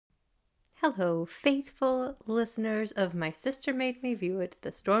Hello, faithful listeners of My Sister Made Me View It,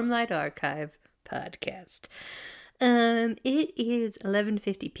 the Stormlight Archive podcast. It is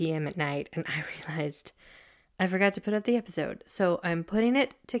 11:50 p.m. at night, and I realized I forgot to put up the episode. So I'm putting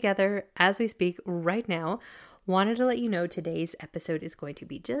it together as we speak right now. Wanted to let you know today's episode is going to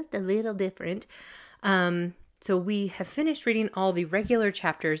be just a little different. So we have finished reading all the regular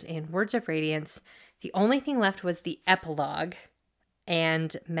chapters in Words of Radiance. The only thing left was the epilogue,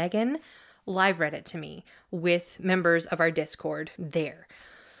 and Megan live read it to me with members of our Discord there.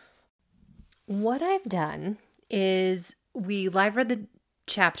 What I've done is we live read the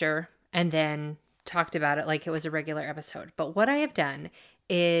chapter and then talked about it like it was a regular episode. But what I have done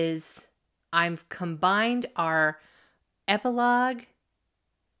is I've combined our epilogue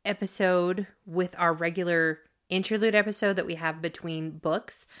episode with our regular interlude episode that we have between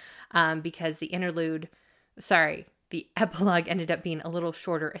books, because the epilogue ended up being a little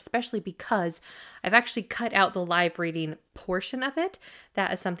shorter, especially because I've actually cut out the live reading portion of it.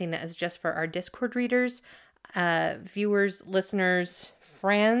 That is something that is just for our Discord readers, viewers, listeners,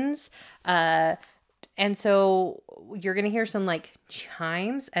 friends. And so you're going to hear some like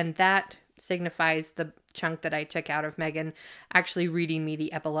chimes, and that signifies the chunk that I took out of Megan actually reading me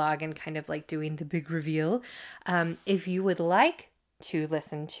the epilogue and kind of like doing the big reveal. If you would like to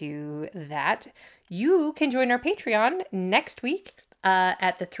listen to that, you can join our Patreon next week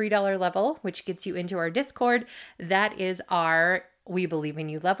at the $3 level, which gets you into our Discord. That is our We Believe in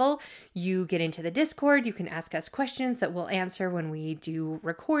You level. You get into the Discord. You can ask us questions that we'll answer when we do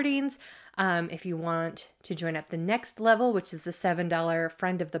recordings. If you want to join up the next level, which is the $7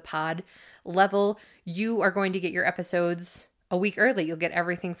 Friend of the Pod level, you are going to get your episodes a week early. You'll get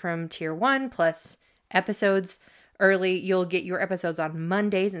everything from tier 1 plus episodes early. You'll get your episodes on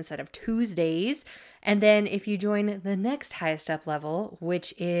Mondays instead of Tuesdays. And then if you join the next highest up level,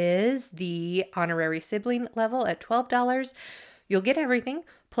 which is the honorary sibling level at $12, you'll get everything,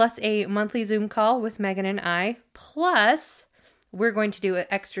 plus a monthly Zoom call with Megan and I. Plus, we're going to do an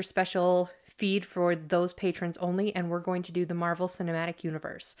extra special feed for those patrons only, and we're going to do the Marvel Cinematic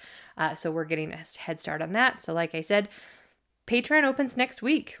Universe. So we're getting a head start on that. So like I said, Patreon opens next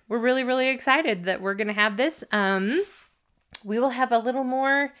week. We're really, really excited that we're going to have this. We will have a little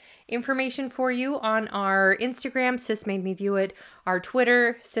more information for you on our Instagram, Sis Made Me View It, our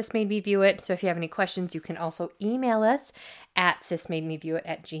Twitter, Sis Made Me View It. So if you have any questions, you can also email us at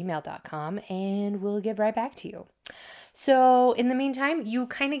sismademeviewit@gmail.com, and we'll get right back to you. So in the meantime, you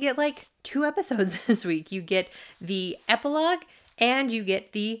kind of get like 2 episodes this week. You get the epilogue and you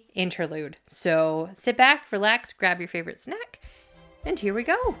get the interlude. So sit back, relax, grab your favorite snack, and here we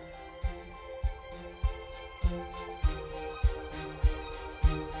go.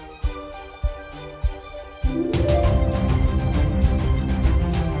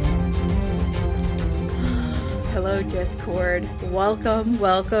 Hello, Discord.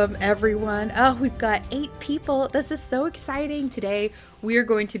 Welcome, everyone. Oh, we've got 8 people. This is so exciting. Today, we are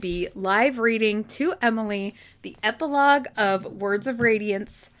going to be live reading to Emily the epilogue of Words of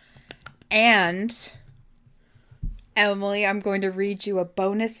Radiance. And, Emily, I'm going to read you a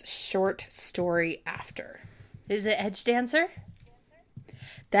bonus short story after. Is it Edge Dancer?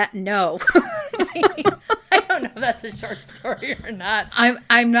 No. I don't know if that's a short story or not.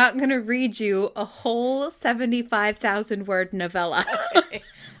 I'm not going to read you a whole 75,000 word novella.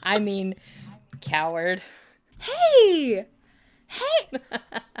 I mean, coward. Hey,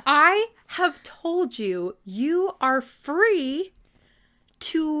 I have told you, you are free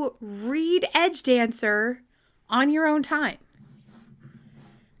to read Edge Dancer on your own time.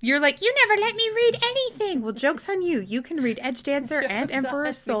 You're like, you never let me read anything. Well, joke's on you. You can read Edge Dancer and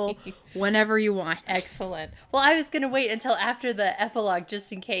Emperor's Soul whenever you want. Excellent. Well, I was going to wait until after the epilogue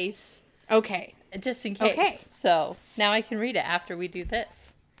just in case. Okay. Just in case. Okay. So now I can read it after we do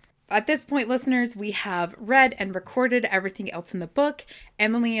this. At this point, listeners, we have read and recorded everything else in the book.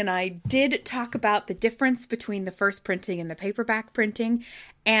 Emily and I did talk about the difference between the first printing and the paperback printing.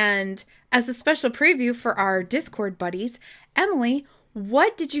 And as a special preview for our Discord buddies, Emily,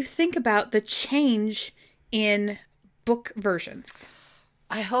 what did you think about the change in book versions?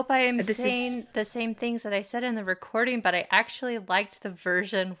 I hope I am saying the same things that I said in the recording, but I actually liked the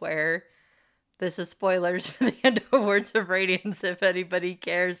version where, this is spoilers for the end of Words of Radiance if anybody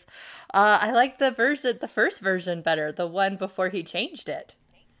cares. I like the first version better, the one before he changed it.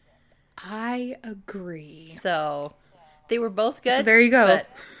 I agree. So they were both good. So there you go.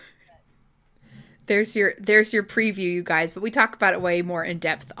 There's your preview, you guys. But we talk about it way more in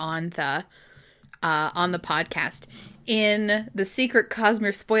depth on the podcast. In the secret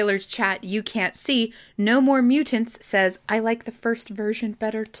Cosmere spoilers chat you can't see, No More Mutants says, I like the first version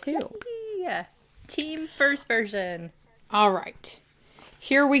better too. Yeah. Team first version. All right.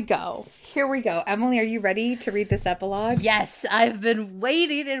 Here we go. Emily, are you ready to read this epilogue? Yes, I've been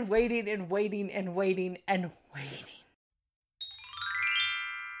waiting and waiting and waiting and waiting and waiting.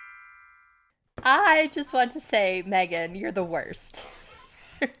 I just want to say, Megan, you're the worst.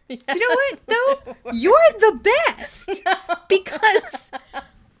 Do you know what, though? You're the best. No. Because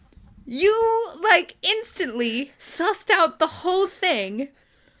you, instantly sussed out the whole thing.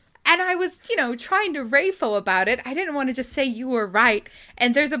 And I was, trying to Rayfo about it. I didn't want to just say you were right.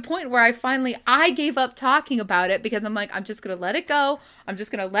 And there's a point where I gave up talking about it because I'm like, I'm just going to let it go. I'm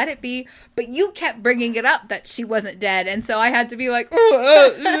just going to let it be. But you kept bringing it up that she wasn't dead. And so I had to be like,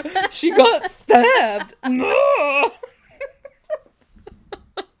 she got stabbed.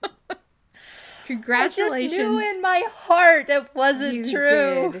 Congratulations. I just knew in my heart it wasn't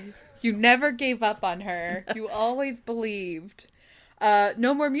true. Did. You never gave up on her. You always believed.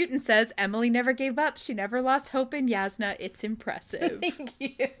 No More Mutant says, Emily never gave up. She never lost hope in Yasna. It's impressive. Thank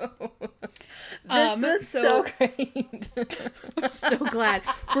you. This is so great. I'm so glad.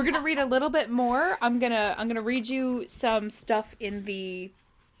 We're going to read a little bit more. I'm going to read you some stuff in the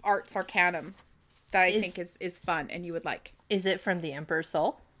Arts Arcanum that I think is fun and you would like. Is it from the Emperor's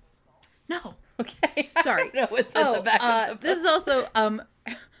Soul? No. Okay. Sorry. I don't know what's in the back of the book. This is also...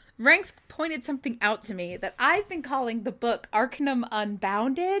 Ranks pointed something out to me that I've been calling the book Arcanum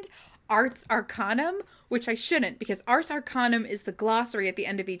Unbounded, Arts Arcanum, which I shouldn't, because Ars Arcanum is the glossary at the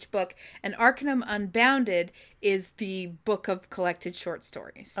end of each book, and Arcanum Unbounded is the book of collected short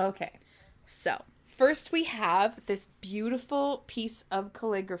stories. Okay. So, first we have this beautiful piece of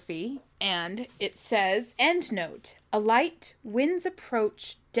calligraphy, and it says, End note, a light, winds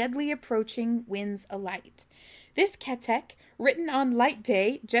approach, deadly approaching, winds a light. This Ketek, written on Light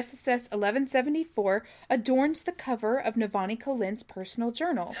Day, Jesses 1174, adorns the cover of Navani Kolin's personal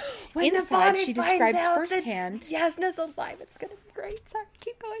journal. Inside, she describes firsthand... Yasna's alive. It's going to be great. Sorry,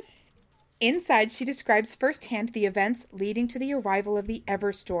 keep going. Inside, she describes firsthand the events leading to the arrival of the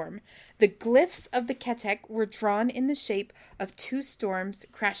Everstorm. The glyphs of the Ketek were drawn in the shape of two storms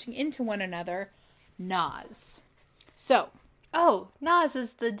crashing into one another. Nas. So... Oh, Nas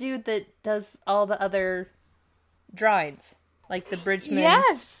is the dude that does all the other drawings. Like the bridgeman.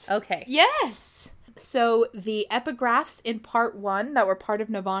 Yes. Okay. Yes. So the epigraphs in part 1 that were part of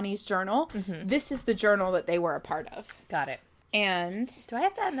Navani's journal, this is the journal that they were a part of. Got it. And do I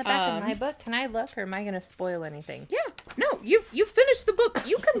have that in the back of my book? Can I look, or am I going to spoil anything? Yeah. No, you finished the book.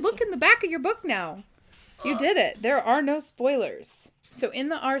 You can look in the back of your book now. You did it. There are no spoilers. So in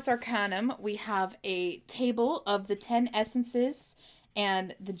the Ars Arcanum, we have a table of the 10 essences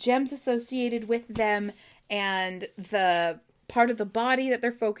and the gems associated with them and the part of the body that they're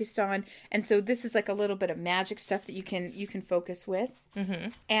focused on. And so this is like a little bit of magic stuff that you can focus with. Mm-hmm.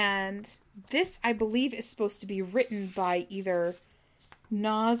 And this, I believe, is supposed to be written by either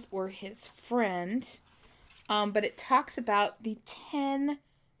Nas or his friend. But it talks about the 10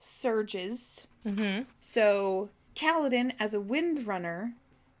 surges. Mm-hmm. So Kaladin, as a windrunner,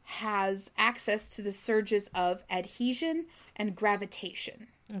 has access to the surges of adhesion and gravitation.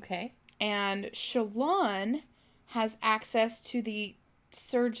 Okay. And Shalon has access to the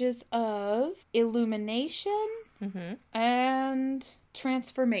surges of illumination and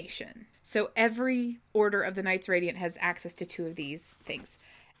transformation. So every order of the Knights Radiant has access to 2 of these things.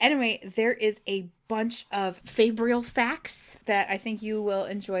 Anyway, there is a bunch of fabrial facts that I think you will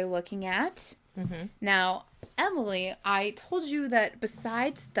enjoy looking at. Mm-hmm. Now, Emily, I told you that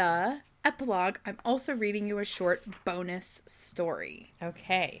besides the epilogue, I'm also reading you a short bonus story.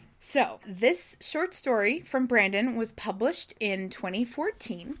 Okay. So, this short story from Brandon was published in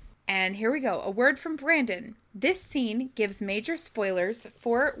 2014. And here we go. A word from Brandon. This scene gives major spoilers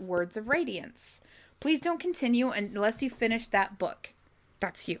for Words of Radiance. Please don't continue unless you finish that book.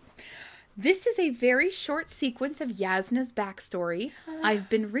 That's you. This is a very short sequence of Yasna's backstory I've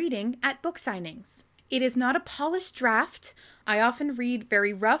been reading at book signings. It is not a polished draft. I often read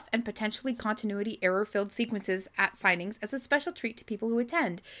very rough and potentially continuity error-filled sequences at signings as a special treat to people who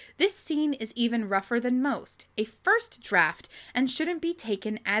attend. This scene is even rougher than most. A first draft, and shouldn't be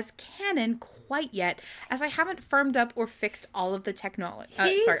taken as canon quite yet, as I haven't firmed up or fixed all of the technology.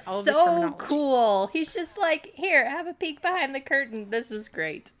 He's all of the terminology. So cool. He's just like, here, have a peek behind the curtain. This is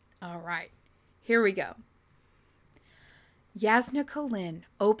great. All right. Here we go. Yasna Kolin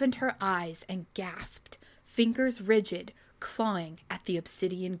opened her eyes and gasped, fingers rigid, clawing at the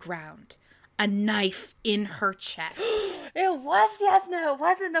obsidian ground. A knife in her chest. It was Yasna. It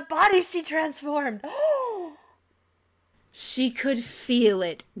wasn't the body she transformed. She could feel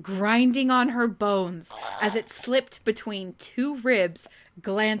it grinding on her bones as it slipped between 2 ribs,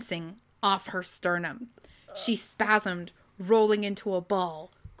 glancing off her sternum. She spasmed, rolling into a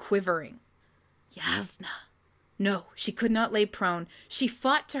ball, quivering. Yasna. No, she could not lay prone. She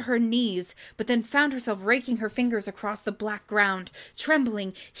fought to her knees, but then found herself raking her fingers across the black ground,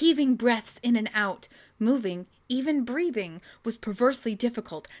 trembling, heaving breaths in and out. Moving, even breathing, was perversely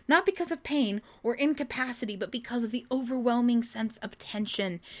difficult, not because of pain or incapacity, but because of the overwhelming sense of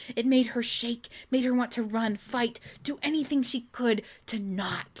tension. It made her shake, made her want to run, fight, do anything she could to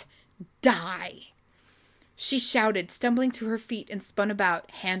not die. She shouted, stumbling to her feet, and spun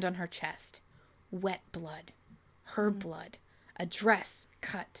about, hand on her chest. Wet blood. Her blood. A dress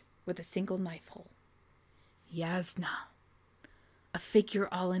cut with a single knife hole. Yasna. A figure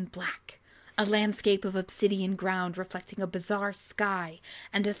all in black. A landscape of obsidian ground reflecting a bizarre sky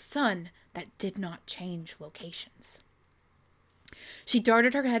and a sun that did not change locations. She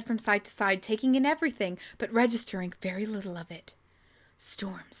darted her head from side to side, taking in everything, but registering very little of it.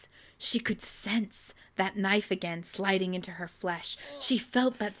 Storms. She could sense that knife again sliding into her flesh. She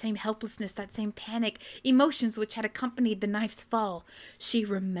felt that same helplessness, that same panic, emotions which had accompanied the knife's fall. She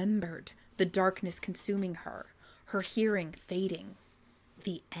remembered the darkness consuming her, her hearing fading.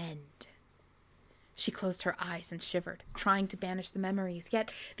 The end. She closed her eyes and shivered, trying to banish the memories,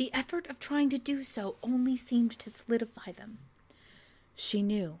 yet the effort of trying to do so only seemed to solidify them. She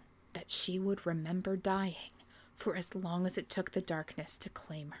knew that she would remember dying for as long as it took the darkness to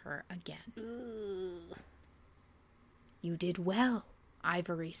claim her again. Ugh. You did well,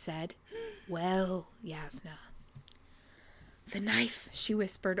 Ivory said. Well, Yasna. The knife, she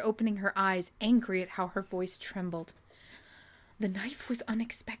whispered, opening her eyes, angry at how her voice trembled. The knife was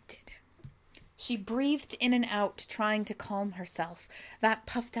unexpected. She breathed in and out, trying to calm herself. That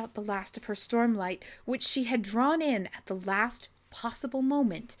puffed out the last of her stormlight, which she had drawn in at the last possible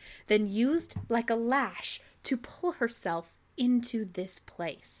moment, then used like a lash to pull herself into this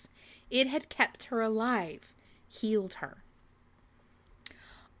place. It had kept her alive, healed her.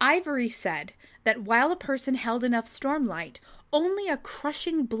 Ivory said that while a person held enough stormlight, only a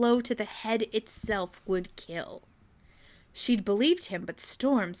crushing blow to the head itself would kill. She'd believed him, but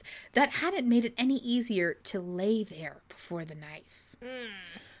storms, that hadn't made it any easier to lay there before the knife.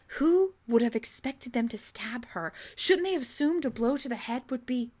 Who would have expected them to stab her? Shouldn't they have assumed a blow to the head would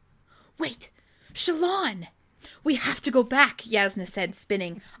be... Wait! Shalon! We have to go back, Yasna said,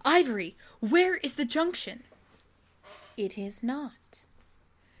 spinning. Ivory, where is the junction? It is not.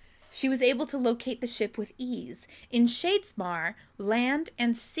 She was able to locate the ship with ease. In Shadesmar, land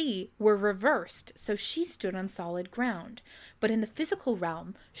and sea were reversed, so she stood on solid ground. But in the physical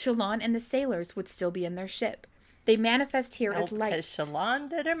realm, Shalon and the sailors would still be in their ship. They manifest here as light. Because Shalon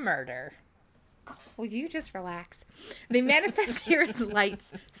did a murder. Will you just relax? They manifest here as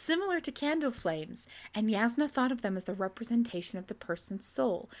lights, similar to candle flames, and Yasna thought of them as the representation of the person's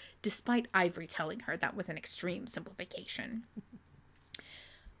soul, despite Ivory telling her that was an extreme simplification.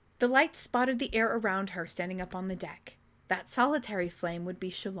 The light spotted the air around her standing up on the deck. That solitary flame would be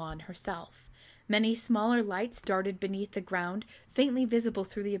Shalon herself. Many smaller lights darted beneath the ground, faintly visible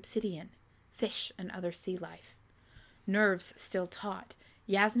through the obsidian. Fish and other sea life. Nerves still taut,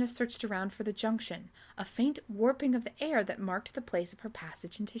 Yasna searched around for the junction, a faint warping of the air that marked the place of her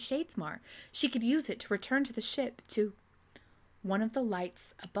passage into Shadesmar. She could use it to return to the ship to... One of the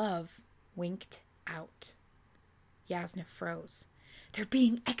lights above winked out. Yasna froze. They're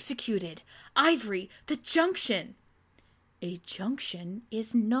being executed. Ivory, the junction. A junction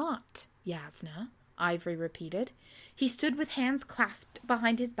is not, Yasna, Ivory repeated. He stood with hands clasped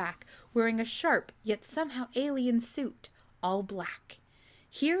behind his back, wearing a sharp yet somehow alien suit, all black.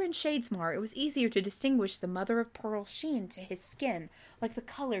 Here in Shadesmar, it was easier to distinguish the mother-of-pearl sheen to his skin, like the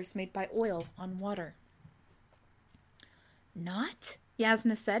colors made by oil on water. Not?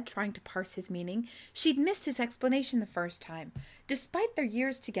 Yasna said, trying to parse his meaning. She'd missed his explanation the first time. Despite their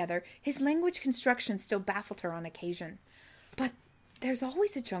years together, his language construction still baffled her on occasion. But there's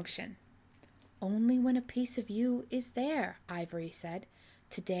always a junction. Only when a piece of you is there, Ivory said.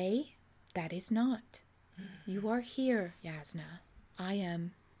 Today, that is not. You are here, Yasna. I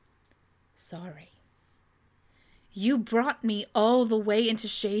am sorry. You brought me all the way into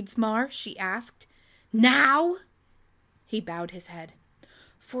Shadesmar, she asked. Now? He bowed his head.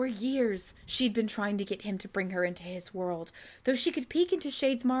 For years, she'd been trying to get him to bring her into his world. Though she could peek into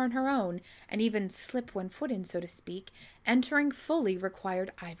Shadesmar on her own, and even slip one foot in, so to speak, entering fully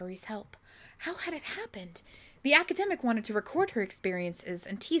required Ivory's help. How had it happened? The academic wanted to record her experiences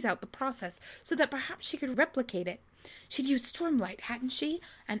and tease out the process so that perhaps she could replicate it. She'd used stormlight, hadn't she?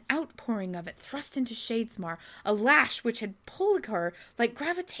 An outpouring of it thrust into Shadesmar, a lash which had pulled her like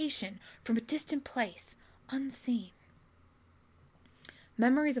gravitation from a distant place, unseen.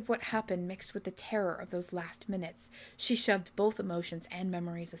 Memories of what happened mixed with the terror of those last minutes. She shoved both emotions and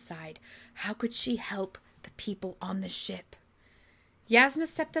memories aside. How could she help the people on the ship? Yasna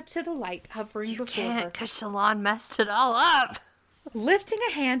stepped up to the light, hovering before her. Because Shallan messed it all up. Lifting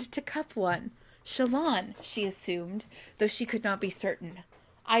a hand to cup one. Shallan, she assumed, though she could not be certain.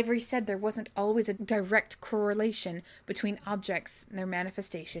 Ivory said there wasn't always a direct correlation between objects and their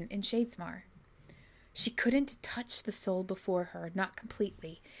manifestation in Shadesmar. She couldn't touch the soul before her, not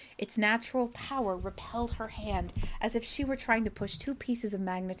completely. Its natural power repelled her hand, as if she were trying to push two pieces of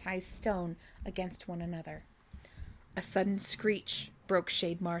magnetized stone against one another. A sudden screech broke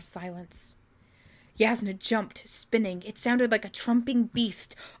Shademar's silence. Yasna jumped, spinning. It sounded like a trumping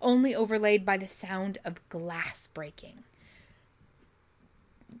beast, only overlaid by the sound of glass breaking.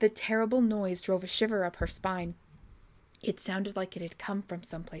 The terrible noise drove a shiver up her spine. It sounded like it had come from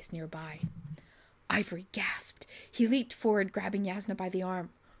someplace nearby. Ivory gasped. He leaped forward, grabbing Yasna by the arm.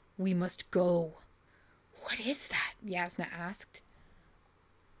 "We must go." "What is that?" Yasna asked.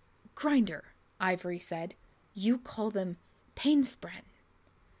 "Grinder," Ivory said. "You call them painspren.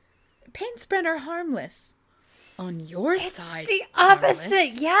 Painspren are harmless. On your side, the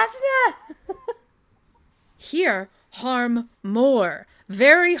opposite, Yasna. Here, harm more.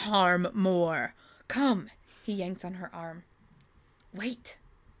 Very harm more. Come." He yanked on her arm. "Wait.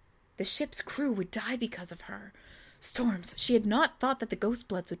 The ship's crew would die because of her. Storms, she had not thought that the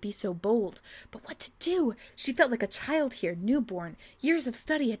Ghostbloods would be so bold. But what to do? She felt like a child here, newborn. Years of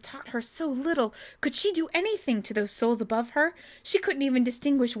study had taught her so little. Could she do anything to those souls above her? She couldn't even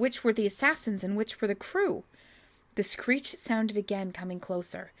distinguish which were the assassins and which were the crew." The screech sounded again, coming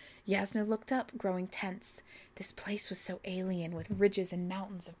closer. Yasna looked up, growing tense. This place was so alien, with ridges and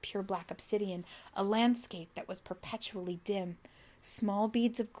mountains of pure black obsidian, a landscape that was perpetually dim. Small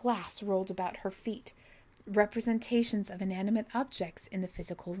beads of glass rolled about her feet, representations of inanimate objects in the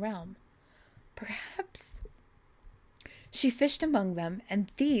physical realm. Perhaps she fished among them,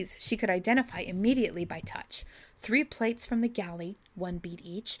 and these she could identify immediately by touch. 3 plates from the galley, 1 bead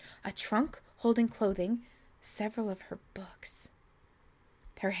each, a trunk holding clothing, several of her books.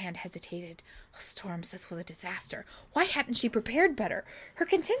 Her hand hesitated. Oh, Storms, this was a disaster. Why hadn't she prepared better? Her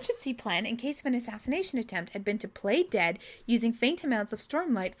contingency plan in case of an assassination attempt had been to play dead using faint amounts of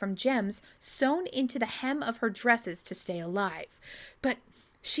stormlight from gems sewn into the hem of her dresses to stay alive. But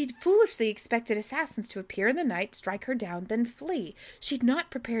she'd foolishly expected assassins to appear in the night, strike her down, then flee. She'd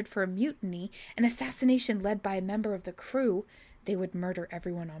not prepared for a mutiny, an assassination led by a member of the crew. They would murder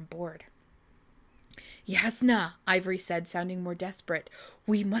everyone on board. "Yasna," Ivory said, sounding more desperate.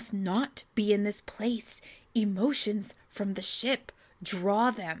 "We must not be in this place. Emotions from the ship.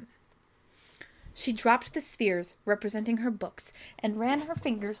 Draw them." She dropped the spheres representing her books and ran her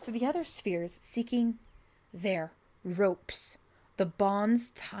fingers through the other spheres, seeking their ropes, the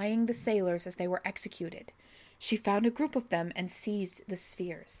bonds tying the sailors as they were executed. She found a group of them and seized the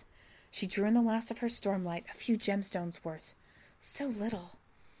spheres. She drew in the last of her stormlight, a few gemstones worth. So little.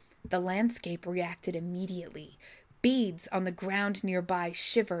 The landscape reacted immediately. Beads on the ground nearby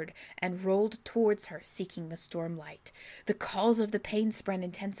shivered and rolled towards her, seeking the stormlight. The calls of the painspren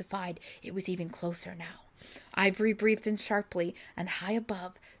intensified. It was even closer now. Ivory breathed in sharply, and high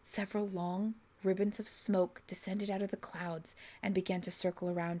above, several long ribbons of smoke descended out of the clouds and began to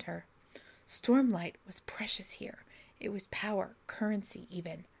circle around her. Stormlight was precious here. It was power, currency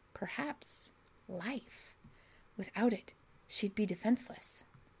even, perhaps life. Without it, she'd be defenseless.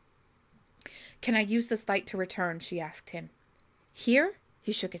 "Can I use this light to return?" she asked him. "Here?"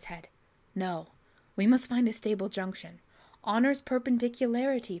 He shook his head. "No. We must find a stable junction. Honor's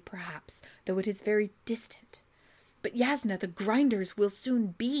perpendicularity, perhaps, though it is very distant. But Yasna, the grinders will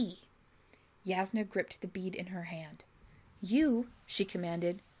soon be." Yasna gripped the bead in her hand. "You," she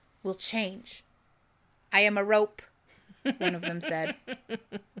commanded, "will change." "I am a rope," one of them said.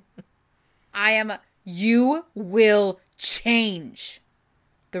 "You will change."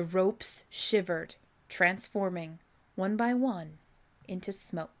 The ropes shivered, transforming, one by one, into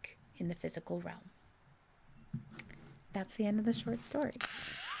smoke in the physical realm. That's the end of the short story.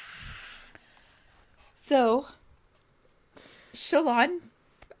 So, Shallan,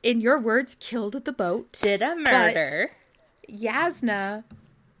 in your words, killed the boat. Did a murder. Yasna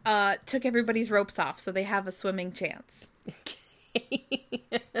took everybody's ropes off, so they have a swimming chance.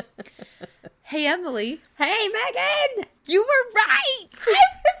 Hey, Emily. Hey, Megan! You were right! I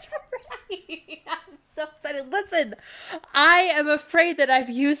was right! I'm so funny. Listen, I am afraid that I've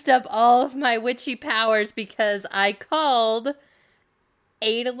used up all of my witchy powers because I called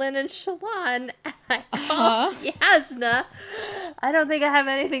Adolin and Shallan, and I called Yasna. I don't think I have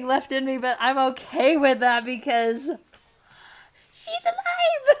anything left in me, but I'm okay with that because She's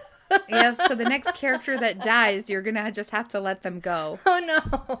alive! Yeah, so the next character that dies, you're going to just have to let them go. Oh, no.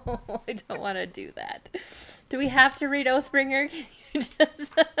 I don't want to do that. Do we have to read Oathbringer? Can you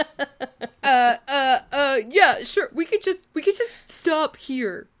just... Yeah, sure. We could just stop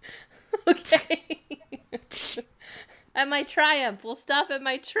here. Okay. At my triumph. We'll stop at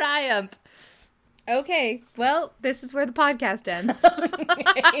my triumph. Okay, well, this is where the podcast ends.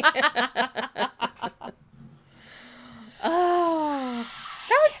 Oh,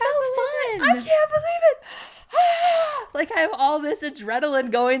 that was so fun. I can't believe it. Like, I have all this adrenaline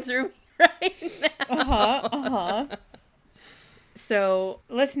going through me right now. So,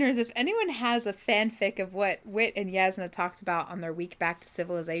 listeners, if anyone has a fanfic of what Wit and Yasna talked about on their week back to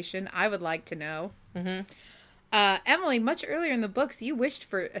civilization, I would like to know. Mm-hmm. Emily, much earlier in the books, you wished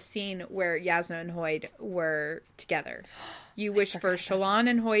for a scene where Yasna and Hoid were together. You wished for Shallan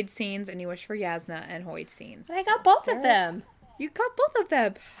and Hoid scenes, and you wished for Yasna and Hoid scenes. I got both of them. You got both of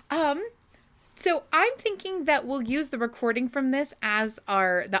them. So I'm thinking that we'll use the recording from this as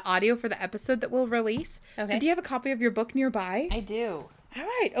the audio for the episode that we'll release. Okay. So do you have a copy of your book nearby? I do. All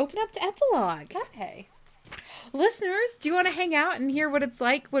right, open up to Epilogue. Okay. Listeners, do you want to hang out and hear what it's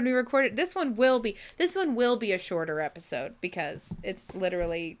like when we record it? This one will be a shorter episode because it's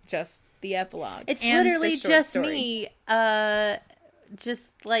literally just the epilogue. It's literally just me, just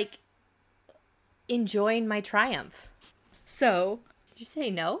like enjoying my triumph. So, did you say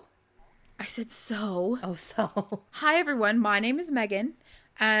no? I said so. Oh, so. Hi everyone, my name is Megan,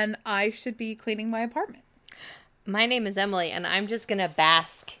 and I should be cleaning my apartment. My name is Emily, and I'm just gonna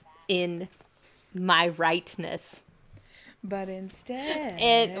bask in my rightness. But instead...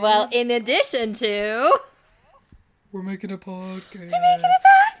 in addition to... We're making a podcast.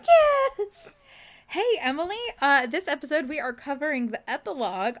 Hey, Emily. This episode we are covering the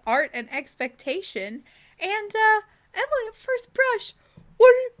epilogue, Art and Expectation. And, Emily, at first brush,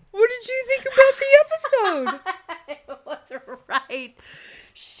 what did you think about the episode? I was right.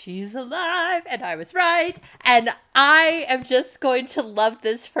 She's alive, and I was right, and I am just going to love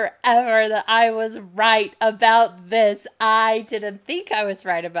this forever that I was right about this. I didn't think I was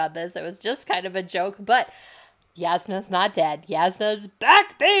right about this. It was just kind of a joke, but Yasna's not dead. Yasna's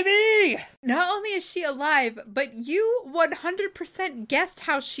back, baby! Not only is she alive, but you 100% guessed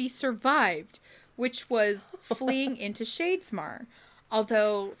how she survived, which was fleeing into Shadesmar.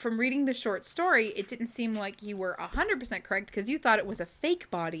 Although, from reading the short story, it didn't seem like you were 100% correct because you thought it was a fake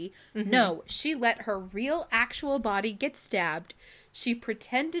body. Mm-hmm. No, she let her real, actual body get stabbed. She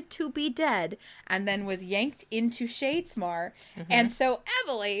pretended to be dead and then was yanked into Shadesmar. Mm-hmm. And so,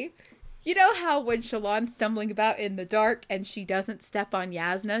 Emily, you know how when Shallan's stumbling about in the dark and she doesn't step on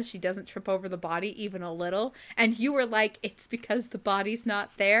Yasna, she doesn't trip over the body even a little, and you were like, it's because the body's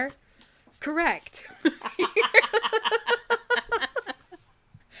not there? Correct.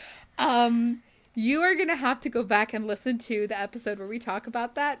 You are going to have to go back and listen to the episode where we talk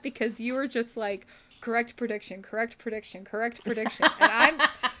about that because you were just like, correct prediction. And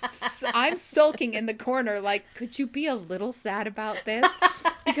I'm sulking in the corner like, could you be a little sad about this?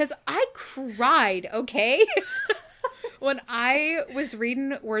 Because I cried, okay? When I was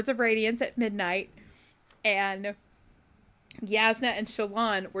reading Words of Radiance at midnight and Yasna and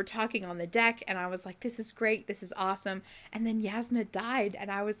Shallan were talking on the deck, and I was like, this is great, this is awesome. And then Yasna died, and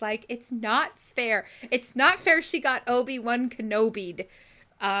I was like, it's not fair. It's not fair she got Obi-Wan Kenobi'd.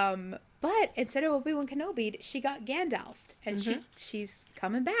 But instead of Obi-Wan Kenobi'd, she got Gandalf'd, and she's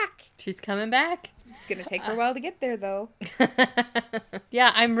coming back. She's coming back. It's going to take her a while to get there, though.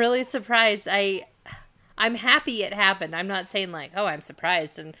 Yeah, I'm really surprised. I'm happy it happened. I'm not saying like, oh, I'm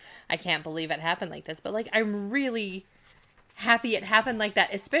surprised, and I can't believe it happened like this, but like, I'm really happy it happened like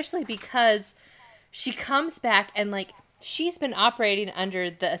that, especially because she comes back and like she's been operating under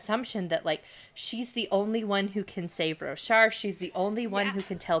the assumption that like she's the only one who can save Roshar, she's the only one who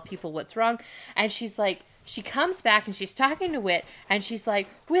can tell people what's wrong, and she's like, she comes back and she's talking to Wit and she's like,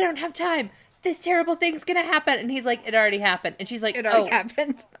 we don't have time, this terrible thing's gonna happen, and he's like, it already happened, and she's like, it already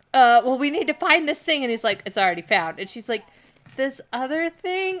happened. Well, we need to find this thing, and he's like, it's already found, and she's like, this other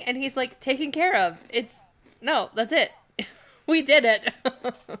thing, and he's like, taken care of, that's it. We did it.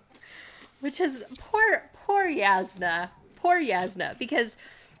 Which is poor Yasna. Poor Yasna. Because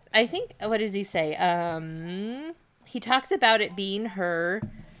I think, what does he say? He talks about it being her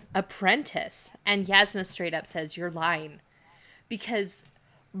apprentice. And Yasna straight up says, you're lying. Because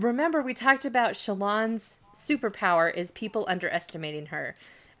remember, we talked about Shallan's superpower is people underestimating her.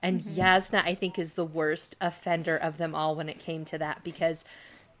 And Yasna, I think, is the worst offender of them all when it came to that. Because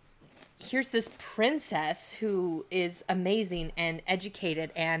here's this princess who is amazing and educated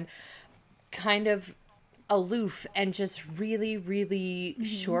and kind of aloof and just really, really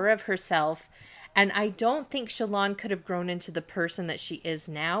sure of herself. And I don't think Shallan could have grown into the person that she is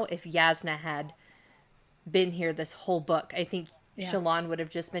now if Yasna had been here this whole book. I think Shallan would have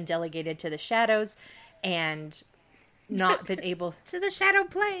just been delegated to the shadows and not been able to the shadow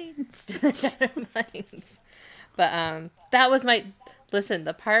planes. But that was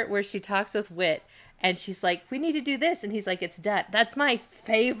the part where she talks with Wit and she's like, we need to do this, and he's like, it's dead. That's my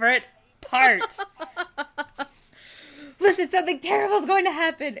favorite part. Listen, something terrible is going to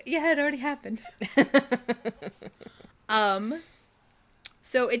happen. Yeah, it already happened.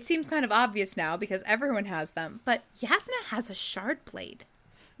 So it seems kind of obvious now because everyone has them, but Yasna has a shard blade.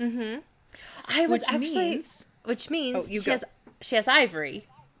 Mm-hmm. Which means she has Ivory,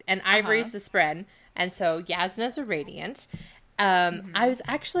 and Ivory's the Spren, and so Yasna's a Radiant. I was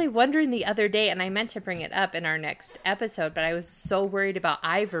actually wondering the other day, and I meant to bring it up in our next episode, but I was so worried about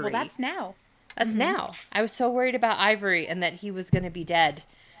Ivory. Well, that's now. That's now. I was so worried about Ivory and that he was going to be dead.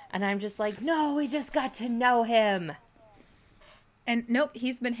 And I'm just like, no, we just got to know him. And nope,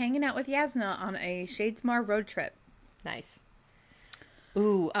 he's been hanging out with Yasna on a Shadesmar road trip. Nice.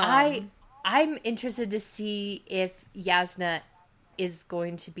 Ooh, I'm interested to see if Yasna is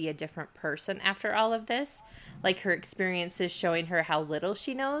going to be a different person after all of this. Like her experiences showing her how little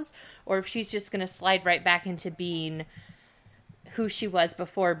she knows. Or if she's just going to slide right back into being who she was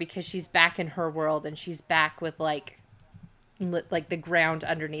before because she's back in her world and she's back with like the ground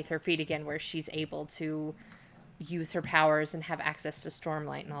underneath her feet again where she's able to use her powers and have access to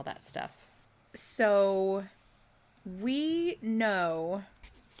Stormlight and all that stuff. So we know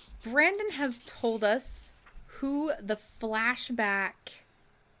Brandon has told us who the flashback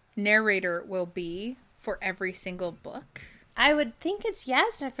narrator will be for every single book. I would think it's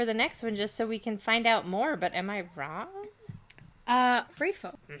Yasna for the next one just so we can find out more, but am I wrong?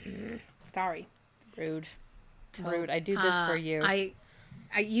 Rafo. Sorry. Rude. Rude. I do this for you.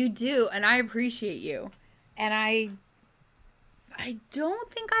 You do, and I appreciate you. And I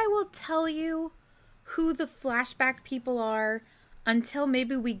don't think I will tell you who the flashback people are until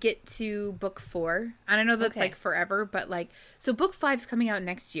maybe we get to book 4. And I know that's like forever, but so book 5's coming out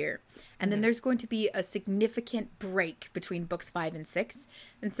next year. And then there's going to be a significant break between books 5 and 6.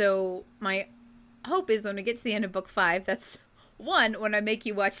 And so my hope is when we get to the end of book 5, that's when I make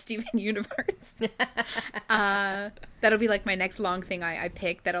you watch Steven Universe. That'll be like my next long thing I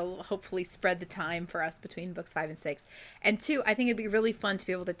pick that'll hopefully spread the time for us between books 5 and 6. And 2, I think it'd be really fun to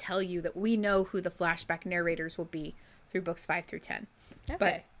be able to tell you that we know who the flashback narrators will be through books 5 through 10. Okay.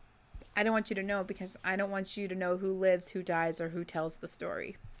 But I don't want you to know because I don't want you to know who lives, who dies, or who tells the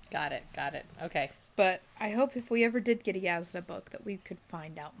story. Got it. Okay. But I hope if we ever did get a Yasna book that we could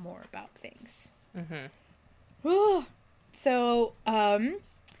find out more about things. Mm-hmm. So, I'm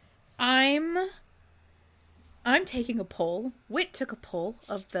taking a poll. Wit took a poll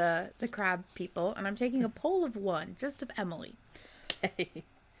of the crab people, and I'm taking a poll of one, just of Emily. Okay.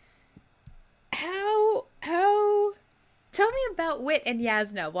 How tell me about Wit and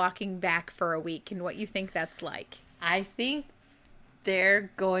Yasna walking back for a week and what you think that's like. I think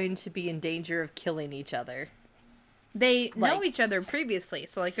they're going to be in danger of killing each other. They know each other previously,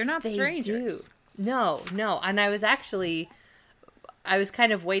 so they're not strangers. Do. No. And I was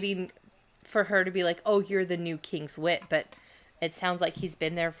kind of waiting for her to be like, oh, you're the new King's Wit, but it sounds like he's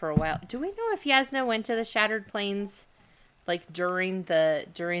been there for a while. Do we know if Yasna went to the Shattered Plains during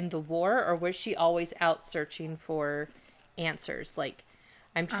the war, or was she always out searching for answers?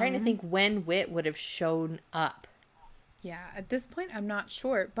 I'm trying to think when Wit would have shown up. Yeah, at this point I'm not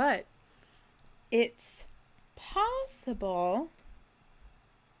sure, but it's possible.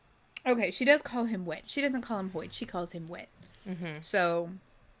 Okay, she does call him Wit. She doesn't call him Hoyt. She calls him Wit. Mm-hmm. So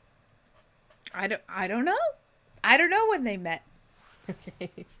I don't know. I don't know when they met.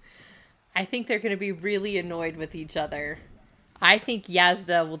 Okay. I think they're going to be really annoyed with each other. I think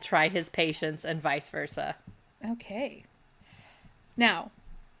Yasna will try his patience and vice versa. Okay. Now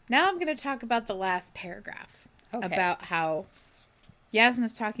I'm going to talk about the last paragraph. Okay. About how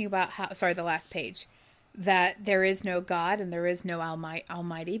Yasna's talking about the last page, that there is no God and there is no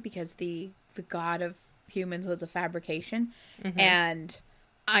Almighty because the God of humans was a fabrication. Mm-hmm. And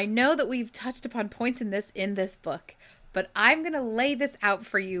I know that we've touched upon points in this book, but I'm going to lay this out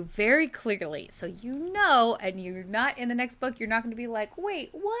for you very clearly so you know, and you're not in the next book, you're not going to be like,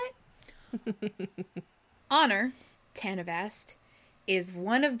 wait, what? Honor, Tanavast, is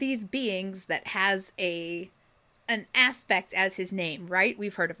one of these beings that has an aspect as his name, right?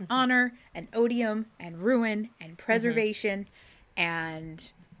 We've heard of honor and odium and ruin and preservation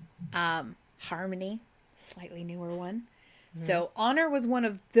and harmony, slightly newer one. So Honor was one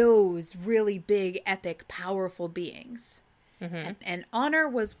of those really big, epic, powerful beings. And Honor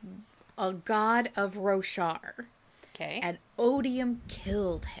was a god of Roshar. Okay. And Odium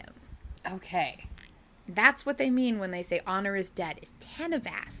killed him. Okay. That's what they mean when they say Honor is dead, is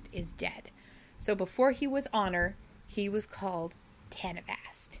Tanavast is dead. So before he was Honor, he was called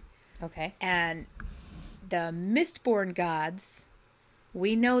Tanavast. Okay. And the Mistborn gods,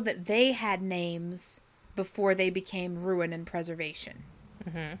 we know that they had names before they became Ruin and Preservation.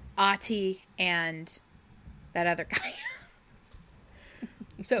 Ati and that other guy.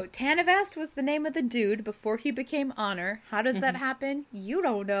 So Tanavast was the name of the dude before he became Honor. How does that happen? You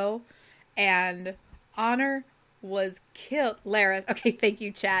don't know. And Honor was killed. Laris. Okay, thank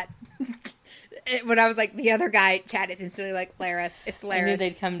you, chat. When I was like, the other guy, chat is instantly like, Laris. It's Laris. I knew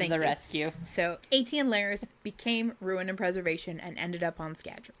they'd come Thank to the you. rescue. So, Ati and Laris became Ruin and Preservation and ended up on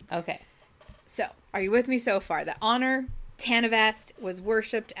Scadron. Okay. So, are you with me so far? The Honor, Tanavast, was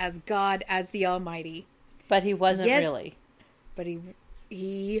worshipped as God, as the Almighty. But he wasn't really. But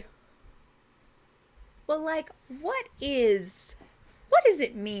he... Well, like, what does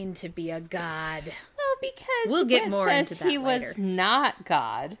it mean to be a god? Well, because we'll get it more says into that he later. was not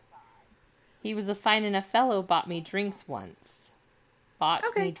God. He was a fine enough fellow, bought me drinks once.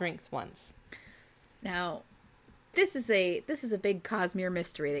 Me drinks once. Now, this is a big Cosmere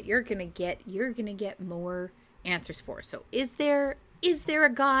mystery that you're gonna get more answers for. So is there a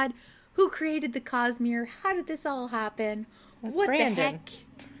god? Who created the Cosmere? How did this all happen? What Brandon. The heck?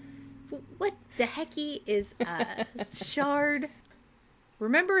 What the hecky is a shard?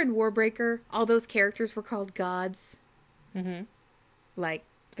 Remember in Warbreaker, all those characters were called gods? Like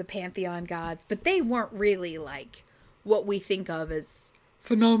the Pantheon gods, but they weren't really like what we think of as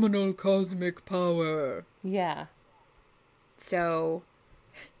phenomenal cosmic power. Yeah. So,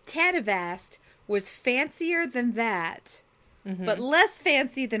 Tanavast was fancier than that, but less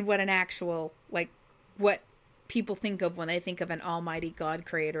fancy than what an actual, like, what people think of when they think of an almighty god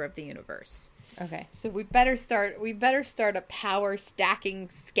creator of the universe. Okay. So we better start a power stacking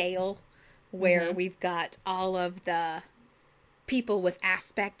scale where we've got all of the people with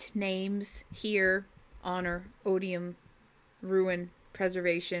aspect names here: Honor, Odium, Ruin,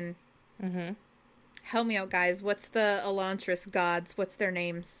 Preservation. Help me out, guys. What's the Elantris gods? What's their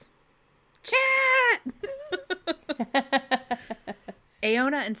names? Chat!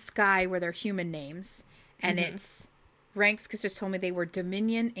 Aona and Sky were their human names. And it's... Ranks just told me they were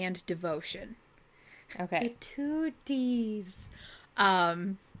Dominion and Devotion. Okay. The two Ds.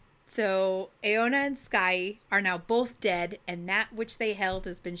 So, Aona and Sky are now both dead, and that which they held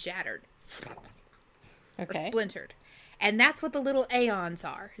has been shattered. Or splintered. And that's what the little Aeons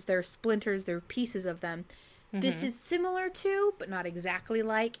are. Is they're splinters, they're pieces of them. This is similar to, but not exactly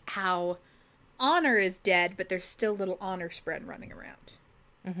like, how Honor is dead, but there's still little Honor spread running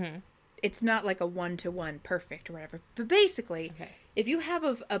around. It's not like a one-to-one perfect or whatever. But basically, if you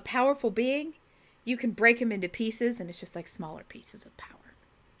have a powerful being, you can break him into pieces, and it's just like smaller pieces of power.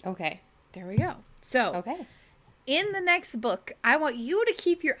 Okay. There we go. So, in the next book, I want you to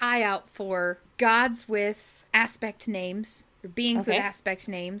keep your eye out for gods with aspect names, or beings with aspect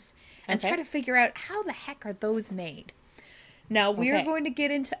names, and try to figure out how the heck are those made. Now, we are going to get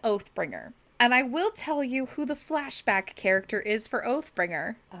into Oathbringer, and I will tell you who the flashback character is for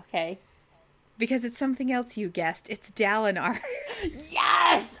Oathbringer. Okay. Because it's something else you guessed. It's Dalinar.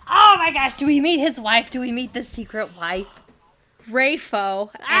 Yes! Oh my gosh, do we meet his wife? Do we meet the secret wife? Rayfo,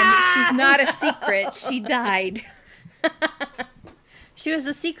 and she's not a secret. She died. She was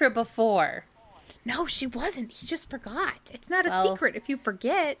a secret before. No, she wasn't. He just forgot. It's not a secret if you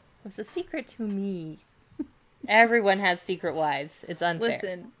forget. It was a secret to me. Everyone has secret wives. It's unfair.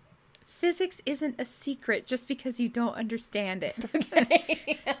 Listen, physics isn't a secret just because you don't understand it.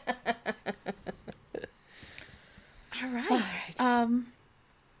 Okay. All right.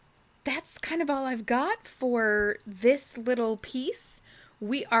 That's kind of all I've got for this little piece.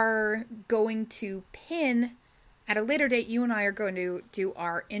 We are going to pin at a later date. You and I are going to do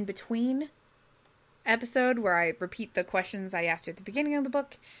our in-between episode where I repeat the questions I asked you at the beginning of the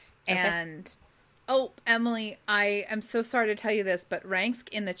book. And, oh, Emily, I am so sorry to tell you this, but Ranksk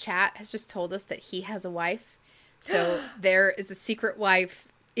in the chat has just told us that he has a wife. So there is a secret wife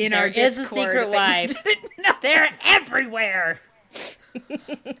in our Discord. There is a secret wife. They're everywhere.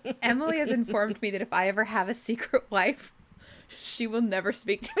 Emily has informed me that if I ever have a secret wife, she will never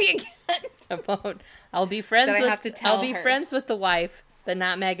speak to me again. I won't. I'll be friends with the wife, but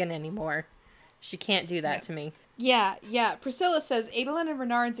not Megan anymore. She can't do that to me. Yeah. Priscilla says Adolin and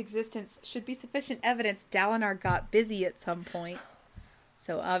Renarin's existence should be sufficient evidence Dalinar got busy at some point.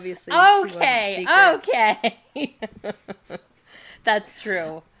 So obviously she wasn't secret. Okay. That's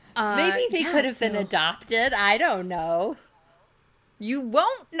true. Maybe they could have been adopted. I don't know. You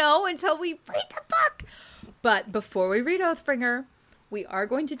won't know until we read the book. But before we read Oathbringer, we are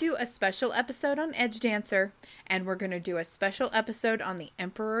going to do a special episode on Edge Dancer, and we're going to do a special episode on the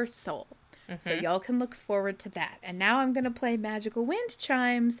Emperor's Soul. So y'all can look forward to that. And now I'm going to play Magical Wind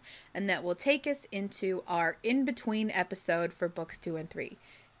Chimes, and that will take us into our in-between episode for books 2 and 3.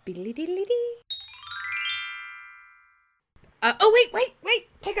 Beedly-dee-dee-dee. Oh, wait.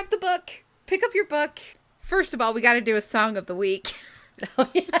 Pick up the book. Pick up your book. First of all, we got to do a song of the week. Oh,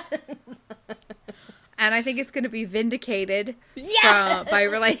 yeah. And I think it's going to be Vindicated by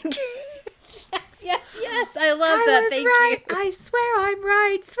relating. Yes. I love that. Thank you. I swear I'm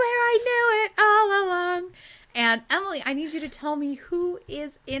right. Swear I knew it all along. And Emily, I need you to tell me who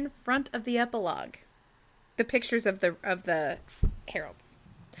is in front of the epilogue. The pictures of the heralds.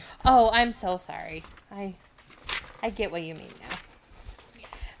 Oh, I'm so sorry. I get what you mean now.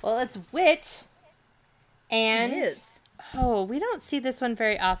 Well, it's Wit. And it is. Oh, we don't see this one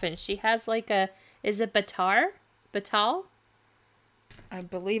very often. She has is it Batar? Batal? I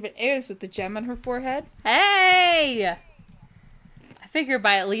believe it is, with the gem on her forehead. Hey! I figure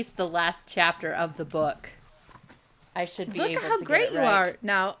by at least the last chapter of the book, I should be able to get it right. Look how great you are.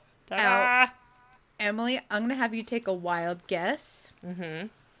 Now, Emily, I'm going to have you take a wild guess. Mm-hmm.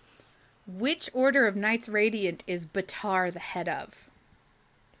 Which order of Knights Radiant is Batar the head of?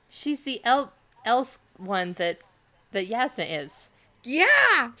 She's the else one that Yasna is.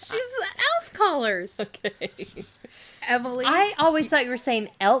 Yeah! She's the elf callers! Okay. Emily. I always thought you were saying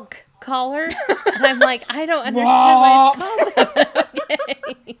elk collar. And I'm like, I don't understand why it's called that.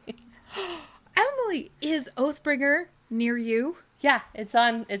 Okay. Emily, is Oathbringer near you? Yeah, it's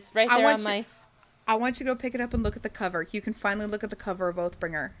right there on my... I want you to go pick it up and look at the cover. You can finally look at the cover of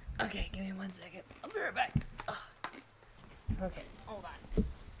Oathbringer. Okay, give me 1 second. I'll be right back. Oh. Okay, hold on.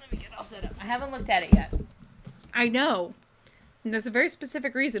 Let me get all set up. I haven't looked at it yet. I know. And there's a very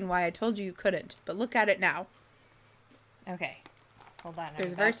specific reason why I told you couldn't, but look at it now. Okay. Hold on.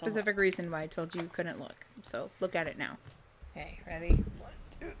 There's a very specific reason why I told you couldn't look. So look at it now. Okay, ready? 1,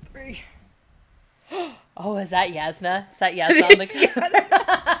 2, 3. Oh, is that Yasna? Is that Yasna on the cover?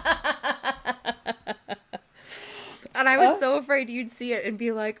 And I was so afraid you'd see it and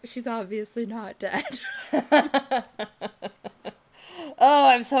be like, she's obviously not dead. Oh,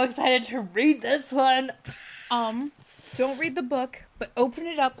 I'm so excited to read this one. Don't read the book, but open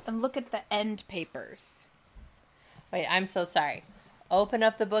it up and look at the end papers. Wait, I'm so sorry. Open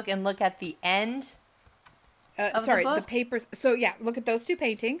up the book and look at the end of the book? The papers. So, yeah, look at those 2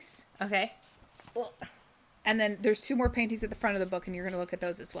 paintings. Okay. And then there's 2 more paintings at the front of the book, and you're going to look at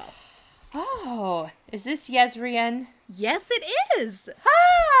those as well. Oh, is this Yezrian? Yes, it is.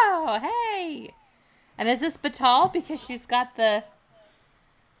 Oh, hey. And is this Batal? Because she's got the...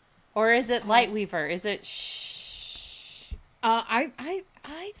 Or is it Lightweaver? Is it I'm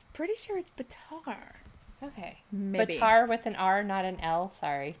pretty sure it's Batar. Okay. Maybe. Batar with an R, not an L.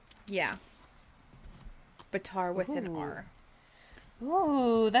 Sorry. Yeah. Batar with an R.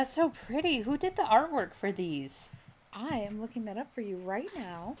 Ooh, that's so pretty. Who did the artwork for these? I am looking that up for you right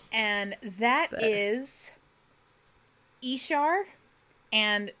now. And that is Ishar,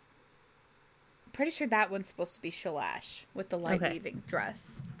 and pretty sure that one's supposed to be Shalash with the light weaving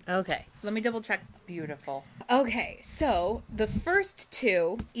dress. Okay. Let me double check. It's beautiful. Okay, so the first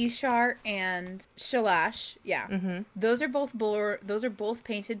 2, Ishar and Shalash, those are both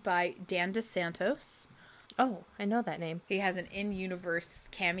painted by Dan DeSantos. Oh, I know that name. He has an in-universe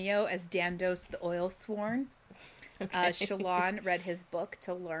cameo as Dandos the Oilsworn. Okay. Shalon read his book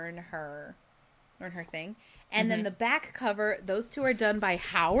to learn her thing. And then the back cover, those 2 are done by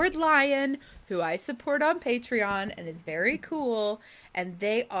Howard Lyon, who I support on Patreon and is very cool. And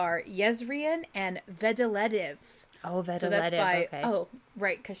they are Yezrian and Vedeletiv. Oh, Vedeletiv, so that's by, okay. Oh,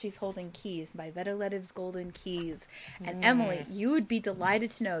 right, because she's holding keys, by Vedelev's Golden Keys. And Emily, you would be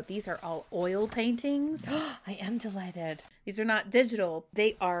delighted to know these are all oil paintings. I am delighted. These are not digital.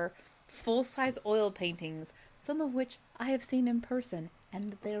 They are full-size oil paintings, some of which I have seen in person,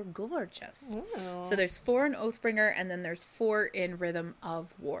 and they're gorgeous. Ooh. So there's 4 in Oathbringer, and then there's 4 in Rhythm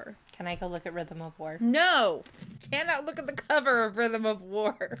of War. Can I go look at Rhythm of War? No! Cannot look at the cover of Rhythm of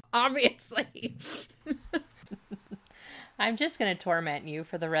War, obviously. I'm just going to torment you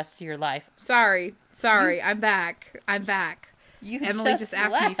for the rest of your life. Sorry. I'm back. Emily just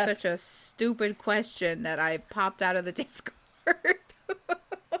asked me such a stupid question that I popped out of the Discord.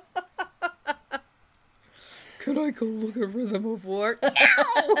 Could I go look at Rhythm of War? No!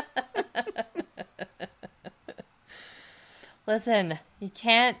 Listen, you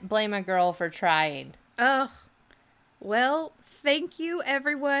can't blame a girl for trying. Oh, well, thank you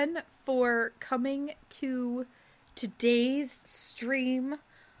everyone for coming to today's stream.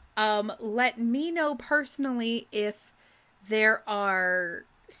 Let me know personally if there are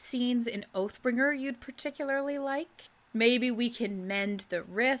scenes in Oathbringer you'd particularly like. Maybe we can mend the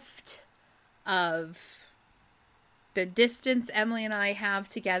rift of the distance Emily and I have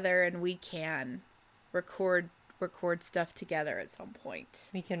together, and we can record stuff together at some point.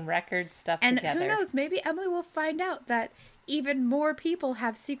 We can record stuff and together. And who knows, maybe Emily will find out that even more people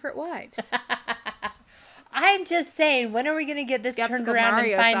have secret wives. I'm just saying, when are we going to get this Skeptical turned around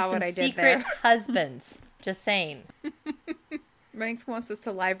Mario and saw find what some I did secret there. husbands? Just saying. Manx wants us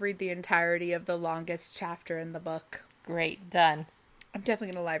to live read the entirety of the longest chapter in the book. Great, done. I'm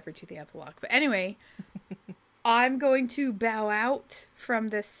definitely going to live read you the epilogue. But anyway, I'm going to bow out from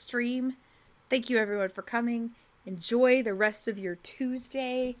this stream. Thank you everyone for coming. Enjoy the rest of your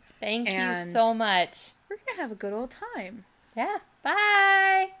Tuesday. Thank you so much. We're going to have a good old time. Yeah.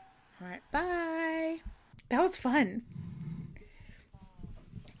 Bye. All right. Bye. That was fun.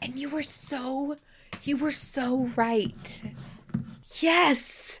 And you were so right.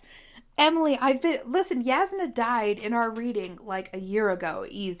 Yes. Emily, listen, Yasna died in our reading like a year ago,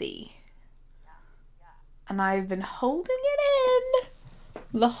 easy. And I've been holding it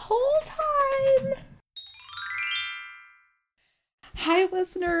in the whole time. Hi,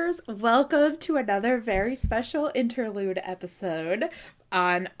 listeners. Welcome to another very special interlude episode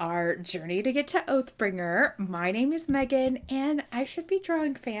on our journey to get to Oathbringer. My name is Megan, and I should be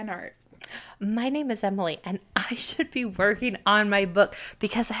drawing fan art. My name is Emily, and I should be working on my book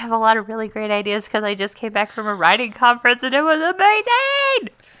because I have a lot of really great ideas because I just came back from a writing conference, and it was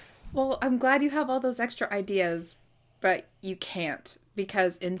amazing! Well, I'm glad you have all those extra ideas, but you can't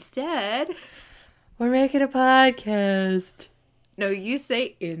because instead... We're making a podcast. No, you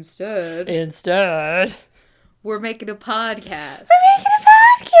say instead. Instead. We're making a podcast. We're making a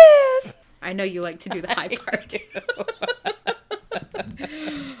podcast! I know you like to do the high part.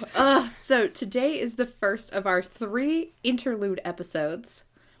 So today is the first of our 3 interlude episodes.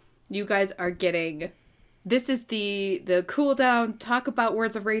 You guys are getting... This is the cool down, talk about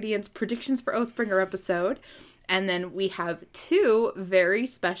Words of Radiance, predictions for Oathbringer episode. And then we have 2 very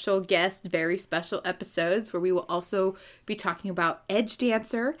special guests, very special episodes where we will also be talking about Edge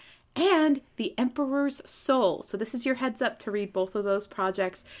Dancer and The Emperor's Soul. So this is your heads up to read both of those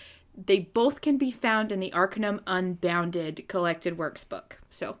projects. They both can be found in the Arcanum Unbounded Collected Works book.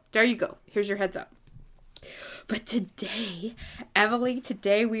 So there you go. Here's your heads up. But today, Emily,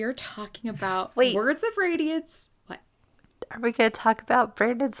 we are talking about Words of Radiance. What? Are we going to talk about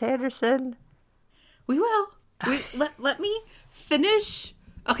Brandon Sanderson? We will. Let me finish.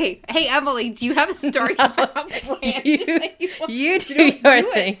 Okay. Hey, Emily, do you have a story about Brandon? You do your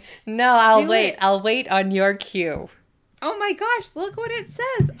thing. No, I'll wait. I'll wait on your cue. Oh my gosh, look what it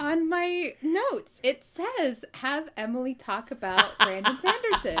says on my notes. It says, have Emily talk about Brandon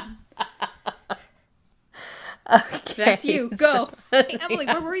Sanderson. Okay. That's you. Go. Hey, Emily,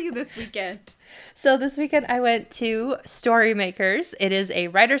 where were you this weekend? So this weekend I went to Storymakers. It is a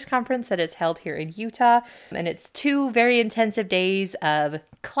writers conference that is held here in Utah. And it's 2 very intensive days of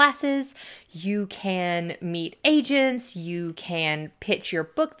classes. You can meet agents. You can pitch your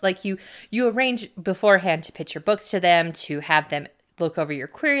book. Like you arrange beforehand to pitch your books to them, to have them look over your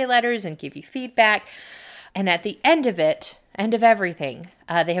query letters and give you feedback. And at the end of everything,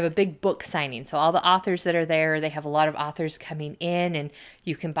 they have a big book signing. So all the authors that are there, they have a lot of authors coming in, and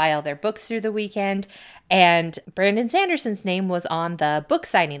you can buy all their books through the weekend. And Brandon Sanderson's name was on the book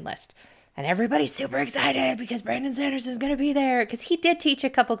signing list. And everybody's super excited because Brandon Sanderson's going to be there. Because he did teach a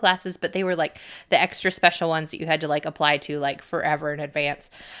couple classes, but they were like the extra special ones that you had to like apply to like forever in advance.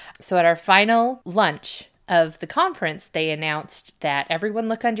 So at our final lunch of the conference, they announced that everyone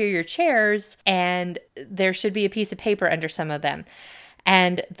look under your chairs and there should be a piece of paper under some of them.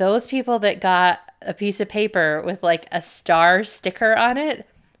 And those people that got a piece of paper with like a star sticker on it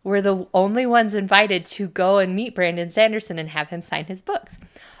were the only ones invited to go and meet Brandon Sanderson and have him sign his books.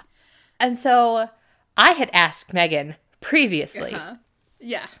 And so I had asked Megan previously.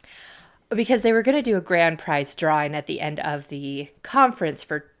 Yeah. Because they were going to do a grand prize drawing at the end of the conference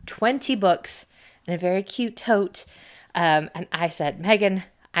for 20 books and a very cute tote. And I said, Megan,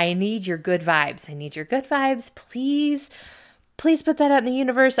 I need your good vibes. I need your good vibes. Please put that out in the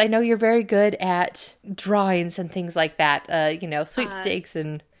universe. I know you're very good at drawings and things like that. Sweepstakes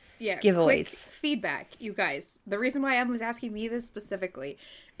and giveaways. Quick feedback, you guys. The reason why Emily's asking me this specifically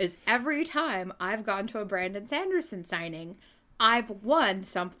is every time I've gone to a Brandon Sanderson signing, I've won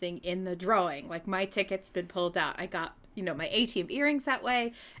something in the drawing. Like my ticket's been pulled out. I got my ATM earrings that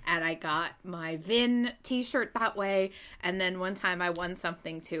way, and I got my Vin t-shirt that way, and then one time I won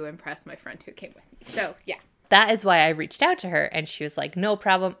something to impress my friend who came with me. So, yeah. That is why I reached out to her, and she was like, no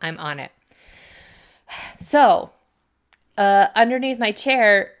problem, I'm on it. So, underneath my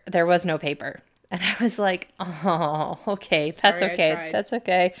chair, there was no paper. And I was like, oh, okay, that's Sorry, okay. That's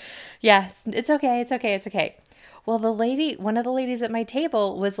okay. Yeah, it's okay. It's okay. It's okay. Well, one of the ladies at my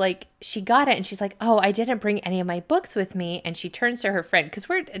table was like, she got it and she's like, oh, I didn't bring any of my books with me. And she turns to her friend, because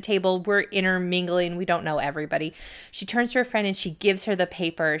we're at a table, we're intermingling, we don't know everybody. She turns to her friend and she gives her the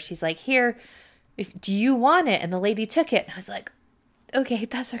paper. She's like, here, do you want it? And the lady took it. And I was like, okay,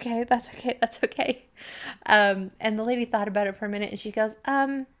 that's okay. That's okay. That's okay. And the lady thought about it for a minute and she goes,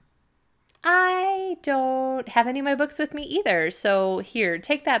 I don't have any of my books with me either. So here,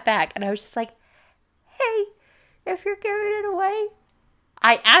 take that back. And I was just like, hey, if you're giving it away.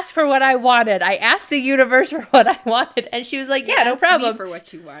 I asked for what I wanted. I asked the universe for what I wanted. And she was like, yeah, no problem. Me for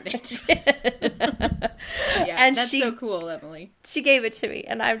what you wanted. Yeah, and that's so cool, Emily. She gave it to me.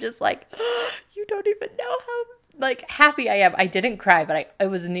 And I'm just like, oh, you don't even know how happy I am. I didn't cry, but it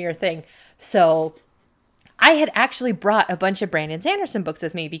was a near thing. So I had actually brought a bunch of Brandon Sanderson books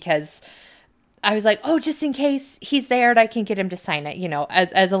with me because I was like, oh, just in case he's there and I can get him to sign it,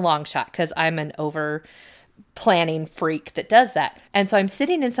 as a long shot, because I'm an over planning freak that does that. And so I'm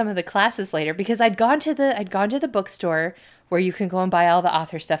sitting in some of the classes later because I'd gone to the bookstore where you can go and buy all the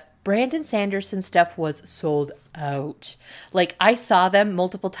author stuff. Brandon Sanderson stuff was sold out. I saw them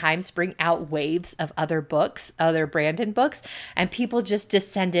multiple times bring out waves of other Brandon books, and people just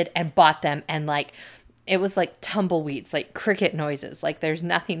descended and bought them, and it was like tumbleweeds, like cricket noises, there's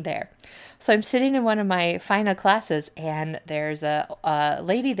nothing there. So I'm sitting in one of my final classes and there's a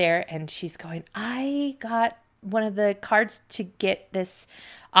lady there and she's going, I got one of the cards to get this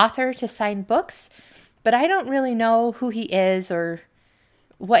author to sign books, but I don't really know who he is or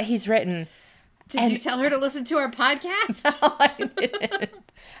what he's written. Did you tell her to listen to our podcast? No, I didn't.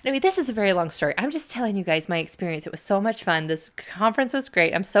 I mean, this is a very long story. I'm just telling you guys my experience. It was so much fun. This conference was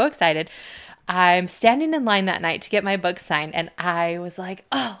great. I'm so excited. I'm standing in line that night to get my book signed, and I was like,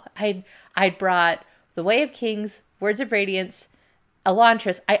 oh, I'd brought The Way of Kings, Words of Radiance,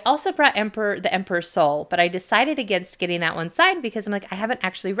 Elantris. I also brought The Emperor's Soul, but I decided against getting that one signed because I'm like, I haven't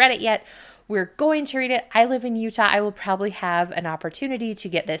actually read it yet. We're going to read it. I live in Utah. I will probably have an opportunity to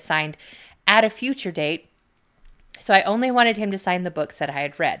get this signed at a future date. So I only wanted him to sign the books that I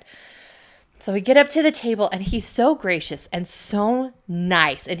had read. So we get up to the table and he's so gracious and so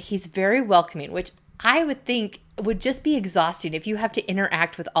nice and he's very welcoming, which I would think would just be exhausting if you have to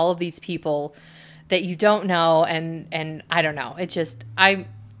interact with all of these people that you don't know, and I don't know. It just, I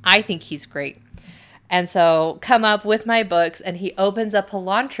think he's great. And so come up with my books and he opens up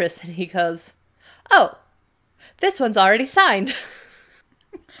Elantris and he goes, oh, this one's already signed.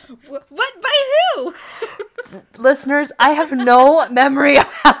 What? By who? Listeners, I have no memory of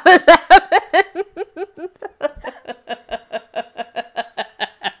how this happened.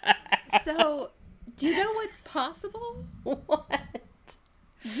 So, do you know what's possible? What?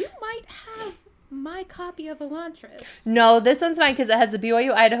 You might have my copy of Elantris. No, this one's mine because it has the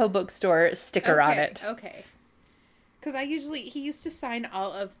BYU Idaho bookstore sticker on it. Okay. Because he used to sign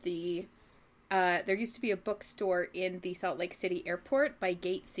all of the, there used to be a bookstore in the Salt Lake City airport by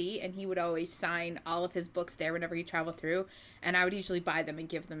Gate C, and he would always sign all of his books there whenever he traveled through, and I would usually buy them and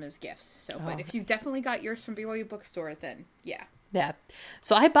give them as gifts. So, But if you definitely got yours from BYU bookstore, then yeah. Yeah.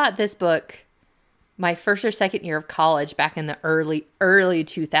 So I bought this book my first or second year of college back in the early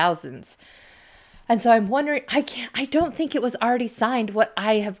 2000s. And so I'm wondering, I don't think it was already signed. What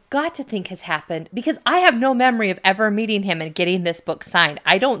I have got to think has happened, because I have no memory of ever meeting him and getting this book signed.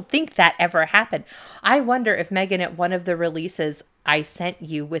 I don't think that ever happened. I wonder if, Megan, at one of the releases, I sent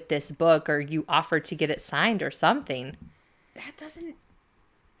you with this book or you offered to get it signed or something.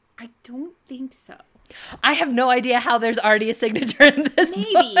 I don't think so. I have no idea how there's already a signature in this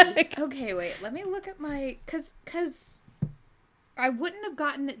book. Okay, wait. Let me look at my... Because I wouldn't have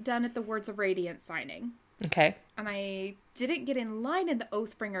gotten it done at the Words of Radiance signing. Okay. And I didn't get in line in the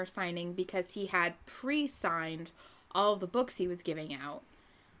Oathbringer signing because he had pre-signed all of the books he was giving out.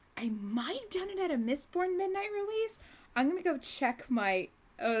 I might have done it at a Mistborn Midnight release. I'm going to go check my...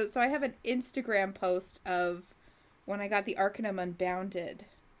 so I have an Instagram post of when I got the Arcanum Unbounded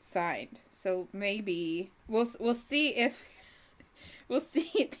signed. So maybe we'll see if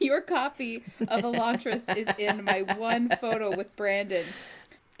your copy of Elantris is in my one photo with Brandon.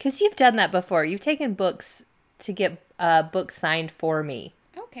 Because you've done that before. You've taken books to get books signed for me.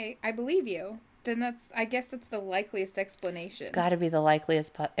 Okay, I believe you. Then I guess that's the likeliest explanation. It's got to be the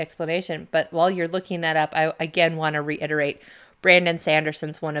likeliest explanation. But while you're looking that up, I again want to reiterate, Brandon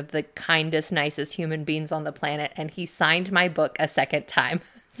Sanderson's one of the kindest, nicest human beings on the planet, and he signed my book a second time.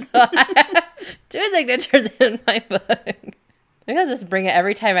 So I have 2 signatures in my book. Maybe I'll just bring it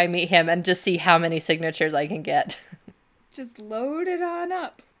every time I meet him and just see how many signatures I can get. Just load it on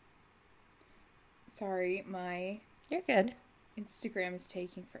up. Sorry, You're good. Instagram is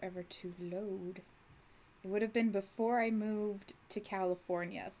taking forever to load. It would have been before I moved to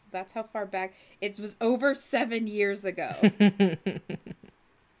California, so that's how far back. It was over 7 years ago.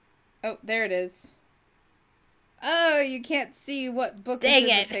 Oh, there it is. Oh, you can't see what book is in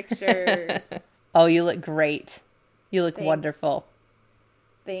the picture. Oh, you look great. You look wonderful.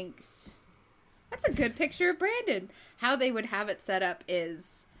 Thanks. That's a good picture of Brandon. How they would have it set up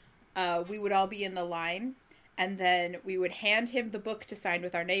is we would all be in the line, and then we would hand him the book to sign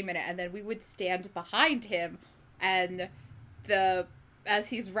with our name in it, and then we would stand behind him, and as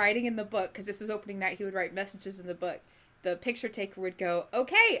he's writing in the book, because this was opening night, he would write messages in the book. The picture taker would go,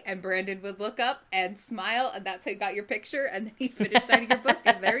 okay, and Brandon would look up and smile, and that's how you got your picture, and then he'd finish signing your book,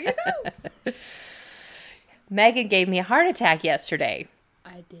 and there you go. Megan gave me a heart attack yesterday.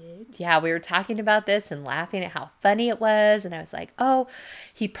 I did? Yeah, we were talking about this and laughing at how funny it was, and I was like, oh,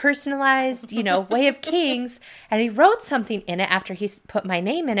 he personalized, Way of Kings, and he wrote something in it after he put my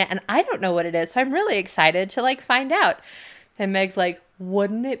name in it, and I don't know what it is, so I'm really excited to, find out. And Meg's like,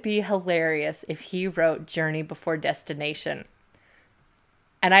 wouldn't it be hilarious if he wrote Journey Before Destination?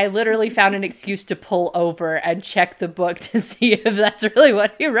 And I literally found an excuse to pull over and check the book to see if that's really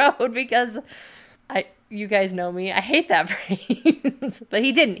what he wrote, because you guys know me, I hate that phrase. But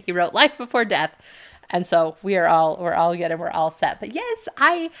he didn't. He wrote Life Before Death. And so we're all good and we're all set. But yes,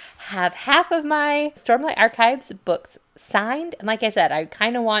 I have half of my Stormlight Archives books signed. And like I said, I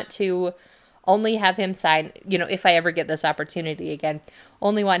kind of want to only have him sign, if I ever get this opportunity again,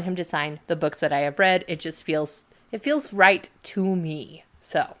 only want him to sign the books that I have read. It feels right to me.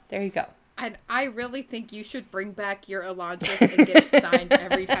 So there you go. And I really think you should bring back your Elantris and get it signed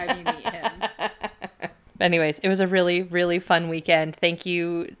every time you meet him. Anyways, it was a really, really fun weekend. Thank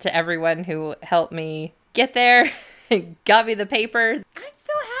you to everyone who helped me get there and got me the paper. I'm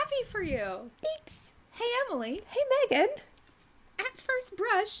so happy for you. Thanks. Hey, Emily. Hey, Megan. At first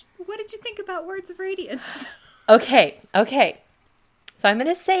brush, what did you think about Words of Radiance? Okay. So I'm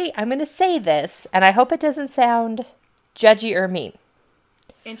gonna say this, and I hope it doesn't sound judgy or mean.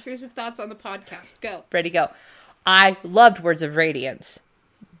 Intrusive thoughts on the podcast. Go. Ready, go. I loved Words of Radiance.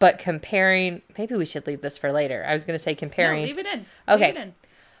 But comparing, maybe we should leave this for later. I was going to say comparing. No, leave it in. Okay. Leave it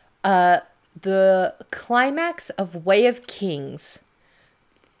in. The climax of Way of Kings,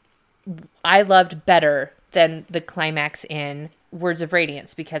 I loved better than the climax in Words of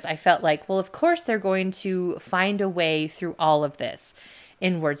Radiance, because I felt like, well, of course they're going to find a way through all of this.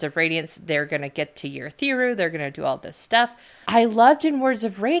 In Words of Radiance, they're going to get to Yurthiru. They're going to do all this stuff. I loved in Words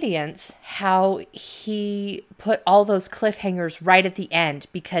of Radiance how he put all those cliffhangers right at the end,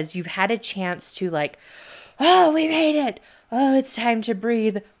 because you've had a chance to oh, we made it. Oh, it's time to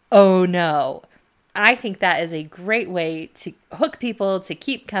breathe. Oh, no. I think that is a great way to hook people to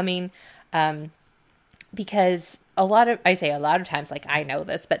keep coming, because a lot of times, I know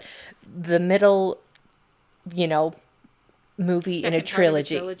this, but the middle, movie in a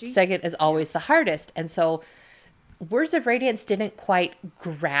trilogy. Second is always the hardest. And so Words of Radiance didn't quite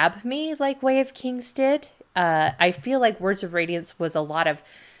grab me like Way of Kings did. I feel like Words of Radiance was a lot of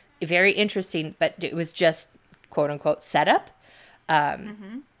very interesting, but it was just quote unquote setup.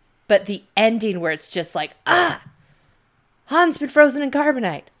 But the ending where it's just Han's been frozen in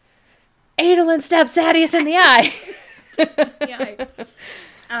carbonite. Adolin stabs Sadeas in the eye.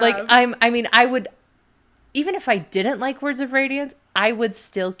 I would, even if I didn't like Words of Radiance, I would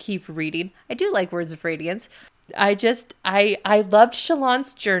still keep reading. I do like Words of Radiance. I loved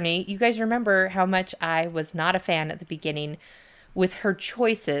Shallan's journey. You guys remember how much I was not a fan at the beginning with her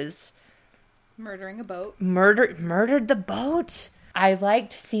choices. Murdering a boat. Murdered the boat. I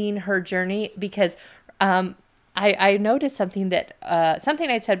liked seeing her journey because I noticed something that something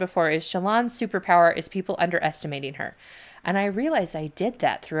I'd said before is Shallan's superpower is people underestimating her. And I realized I did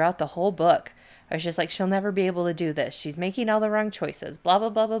that throughout the whole book. I was just like, she'll never be able to do this. She's making all the wrong choices, blah, blah,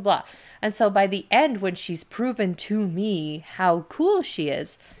 blah, blah, blah. And so by the end, when she's proven to me how cool she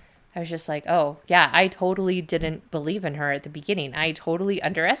is, I was just like, oh, yeah, I totally didn't believe in her at the beginning. I totally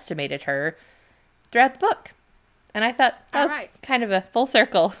underestimated her throughout the book. And I thought that was kind of a full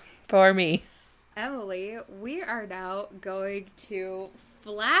circle for me. Emily, we are now going to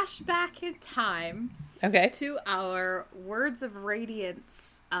flash back in time to our Words of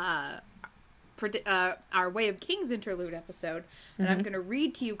Radiance our Way of Kings interlude episode, and I'm going to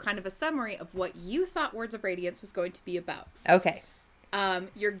read to you kind of a summary of what you thought Words of Radiance was going to be about. Okay.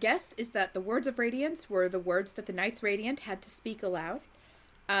 Your guess is that the Words of Radiance were the words that the Knights Radiant had to speak aloud.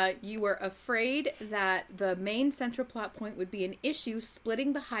 You were afraid that the main central plot point would be an issue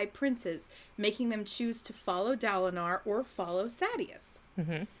splitting the High Princes, making them choose to follow Dalinar or follow Sadeas.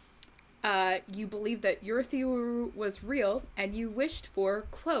 You believed that your theory was real, and you wished for,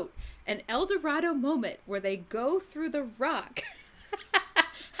 quote, an El Dorado moment where they go through the rock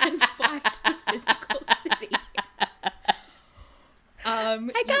and fly to the physical city.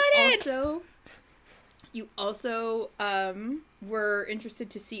 I got it! You also were interested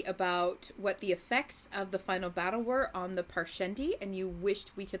to see about what the effects of the final battle were on the Parshendi, and you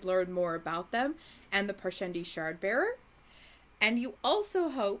wished we could learn more about them and the Parshendi Shardbearer. And you also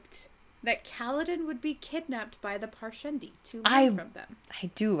hoped that Kaladin would be kidnapped by the Parshendi to learn from them. I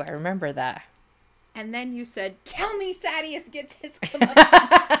do. I remember that. And then you said, tell me Sadeas gets his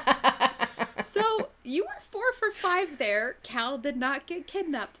comeuppance. So you were 4 for 5 there. Cal did not get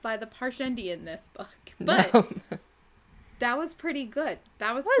kidnapped by the Parshendi in this book. But no. That was pretty good.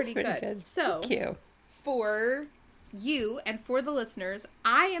 That was pretty good. So thank you. For you and for the listeners,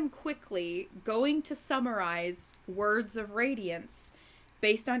 I am quickly going to summarize Words of Radiance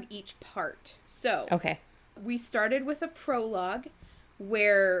based on each part. So okay. We started with a prologue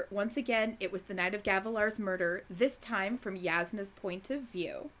where, once again, it was the night of Gavilar's murder, this time from Yasna's point of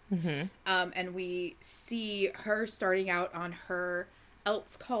view. And we see her starting out on her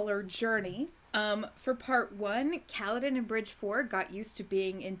Elfscaller journey. For part 1, Kaladin and Bridge 4 got used to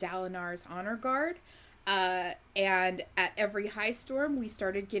being in Dalinar's honor guard. And at every high storm, we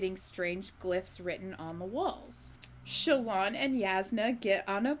started getting strange glyphs written on the walls. Shallan and Yasna get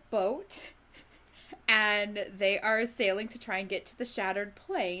on a boat, and they are sailing to try and get to the Shattered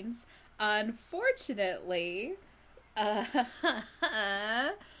Plains. Unfortunately,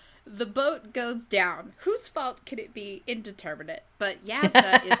 the boat goes down. Whose fault could it be? Indeterminate. But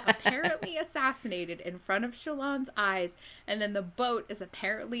Yasna is apparently assassinated in front of Shallan's eyes, and then the boat is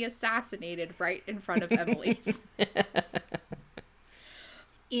apparently assassinated right in front of Emily's.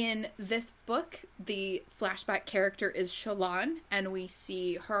 In this book, the flashback character is Shallan, and we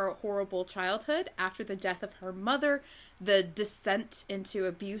see her horrible childhood after the death of her mother, the descent into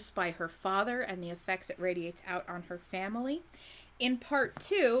abuse by her father, and the effects it radiates out on her family. In part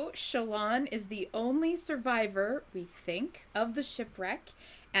 2, Shallan is the only survivor, we think, of the shipwreck,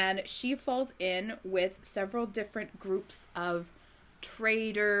 and she falls in with several different groups of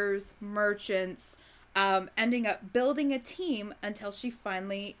traders, merchants, ending up building a team until she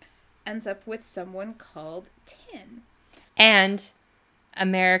finally ends up with someone called Tin. And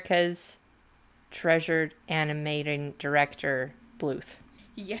America's treasured animating director, Bluth.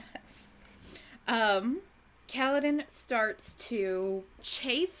 Yes. Kaladin starts to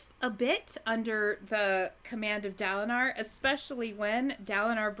chafe a bit under the command of Dalinar, especially when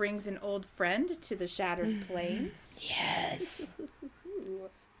Dalinar brings an old friend to the Shattered Plains. Yes.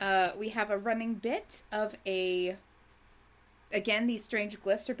 We have a running bit of again, these strange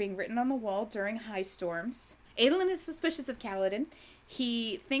glyphs are being written on the wall during high storms. Adolin is suspicious of Kaladin.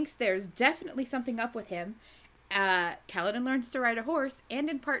 He thinks there's definitely something up with him. Kaladin learns to ride a horse, and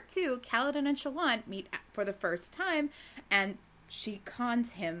in part 2, Kaladin and Shallan meet for the first time, and she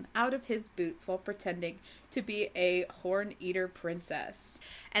cons him out of his boots while pretending to be a horn-eater princess.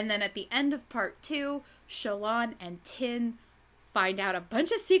 And then at the end of part 2, Shallan and Tin find out a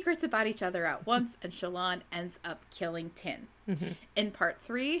bunch of secrets about each other at once, and Shallan ends up killing Tin. In part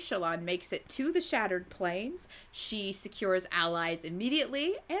 3, Shallan makes it to the Shattered Plains. She secures allies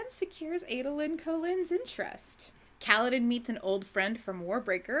immediately and secures Adolin Kholin's interest. Kaladin meets an old friend from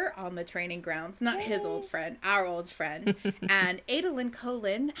Warbreaker on the training grounds. Not his old friend, our old friend. And Adolin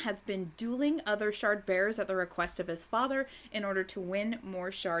Kholin has been dueling other shard bearers at the request of his father in order to win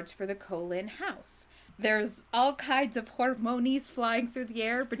more shards for the Kholin house. There's all kinds of hormonies flying through the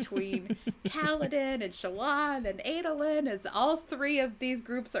air between Kaladin and Shallan and Adolin, as all 3 of these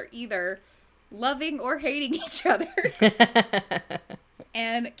groups are either loving or hating each other.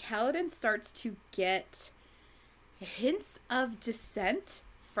 And Kaladin starts to get hints of dissent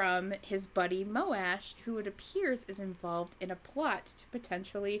from his buddy Moash, who it appears is involved in a plot to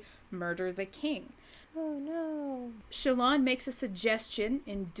potentially murder the king. Oh no. Shallan makes a suggestion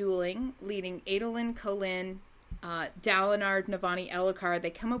in dueling, leading Adolin Kholin, Dalinar, Navani, Elhokar. They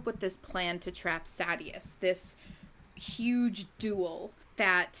come up with this plan to trap Sadeas, this huge duel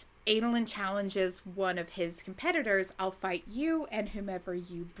that Adolin challenges one of his competitors. I'll fight you and whomever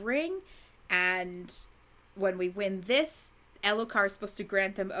you bring, and when we win this, Elokar is supposed to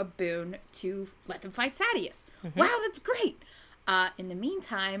grant them a boon to let them fight Sadeas. Wow, that's great. In the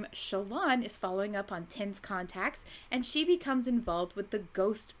meantime, Shallan is following up on Tin's contacts, and she becomes involved with the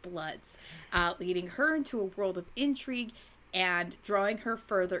Ghost Bloods, leading her into a world of intrigue and drawing her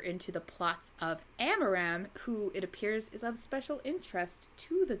further into the plots of Amaram, who it appears is of special interest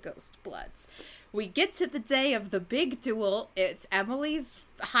to the Ghost Bloods. We get to the day of the big duel. It's Emily's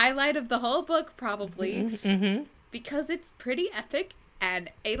highlight of the whole book, probably, because it's pretty epic.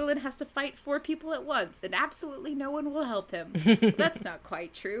 And Adolin has to fight 4 people at once, and absolutely no one will help him. That's not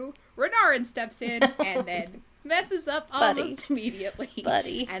quite true. Renarin steps in and then messes up almost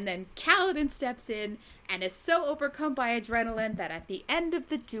immediately. And then Kaladin steps in and is so overcome by adrenaline that at the end of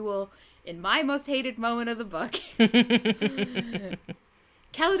the duel, in my most hated moment of the book,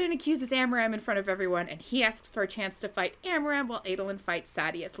 Kaladin accuses Amaram in front of everyone, and he asks for a chance to fight Amaram while Adolin fights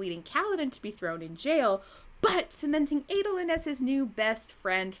Sadeas, leading Kaladin to be thrown in jail, but cementing Adolin as his new best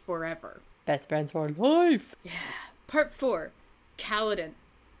friend forever. Best friends for life. Yeah. Part 4. Kaladin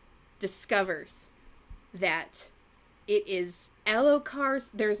discovers that it is Elokar's...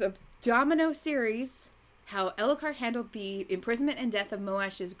 There's a domino series, how Elokar handled the imprisonment and death of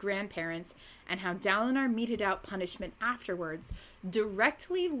Moash's grandparents, and how Dalinar meted out punishment afterwards,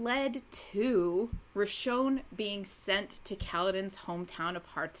 directly led to Rashon being sent to Kaladin's hometown of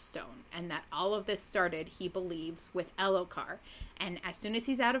Hearthstone, and that all of this started, he believes, with Elokar. And as soon as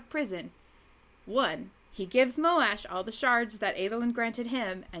he's out of prison, 1, he gives Moash all the shards that Adolin granted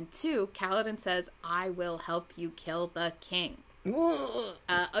him, and 2, Kaladin says, I will help you kill the king.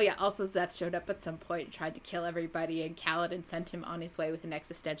 Also Szeth showed up at some point and tried to kill everybody, and Kaladin sent him on his way with an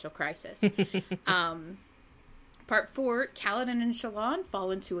existential crisis. Part 4, Kaladin and Shallan fall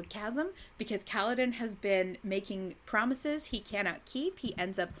into a chasm because Kaladin has been making promises he cannot keep. He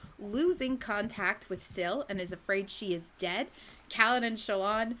ends up losing contact with Syl and is afraid she is dead. Kaladin and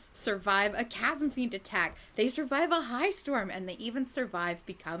Shallan survive a chasm fiend attack. They survive a high storm, and they even survive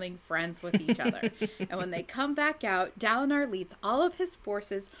becoming friends with each other. And when they come back out, Dalinar leads all of his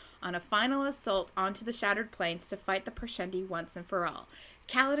forces on a final assault onto the Shattered Plains to fight the Parshendi once and for all.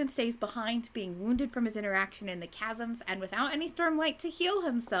 Kaladin stays behind, being wounded from his interaction in the chasms and without any Stormlight to heal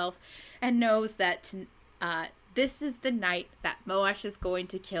himself, and knows that this is the night that Moash is going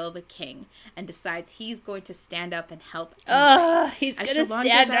to kill the king, and decides he's going to stand up and help. He's going to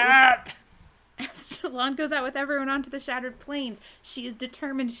stand up! As Shallan goes out with everyone onto the Shattered Plains, she is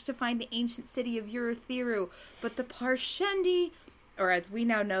determined to find the ancient city of Urithiru, but the Parshendi, or as we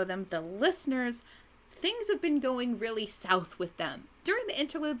now know them, the listeners, things have been going really south with them. During the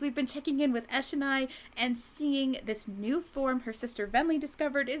interludes, we've been checking in with Eshonai and seeing this new form her sister Venli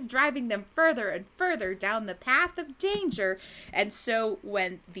discovered is driving them further and further down the path of danger. And so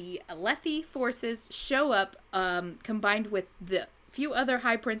when the Alethi forces show up, combined with the few other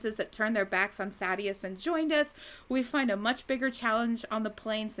high princes that turned their backs on Sadeas and joined us, we find a much bigger challenge on the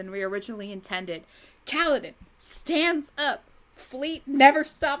plains than we originally intended. Kaladin stands up. Fleet never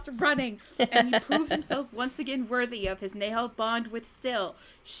stopped running, and he proves himself once again worthy of his Nahal bond with Syl.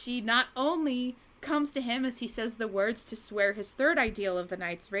 She not only comes to him as he says the words to swear his third ideal of the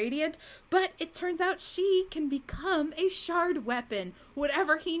Knights Radiant, but it turns out she can become a shard weapon,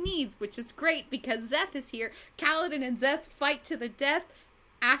 whatever he needs, which is great because Szeth is here. Kaladin and Szeth fight to the death,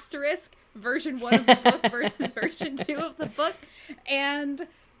 asterisk, version 1 of the book versus version 2 of the book, and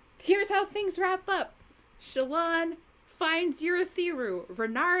here's how things wrap up. Shallan finds Urithiru.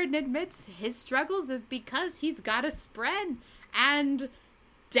 Renarin admits his struggles is because he's got a spren, and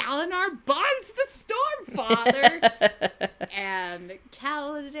Dalinar bombs the Stormfather. And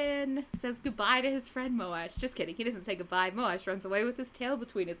Kaladin says goodbye to his friend Moash. Just kidding, he doesn't say goodbye. Moash runs away with his tail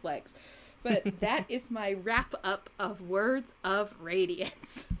between his legs. But that is my wrap up of Words of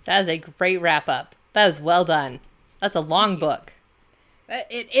Radiance. That is a great wrap up. That was well done. That's a long book.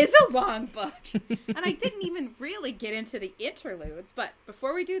 It is a long book. And I didn't even really get into the interludes. But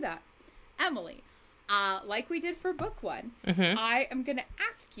before we do that, Emily, like we did for book 1, I am going to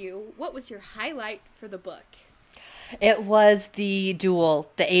ask you, what was your highlight for the book? It was the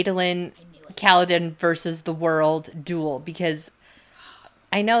duel, the Adolin Kaladin versus the world duel, because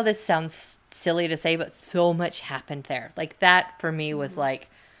I know this sounds silly to say, but so much happened there. Like, that for me was like,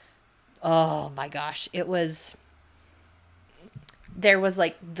 oh my gosh, it was... There was,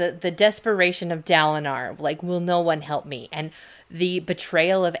 like, the desperation of Dalinar, like, will no one help me? And the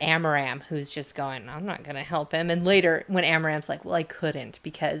betrayal of Amaram, who's just going, I'm not going to help him. And later, when Amaram's like, well, I couldn't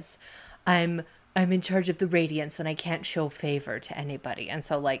because I'm in charge of the Radiance and I can't show favor to anybody. And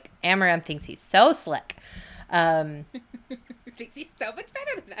so, like, Amaram thinks he's so slick. Thinks he's so much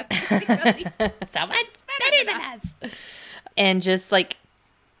better than us. So much better than us. And just like,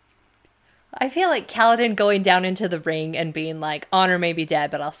 I feel like Kaladin going down into the ring and being like, honor may be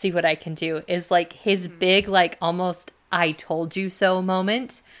dead, but I'll see what I can do, is like his big, like, almost I told you so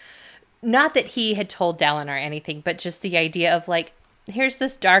moment. Not that he had told Dalinar anything, but just the idea of like, here's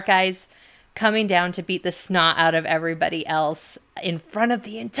this Dark Eyes coming down to beat the snot out of everybody else in front of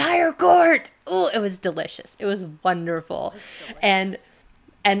the entire court. Oh, it was delicious. It was wonderful. And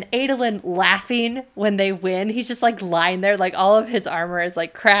Adolin laughing when they win. He's just like lying there, like all of his armor is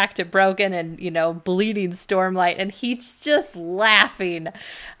like cracked and broken and, you know, bleeding Stormlight. And he's just laughing.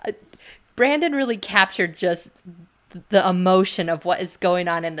 Brandon really captured just the emotion of what is going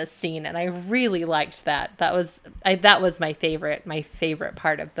on in the scene. And I really liked that. That was my favorite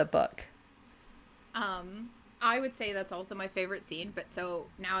part of the book. I would say that's also my favorite scene, but so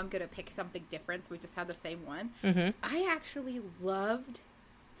now I'm going to pick something different. So we just have the same one. Mm-hmm. I actually loved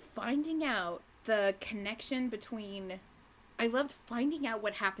finding out the connection between, I loved finding out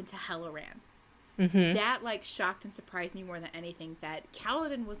what happened to Helloran. Mm-hmm. That like shocked and surprised me more than anything, that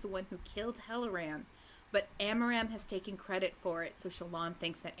Kaladin was the one who killed Helloran, but Amaram has taken credit for it, so Shallan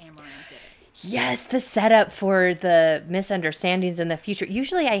thinks that Amaram did it. Yes, the setup for the misunderstandings in the future.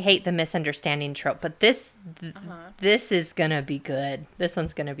 Usually I hate the misunderstanding trope, but this is going to be good. This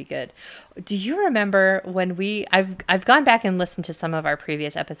one's going to be good. Do you remember when I've gone back and listened to some of our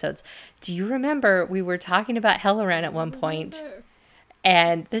previous episodes. Do you remember we were talking about Helloran at one point?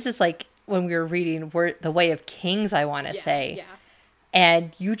 And this is like when we were reading The Way of Kings, I want to say. Yeah.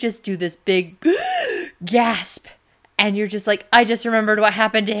 And you just do this big gasp. And you're just like, I just remembered what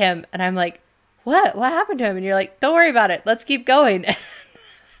happened to him. And I'm like, what? What happened to him? And you're like, don't worry about it. Let's keep going.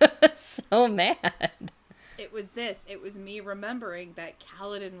 I was so mad. It was me remembering that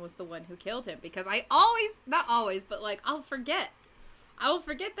Kaladin was the one who killed him. Because not always, but like, I'll forget. I will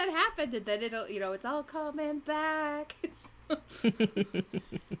forget that happened. And then it'll, it's all coming back.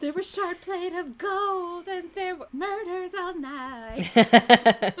 There was shard plate of gold and there were murders all night.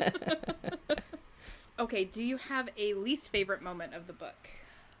 Okay, do you have a least favorite moment of the book?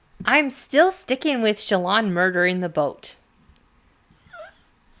 I'm still sticking with Shallan murdering the boat.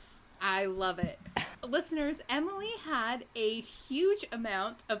 I love it. Listeners, Emily had a huge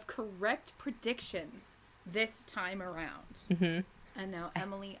amount of correct predictions this time around. Mm-hmm. And now,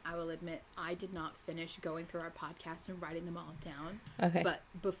 Emily, I will admit, I did not finish going through our podcast and writing them all down. Okay. But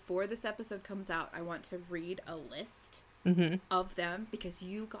before this episode comes out, I want to read a list of them, because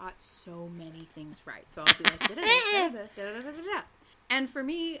you got so many things right. So I'll be like, da-da-da-da-da-da-da-da-da. And for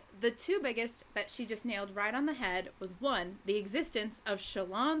me, the two biggest that she just nailed right on the head was, one, the existence of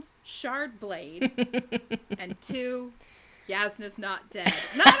Shallan's shard blade, and two, Yasna's not dead.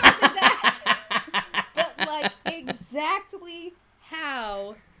 Not only that, but like exactly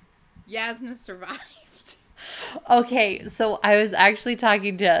how Yasna survived. Okay, so I was actually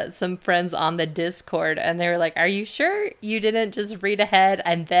talking to some friends on the Discord, and they were like, are you sure you didn't just read ahead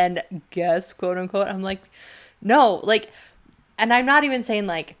and then guess, quote unquote? I'm like, no, like, and I'm not even saying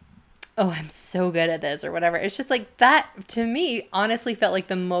like, oh, I'm so good at this or whatever. It's just like that, to me, honestly felt like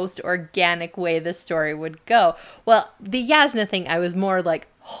the most organic way the story would go. Well, the Yasna thing, I was more like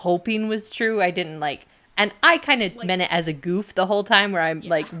hoping was true. I didn't like, and I kind of meant it as a goof the whole time, where I'm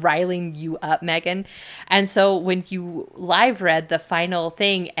like riling you up, Megan. And so when you live read the final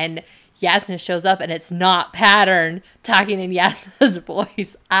thing and Yasna shows up and it's not Pattern talking in Yasna's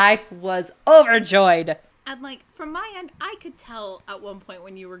voice, I was overjoyed. And like, from my end, I could tell at one point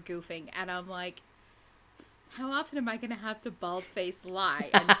when you were goofing, and I'm like, how often am I going to have to bald-face lie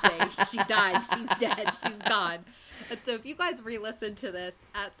and say, she died, she's dead, she's gone? And so if you guys re-listen to this,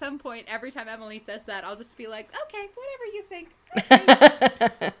 at some point, every time Emily says that, I'll just be like, okay, whatever you think.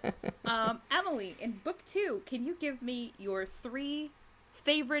 Okay. Emily, in book 2, can you give me your 3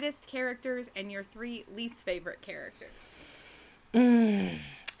 favoritist characters and your 3 least favorite characters?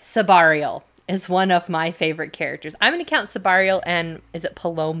 Sabarial is one of my favorite characters. I'm going to count Sabarial and, is it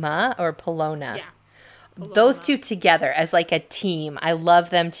Paloma or Polona? Yeah. Paloma. Those two together as like a team. I love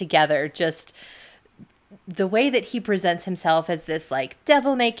them together. Just the way that he presents himself as this like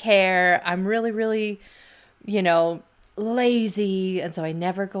devil may care. I'm really, really, lazy. And so I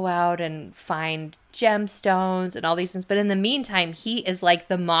never go out and find gemstones and all these things. But in the meantime, he is like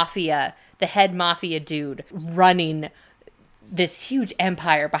the mafia, the head mafia dude running this huge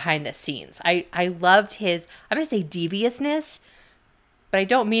empire behind the scenes. I loved his, I'm going to say deviousness, but I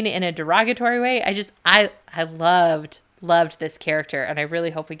don't mean it in a derogatory way. I loved this character, and I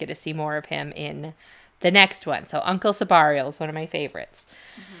really hope we get to see more of him in the next one. So Uncle Sabarial is one of my favorites.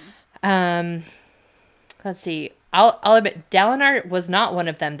 Let's see. I'll admit, Dalinar was not one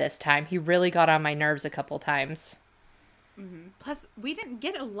of them this time. He really got on my nerves a couple times. Mm-hmm. Plus, we didn't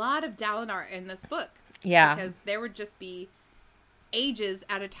get a lot of Dalinar in this book. Yeah. Because there would just be ages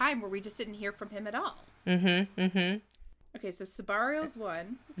at a time where we just didn't hear from him at all. Mm-hmm. Mm-hmm. Okay, so Sabario's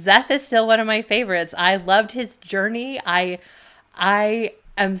one. Szeth is still one of my favorites. I loved his journey. I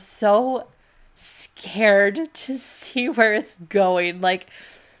am so scared to see where it's going. Like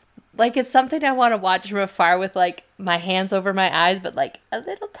it's something I want to watch from afar with like my hands over my eyes, but like a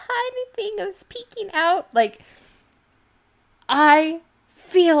little tiny thing is peeking out. Like, I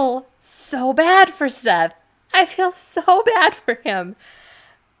feel so bad for Szeth. I feel so bad for him.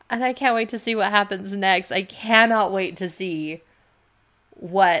 And I can't wait to see what happens next. I cannot wait to see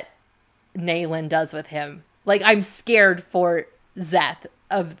what Nayland does with him. Like, I'm scared for Szeth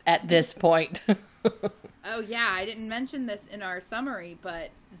at this point. Oh, yeah, I didn't mention this in our summary,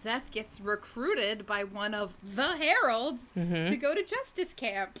 but Szeth gets recruited by one of the heralds to go to Justice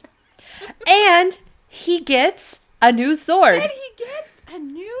Camp. And he gets a new sword. And he gets a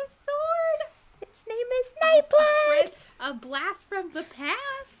new sword. His name is Nightblood. A blast from the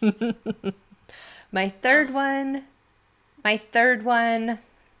past. My third one.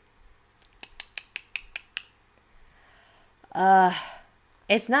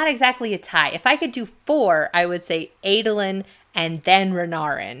 It's not exactly a tie. If I could do 4, I would say Adolin and then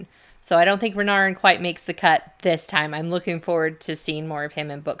Renarin. So I don't think Renarin quite makes the cut this time. I'm looking forward to seeing more of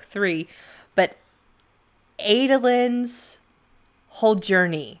him in book 3. But Adolin's whole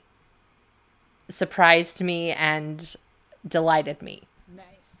journey surprised me and delighted me.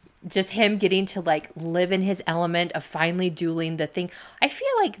 Nice. Just him getting to like live in his element of finally dueling the thing. I feel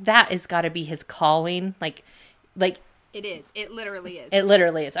like that has got to be his calling. Like it is. It literally is. It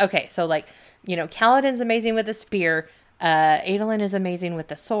literally is. Okay, so like, you know, Kaladin's amazing with the spear. Adolin is amazing with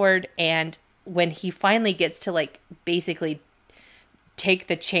the sword. And when he finally gets to like basically take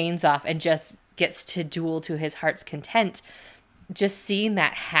the chains off and just gets to duel to his heart's content, just seeing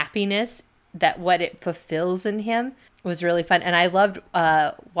that happiness, that what it fulfills in him was really fun. And I loved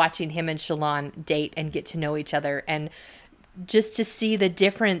watching him and Shallan date and get to know each other, and just to see the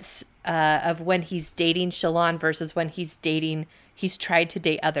difference of when he's dating Shallan versus when he's tried to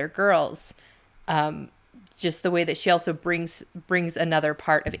date other girls. Just the way that she also brings another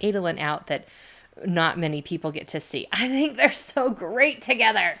part of Adolin out that not many people get to see. I think they're so great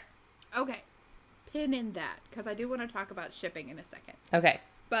together. Okay. Pin in that, because I do want to talk about shipping in a second. Okay.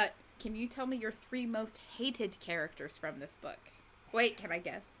 But can you tell me your 3 most hated characters from this book? Wait, can I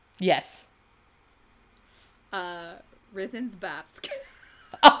guess? Yes. Rizen's Babsk.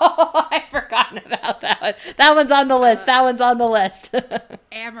 Oh, I've forgotten about that one. That one's on the list.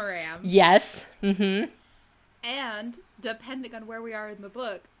 Amaram. Yes. Mm-hmm. And, depending on where we are in the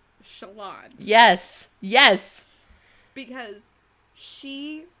book, Shallan. Yes. Yes. Because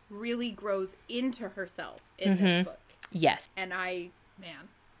she really grows into herself in this book. Yes. And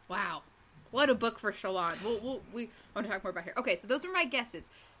wow. What a book for Shallan. We want to talk more about here. Okay, so those are my guesses.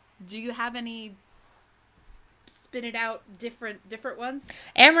 Do you have any spin it out different ones?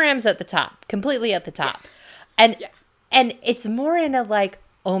 Amaram's at the top. Completely at the top. Yeah. And it's more in a like,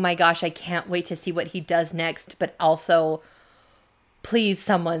 oh my gosh, I can't wait to see what he does next, but also, please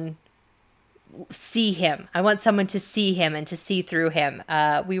someone see him. I want someone to see him and to see through him.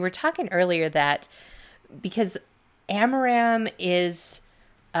 We were talking earlier that because Amaram is,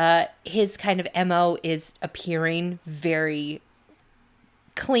 his kind of MO is appearing very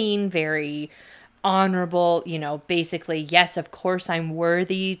clean, very honorable, you know, basically, yes, of course I'm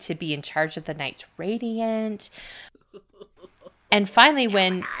worthy to be in charge of the Knights Radiant. And finally,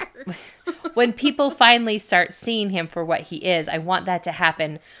 when people finally start seeing him for what he is, I want that to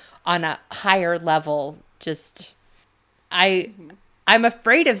happen on a higher level. Just, I'm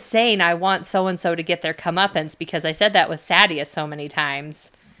afraid of saying I want so-and-so to get their comeuppance, because I said that with Sadia so many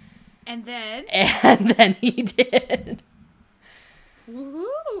times. And then? And then he did.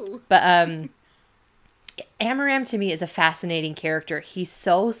 Woohoo! But, Amaram to me is a fascinating character. He's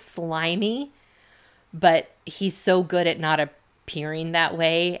so slimy, but he's so good at not appearing that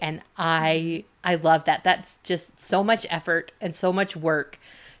way. And I love that. That's just so much effort and so much work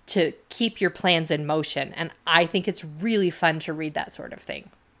to keep your plans in motion. And I think it's really fun to read that sort of thing.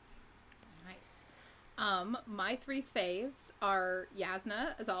 Nice. My 3 faves are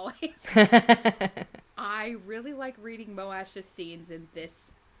Yasna, as always. I really like reading Moash's scenes in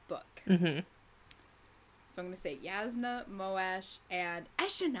this book. Mm-hmm. So I'm going to say Yasna, Moash, and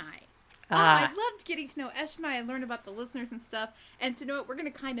Eshonai. I loved getting to know Eshonai and learn about the listeners and stuff. And to know what we're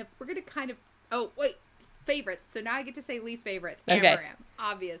going to kind of, oh, wait, favorites. So now I get to say least favorites. Okay. Amaram,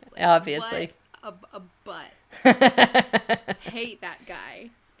 obviously. Obviously. What a butt. Hate that guy.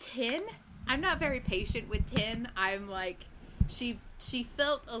 Tin, I'm not very patient with Tin. I'm like, she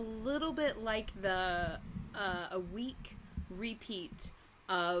felt a little bit like a weak repeat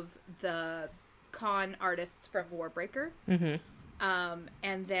of the con artists from Warbreaker. Mm-hmm.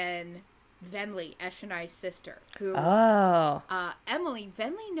 And then Venli, Eshonai's sister, who Emily,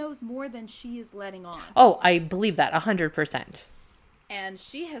 Venli knows more than she is letting on. Oh, I believe that 100%. And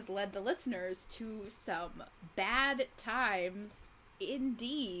she has led the listeners to some bad times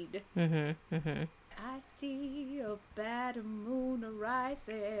indeed. Mm-hmm. Mm-hmm. I see a bad moon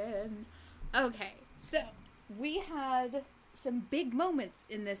rising. Okay, so we had some big moments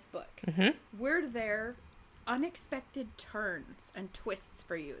in this book. Mm-hmm. Were there unexpected turns and twists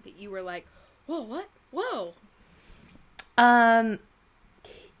for you that you were like, whoa, what? Whoa.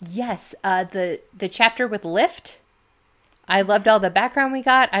 Yes, the chapter with Lift. I loved all the background we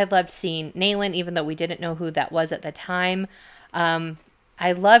got. I loved seeing Nayland, even though we didn't know who that was at the time.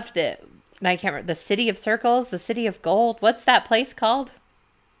 I loved I can't remember, the City of Circles, the City of Gold. What's that place called?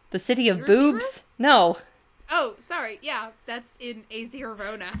 The City of Boobs? No. Oh, sorry. Yeah, that's in Azir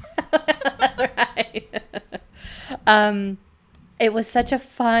Rona. Right. It was such a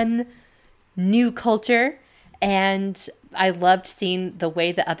fun new culture, and I loved seeing the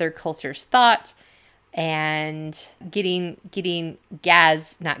way the other cultures thought, and getting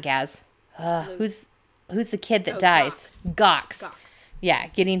Gaz, not Gaz. Who's the kid that dies? Gox. Yeah,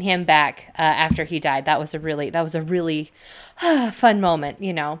 getting him back after he died. That was a really fun moment,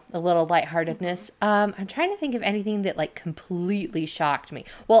 you know, a little lightheartedness. I'm trying to think of anything that like completely shocked me.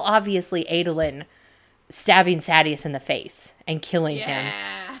 Well, obviously Adolin stabbing Sadeas in the face and killing him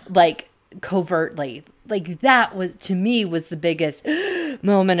like covertly. Like that was, to me, was the biggest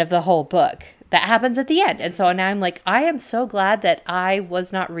moment of the whole book. That happens at the end. And so now I'm like, I am so glad that I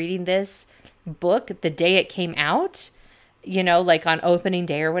was not reading this book the day it came out, you know, like on opening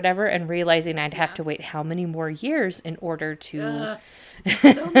day or whatever, and realizing I'd have to wait how many more years in order to...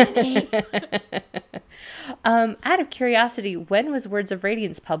 So many. Out of curiosity, when was Words of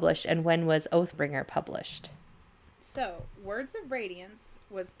Radiance published and when was Oathbringer published? So, Words of Radiance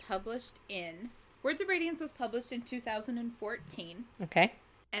was published in 2014. Okay.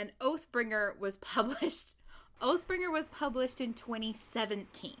 And Oathbringer was published in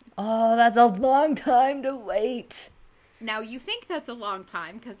 2017. Oh, that's a long time to wait. Now, you think that's a long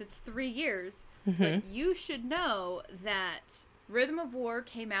time because it's 3 years, but you should know that Rhythm of War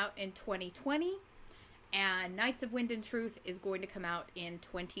came out in 2020, and Knights of Wind and Truth is going to come out in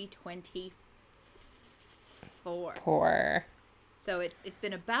 2024. So it's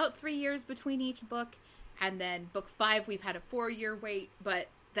been about 3 years between each book, and then book 5 we've had a 4-year wait, but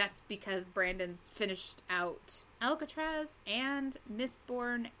that's because Brandon's finished out Alcatraz and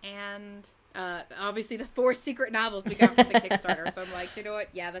Mistborn and obviously the 4 secret novels we got from the Kickstarter. So I'm like, you know what?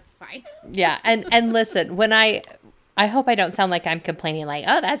 Yeah, that's fine. Yeah, and listen, when I hope I don't sound like I'm complaining like,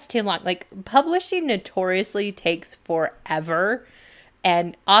 oh, that's too long. Like, publishing notoriously takes forever,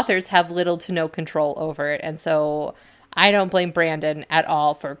 and authors have little to no control over it. And so I don't blame Brandon at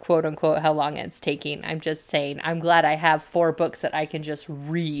all for quote unquote how long it's taking. I'm just saying, I'm glad I have 4 books that I can just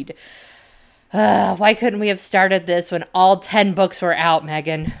read. Why couldn't we have started this when all 10 books were out,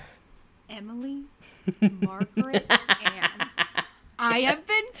 Megan? Emily, Margaret, and I have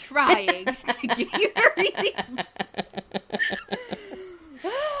been trying to get you to read these.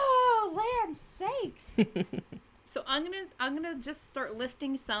 Oh, land sakes. So I'm gonna just start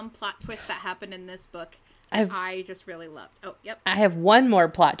listing some plot twists that happened in this book that I just really loved. Oh, yep. I have one more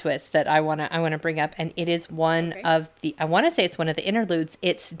plot twist that I wanna bring up, and it is one of the, I want to say it's one of the interludes.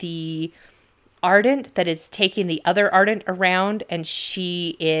 It's the Ardent that is taking the other Ardent around, and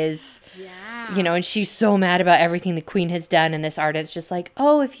she is, you know, and she's so mad about everything the Queen has done, and this Ardent's just like,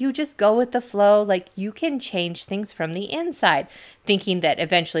 oh, if you just go with the flow, like, you can change things from the inside, thinking that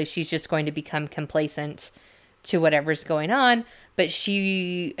eventually she's just going to become complacent to whatever's going on. But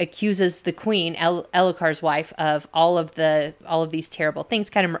she accuses the Queen, Elokar's wife, of all of these terrible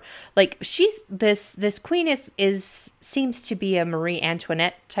things. Kind of like, she's this Queen seems to be a Marie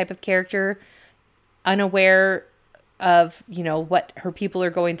Antoinette type of character, unaware of, you know, what her people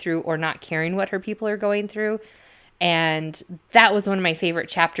are going through, or not caring what her people are going through. And that was one of my favorite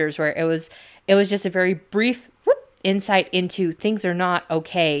chapters, where it was just a very brief insight into things are not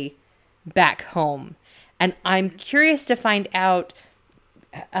okay back home. And I'm curious to find out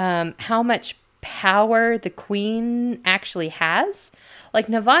how much power the Queen actually has. Like,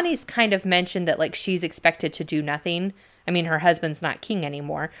 Navani's kind of mentioned that, like, she's expected to do nothing. I mean, her husband's not king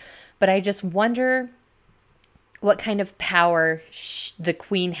anymore. But I just wonder what kind of power the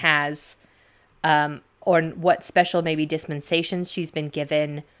Queen has or what special maybe dispensations she's been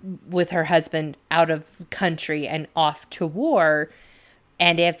given with her husband out of country and off to war.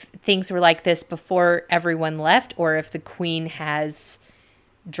 And if things were like this before everyone left, or if the queen has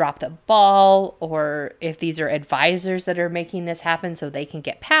dropped the ball, or if these are advisors that are making this happen so they can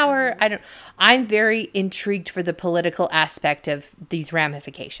get power. I'm very intrigued for the political aspect of these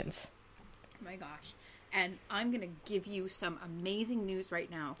ramifications. Oh my gosh. And I'm going to give you some amazing news right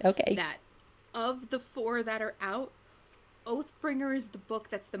now. Okay. That of the 4 that are out, Oathbringer is the book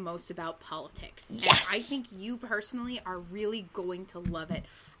that's the most about politics. Yes. And I think you personally are really going to love it.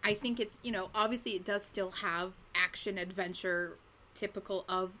 I think it's, obviously it does still have action, adventure, typical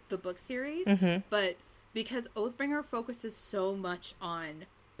of the book series, but because Oathbringer focuses so much on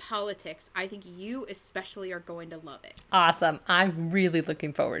politics, I think you especially are going to love it. Awesome. I'm really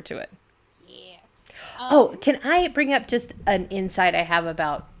looking forward to it. Yeah. Can I bring up just an insight I have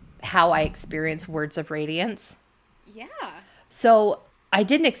about how I experience Words of Radiance? Yeah. So I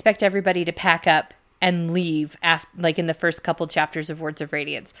didn't expect everybody to pack up and leave after, like in the first couple chapters of Words of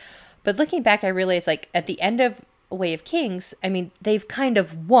Radiance. But looking back, I realized like at the end of Way of Kings, I mean, they've kind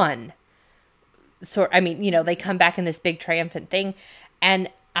of won. They come back in this big triumphant thing. And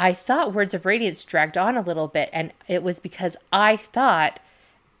I thought Words of Radiance dragged on a little bit. And it was because I thought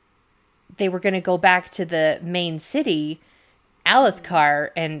they were going to go back to the main city,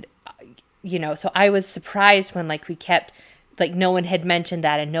 Alethkar. And, so I was surprised when we kept, no one had mentioned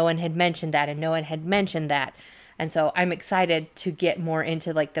that, and no one had mentioned that, and no one had mentioned that. And so I'm excited to get more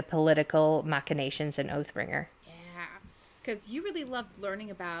into the political machinations in Oathbringer. Because you really loved learning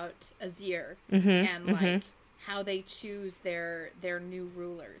about Azir and how they choose their new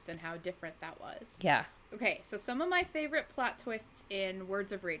rulers and how different that was. Yeah. Okay, so some of my favorite plot twists in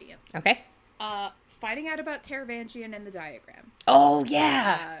Words of Radiance. Okay. Finding out about Taravangian and the diagram. Oh,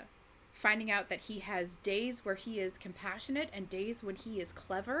 yeah. Finding out that he has days where he is compassionate and days when he is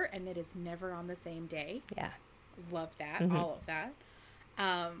clever, and it is never on the same day. Yeah. Love that. All of that.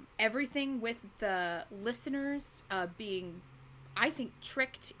 Everything with the listeners being, I think,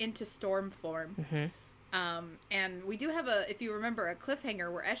 tricked into storm form. And we do have if you remember, a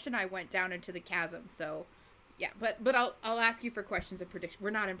cliffhanger where Esh and I went down into the chasm. So, yeah, but I'll ask you for questions and predictions. We're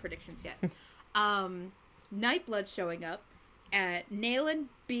not in predictions yet. Nightblood showing up, Naylan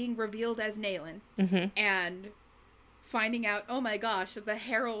being revealed as Naylan, and finding out, oh my gosh, the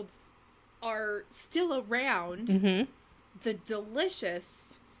heralds are still around. The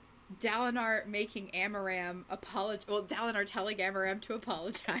delicious Dalinar making Amaram apologize. Well, Dalinar telling Amaram to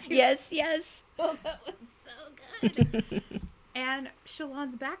apologize. Yes. Well, that was so good. And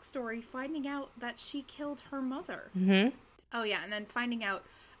Shallan's backstory, finding out that she killed her mother. Oh, yeah, and then finding out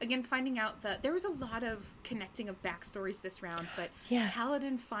that there was a lot of connecting of backstories this round, but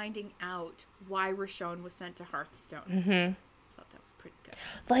Kaladin finding out why Rashon was sent to Hearthstone. I thought that was pretty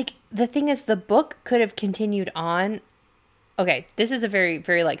good. The thing is, the book could have continued on. Okay, this is a very,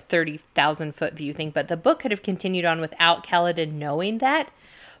 very 30,000 foot view thing, but the book could have continued on without Kaladin knowing that.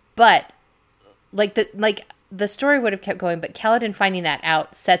 But the story would have kept going, but Kaladin finding that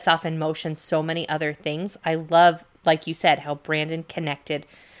out sets off in motion so many other things. I love, like you said, how Brandon connected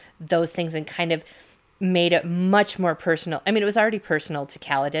those things and kind of made it much more personal. I mean, it was already personal to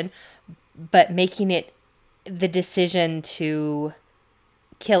Kaladin, but making it the decision to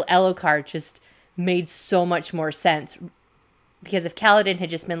kill Elokar just made so much more sense. Because if Kaladin had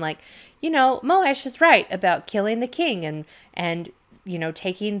just been Moash is right about killing the king and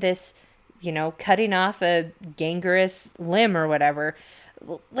taking this, cutting off a Gangrous limb or whatever,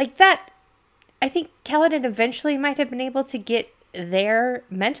 that, I think Kaladin eventually might have been able to get there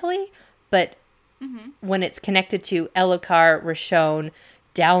mentally, but when it's connected to Elokar, Rashon,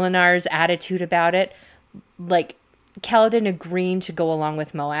 Dalinar's attitude about it, Kaladin agreeing to go along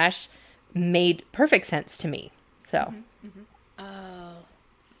with Moash made perfect sense to me. So. Oh,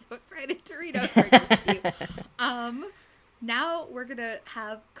 so excited to read Oathbringer with you. Now we're going to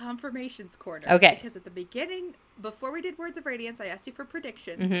have Confirmations Corner. Okay. Because at the beginning, before we did Words of Radiance, I asked you for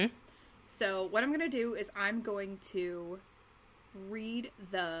predictions. So what I'm going to do is I'm going to read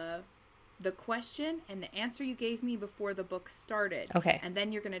the question and the answer you gave me before the book started. Okay. And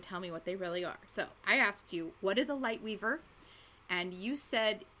then you're going to tell me what they really are. So I asked you, what is a Lightweaver? And you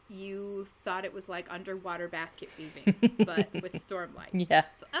said you thought it was like underwater basket weaving, but with Stormlight. Yeah.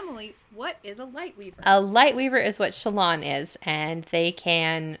 So Emily, what is a Lightweaver? A Lightweaver is what Shallan is, and they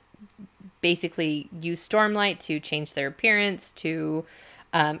can basically use Stormlight to change their appearance, to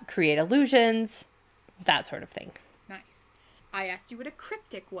create illusions, that sort of thing. Nice. I asked you what a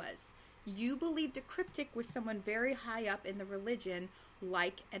cryptic was. You believed a cryptic was someone very high up in the religion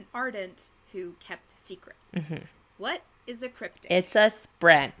like an ardent who kept secrets. Mm-hmm. What is a cryptic? It's a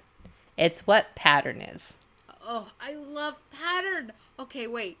sprint. It's what pattern is. Oh, I love pattern. Okay,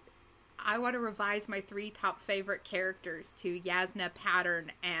 wait. I want to revise my 3 top favorite characters to Yasna,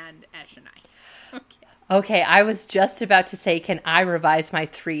 Pattern, and Eshonai. Okay, I was just about to say, can I revise my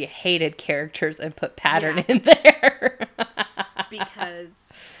 3 hated characters and put Pattern in there?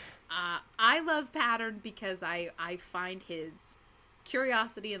 Because I love Pattern because I find his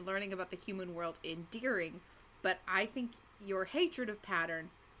curiosity and learning about the human world endearing. But I think your hatred of Pattern,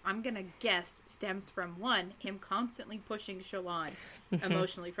 I'm going to guess, stems from 1, him constantly pushing Shallan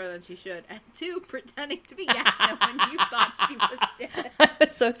emotionally further than she should, and 2, pretending to be Yasna when you thought she was dead. I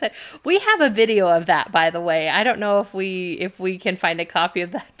was so excited. We have a video of that, by the way. I don't know if we can find a copy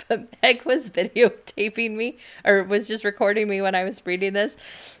of that, but Meg was videotaping me, or was just recording me when I was reading this,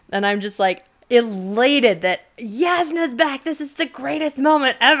 and I'm just like elated that Yasna's back. This is the greatest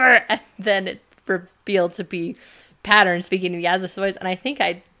moment ever. And then it revealed to be Pattern speaking in Yasna's voice, and I think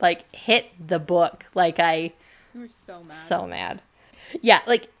I hit the book. You were so mad. So mad. Yeah,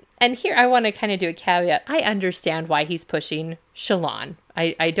 and here I want to kind of do a caveat. I understand why he's pushing Shallan.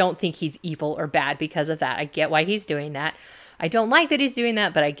 I don't think he's evil or bad because of that. I get why he's doing that. I don't like that he's doing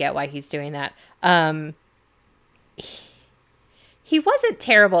that, but I get why he's doing that. He wasn't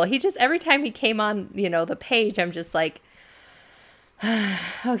terrible. He just, every time he came on, the page, I'm just like,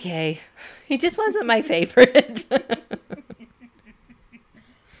 okay. He just wasn't my favorite.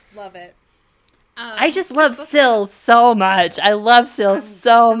 Love it. I just love Syl so much. I love Syl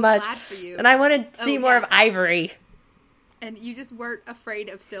so much. Glad for you. And I want to see more of Ivory. And you just weren't afraid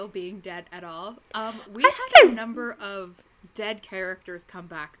of Syl being dead at all. We had a number of dead characters come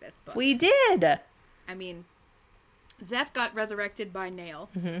back this book. We did. I mean, Zeph got resurrected by Nail.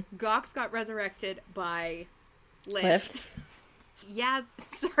 Mm-hmm. Gox got resurrected by Lift. Yaz,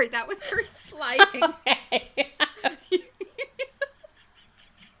 sorry, that was her sliding. Okay.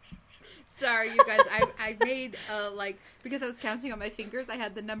 Sorry, you guys. I made because I was counting on my fingers. I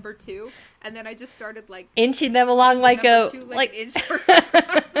had the number 2, and then I just started inching them along like a inch.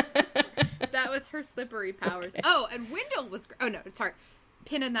 That was her slippery powers. Okay. Oh, and Wendell was. Oh no, sorry.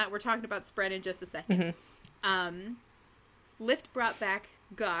 Pin in that. We're talking about Spread in just a second. Mm-hmm. Lift brought back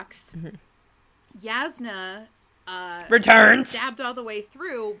Gox. Mm-hmm. Yasna returns, stabbed all the way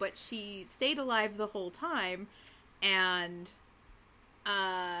through, but she stayed alive the whole time, and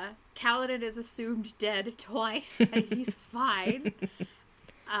Kaladin is assumed dead twice, and he's fine.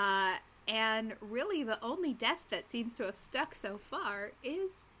 And really the only death that seems to have stuck so far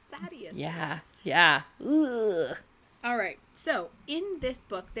is Sadeas'. Yeah. Ugh. All right. So in this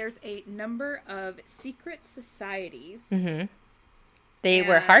book, there's a number of secret societies. Mm-hmm. They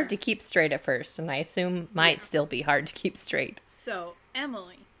were hard to keep straight at first, and I assume might still be hard to keep straight. So,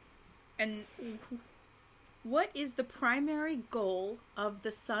 Emily, and what is the primary goal of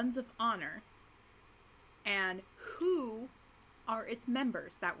the Sons of Honor, and who are its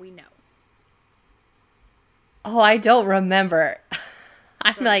members that we know? Oh, I don't remember.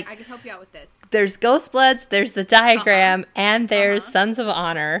 I can help you out with this. There's Ghostbloods, there's the diagram, and there's Sons of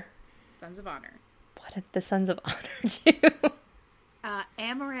Honor. Sons of Honor. What did the Sons of Honor do?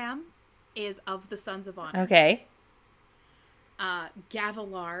 Amaram is of the Sons of Honor. Okay.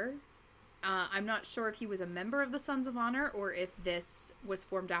 Gavilar, I'm not sure if he was a member of the Sons of Honor or if this was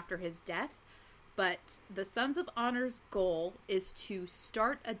formed after his death, but the Sons of Honor's goal is to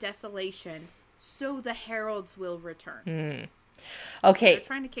start a desolation so the heralds will return. Mm. Okay. So they're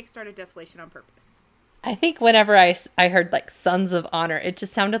trying to kickstart a desolation on purpose. I think whenever I heard Sons of Honor, it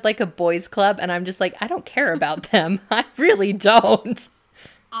just sounded like a boys club, and I'm just like, I don't care about them. I really don't.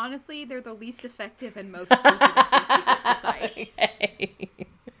 Honestly, they're the least effective and most stupid of these secret societies.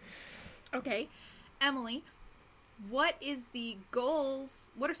 Okay, Emily, what are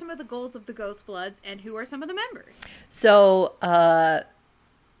some of the goals of the Ghostbloods, and who are some of the members? So,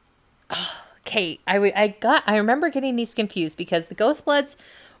 okay, I remember getting these confused because the Ghostbloods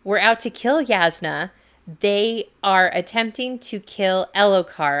were out to kill Yasna. They are attempting to kill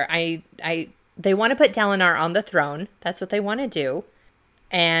Elokar. They want to put Dalinar on the throne. That's what they want to do.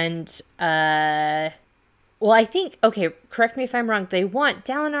 And, I think, okay, correct me if I'm wrong. They want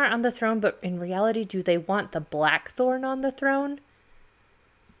Dalinar on the throne, but in reality, do they want the Blackthorn on the throne?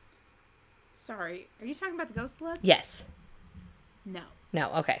 Sorry, are you talking about the Ghostbloods? Yes. No,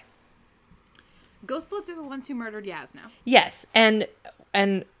 okay. Ghostbloods are the ones who murdered Yasna. Yes, and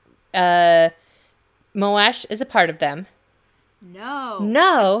Moash is a part of them. No.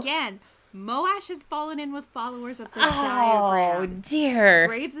 No. Again, Moash has fallen in with followers of the diagram. Oh, dear.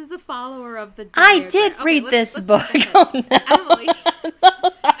 Graves is a follower of the diagram. I did read this book. Oh, no. Emily,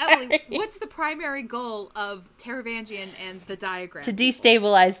 Emily, what's the primary goal of Taravangian and the diagram? To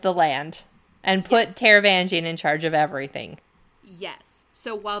destabilize the land and put Taravangian in charge of everything. Yes.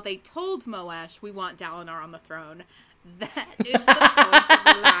 So while they told Moash, we want Dalinar on the throne, that is the point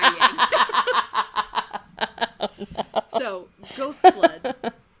of lying. Oh, no. So,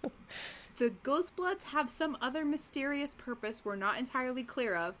 Ghostbloods. The Ghostbloods have some other mysterious purpose we're not entirely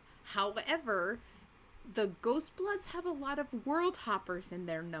clear of. However, the Ghostbloods have a lot of world hoppers in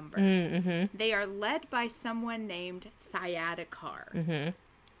their number. Mm-hmm. They are led by someone named Thyadakar. Mm-hmm.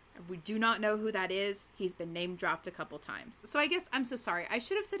 We do not know who that is. He's been name dropped a couple times. So I guess, I'm so sorry. I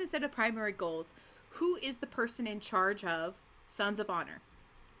should have said instead of primary goals, who is the person in charge of Sons of Honor?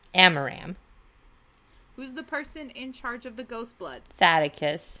 Amaram. Who's the person in charge of the Ghostbloods?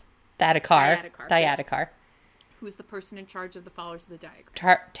 Thyadakar. Who's the person in charge of the followers of the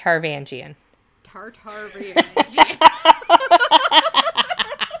diagram? Taravangian. Tartarvangian.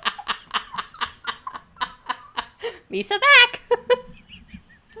 Misa back!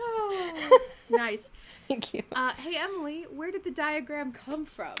 Oh, nice. Thank you. Hey, Emily, where did the diagram come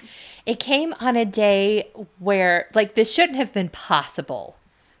from? It came on a day where, like, this shouldn't have been possible.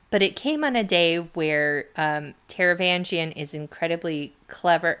 But it came on a day where Taravangian is incredibly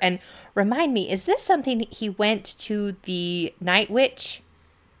clever. And remind me, is this something he went to the Night Witch,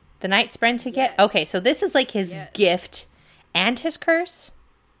 the Night Spren to get? Yes. Okay, so this is like his gift and his curse?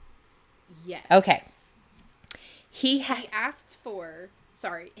 Yes. Okay. He asked for,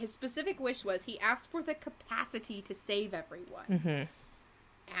 his specific wish was he asked for the capacity to save everyone. Mm-hmm. And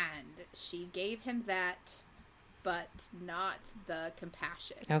she gave him that, but not the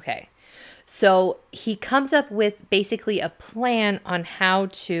compassion. Okay. So he comes up with basically a plan on how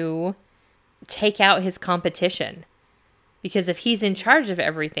to take out his competition. Because if he's in charge of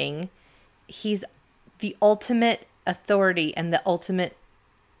everything, he's the ultimate authority and the ultimate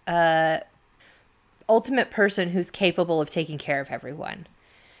person who's capable of taking care of everyone.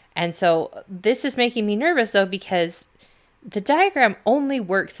 And so this is making me nervous, though, because the diagram only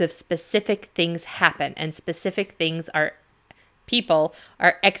works if specific things happen and specific people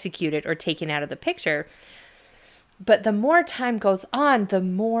are executed or taken out of the picture. But the more time goes on, the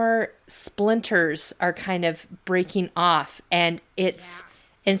more splinters are kind of breaking off. And it's,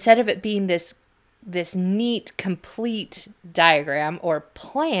 instead of it being this neat, complete diagram or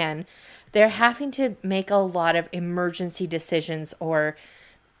plan, they're having to make a lot of emergency decisions or,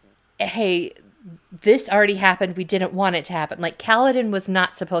 hey, this already happened. We didn't want it to happen. Like, Kaladin was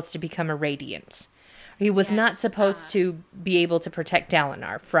not supposed to become a Radiant. He was not supposed to be able to protect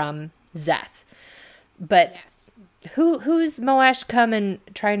Dalinar from Szeth. But who's Moash come and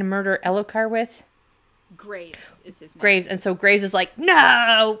trying to murder Elokar with? Graves is his name. Graves. And so Graves is like,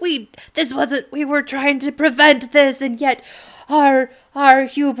 no, we were trying to prevent this, and yet our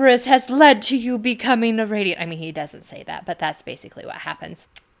hubris has led to you becoming a Radiant. I mean, he doesn't say that, but that's basically what happens.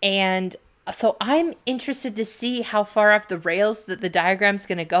 And so I'm interested to see how far off the rails that the diagram's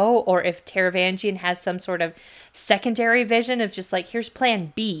going to go, or if Taravangian has some sort of secondary vision of just like, here's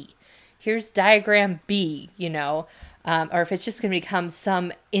plan B, here's diagram B, or if it's just going to become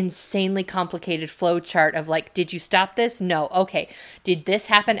some insanely complicated flow chart of like, did you stop this? No. Okay. Did this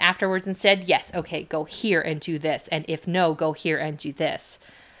happen afterwards instead? Yes. Okay. Go here and do this. And if no, go here and do this.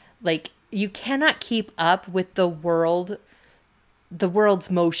 Like, you cannot keep up with the world's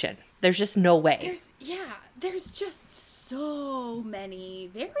motion. There's just no way. There's just so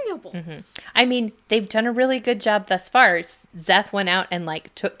many variables. Mm-hmm. I mean, they've done a really good job thus far. Szeth went out and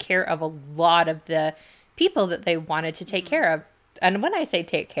like took care of a lot of the people that they wanted to take care of. And when I say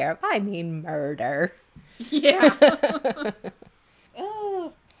take care of, I mean murder. Yeah.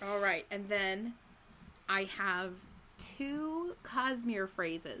 Oh. All right. And then I have 2 Cosmere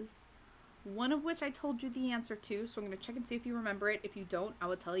phrases. One of which I told you the answer to, so I'm going to check and see if you remember it. If you don't, I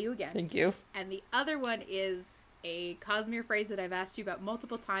will tell you again. Thank you. And the other one is a Cosmere phrase that I've asked you about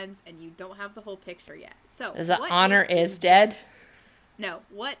multiple times, and you don't have the whole picture yet. So, is it honor is dead? No.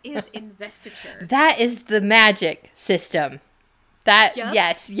 What is investiture? That is the magic system. That,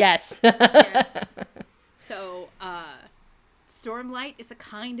 yes. Yes. So, Stormlight is a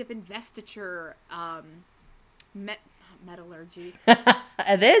kind of investiture, metallurgy.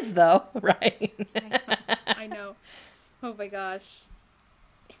 It is, though, right? I know. Oh my gosh.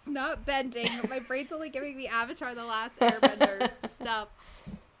 It's not bending, but my brain's only giving me Avatar The Last Airbender stuff.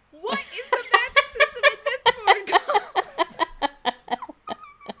 What is the magic system in this board called?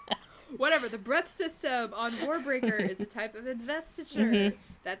 Whatever. the breath system on Warbreaker is a type of investiture.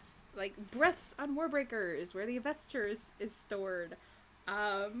 That's like breaths on Warbreaker is where the investiture is stored.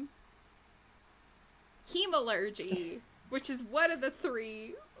 Hemalurgy, which is one of the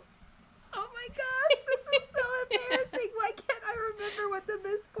three. Oh my gosh, this is so embarrassing. Why can't I remember what the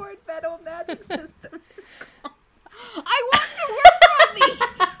Mistborn Metal magic system is called? I want to work on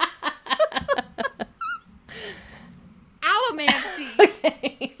these! Allomancy!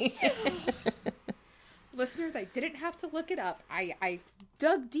 Okay. Listeners, I didn't have to look it up. I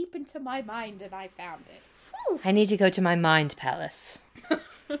dug deep into my mind and I found it. Whew. I need to go to my mind palace.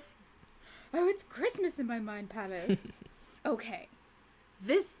 Oh, it's Christmas in my mind palace. Okay.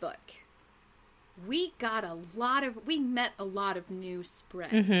 This book, we met a lot of new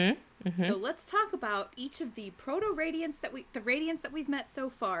Spren. So let's talk about each of the Radiants that we've met so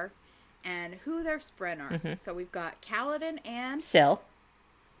far and who their Spren are. So we've got Kaladin and Syl.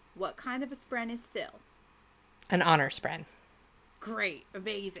 What kind of a Spren is Syl? An honor Spren. Great.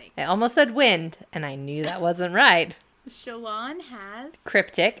 Amazing. I almost said wind, and I knew that wasn't right. Shallan has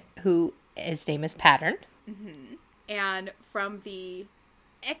Cryptic, who his name is Pattern. And from the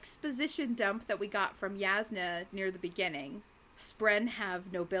exposition dump that we got from Yasna near the beginning, Spren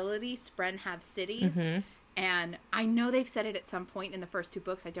have nobility, Spren have cities, and I know they've said it at some point in the first two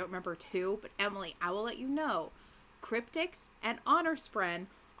books, I don't remember who, but Emily, I will let you know, Cryptics and Honor Spren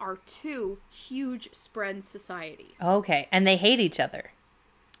are two huge Spren societies. Okay, and they hate each other.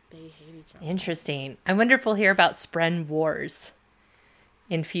 They hate each other. Interesting. I wonder if we'll hear about Spren wars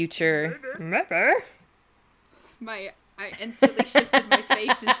in future. Remember? I instantly shifted my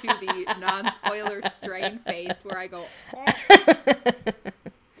face into the non-spoiler strain face where I go, oh.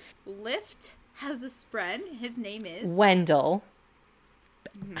 Lift has a Spren. His name is Wendell.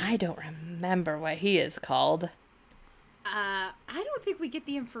 I don't remember what he is called. I don't think we get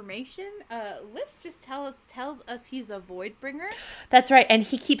the information. Lift just tells us he's a Voidbringer. That's right, and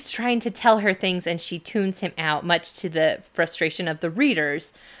he keeps trying to tell her things, and she tunes him out, much to the frustration of the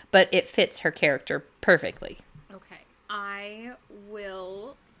readers, but it fits her character perfectly. Okay.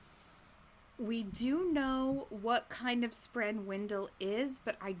 We do know what kind of Spren Wendell is,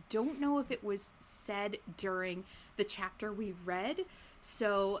 but I don't know if it was said during the chapter we read.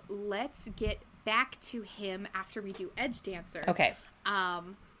 So let's get back to him after we do Edge Dancer. Okay.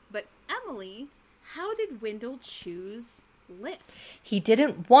 But Emily, how did Wendell choose Lift? He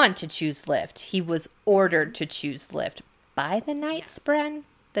didn't want to choose Lift. He was ordered to choose Lift by the Night Spren?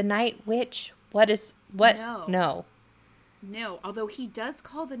 The Night Witch? What? No. No, although he does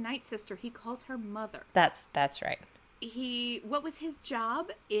call the Night Sister, he calls her Mother. That's right. What was his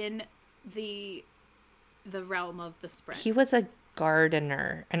job in the realm of the Spren? He was a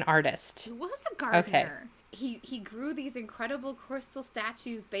gardener, an artist. He was a gardener. Okay. He grew these incredible crystal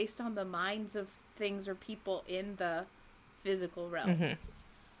statues based on the minds of things or people in the physical realm.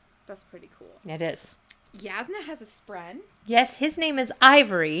 That's pretty cool. It is. Yasna has a Spren. Yes, his name is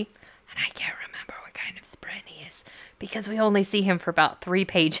Ivory, and I can't remember what kind of Spren he is because we only see him for about 3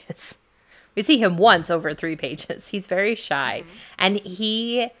 pages. We see him once over 3 pages. He's very shy, and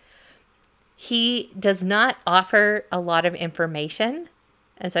he does not offer a lot of information.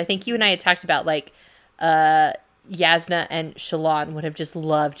 And so I think you and I had talked about Yasna and Shallan would have just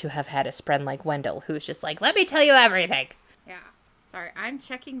loved to have had a Spren like Wendell, who's just like, let me tell you everything. Yeah. Sorry, I'm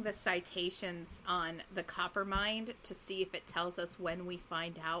checking the citations on the Coppermind to see if it tells us when we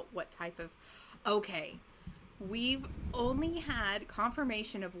find out what type of... Okay. We've only had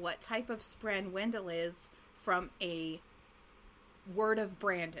confirmation of what type of Spren Wendell is from a word of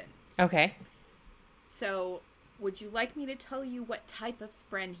Brandon. Okay. So, would you like me to tell you what type of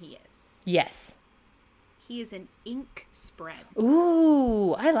Spren he is? Yes. He is an ink Spren.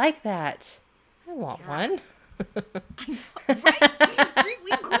 Ooh, I like that. I want one. I know, right?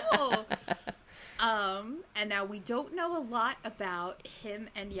 He's really cool. And now we don't know a lot about him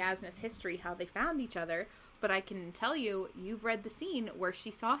and Yasna's history, how they found each other, but I can tell you've read the scene where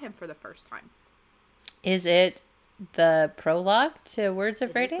she saw him for the first time. Is it the prologue to Words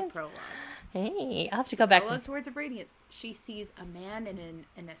of Radiance? It is the prologue. Hey, I'll have to go back. Prologue to Words of Radiance. She sees a man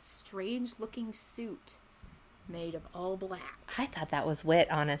in a strange-looking suit made of all black. I thought that was Wit,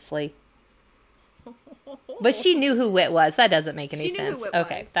 honestly. But she knew who Wit was. That doesn't make any sense. She knew who Wit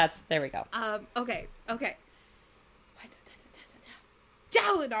okay, was. There we go. Okay.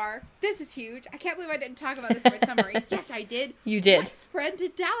 Dalinar! This is huge. I can't believe I didn't talk about this in my summary. Yes, I did. You did. What Spren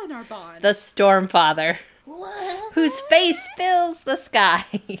did Dalinar bond? The Stormfather. What? Whose face fills the sky.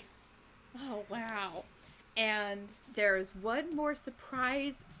 Oh, wow. And there's one more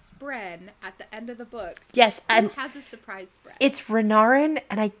surprise Spren at the end of the books. Yes. Who has a surprise Spren? It's Renarin,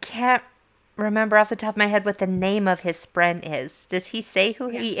 and I can't remember off the top of my head what the name of his spren is. Does he say who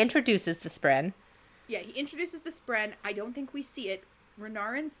he introduces the spren? Yeah, he introduces the spren. I don't think we see it.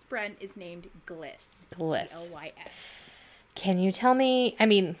 Renarin's spren is named Gliss. Gliss. Glys. Can you tell me? I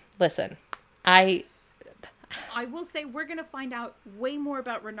mean, listen, I will say we're going to find out way more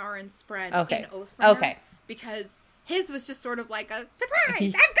about Renarin's spren in Oathbringer. Okay. Because his was just sort of like a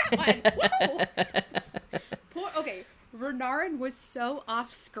surprise. I've got one. Whoa. Okay. Renarin was so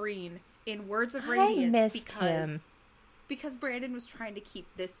off screen in Words of Radiance because Brandon was trying to keep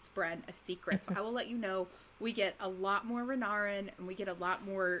this spren a secret. So I will let you know we get a lot more Renarin and we get a lot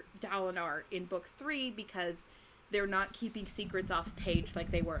more Dalinar in book 3 because they're not keeping secrets off page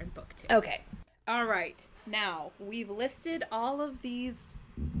like they were in book 2. Okay. All right. Now, we've listed all of these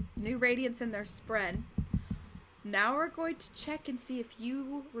new Radiants in their spren. Now we're going to check and see if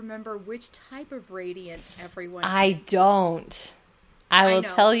you remember which type of Radiant everyone I don't. I will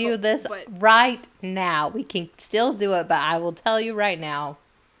tell you this right now. We can still do it, but I will tell you right now.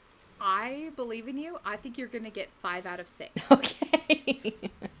 I believe in you. I think you're going to get 5 out of 6. Okay.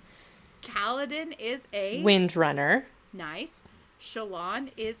 Kaladin is a Windrunner. Nice. Shallan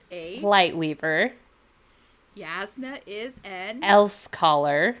is a Lightweaver. Yasna is an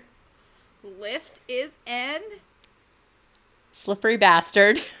Elsecaller. Lift is an Slippery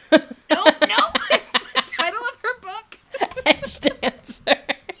Bastard. Nope. It's the title of her book. Edge Dancer.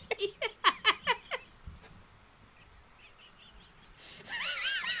 Yes.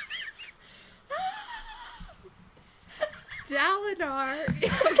 Dalinar.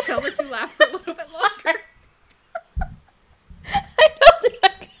 Okay, I'll let you laugh for a little bit longer.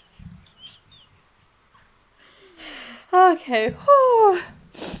 Okay. Whew.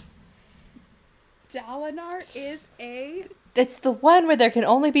 Dalinar is a... It's the one where there can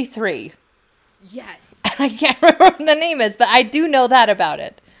only be 3. Yes. I can't remember what the name is, but I do know that about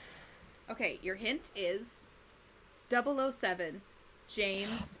it. Okay, your hint is 007,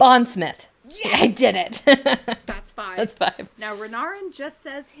 James... Bondsmith. Yes! I did it. That's 5. That's 5. Now, Renarin just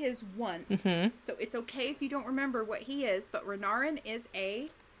says his once, so it's okay if you don't remember what he is, but Renarin is a...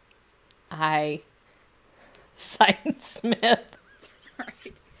 Science Smith.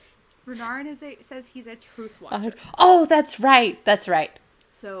 Right. Renarin says he's a truth watcher. Oh, that's right. That's right.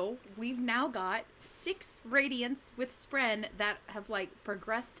 So we've now got 6 Radiants with Spren that have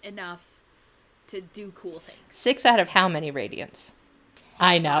progressed enough to do cool things. 6 out of how many Radiants? 10.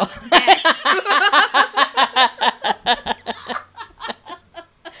 I know. Yes.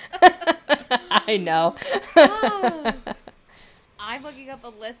 I know. I'm looking up a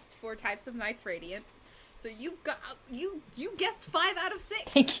list for types of Knights Radiant. So you guessed 5 out of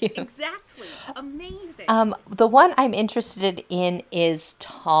 6. Thank you. Exactly. Amazing. The one I'm interested in is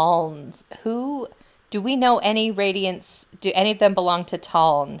Taln's. Do we know any Radiants? Do any of them belong to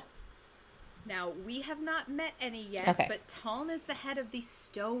Taln? Now, we have not met any yet, but Taln is the head of the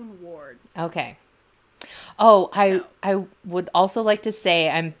Stone Wards. Okay. Oh, I would also like to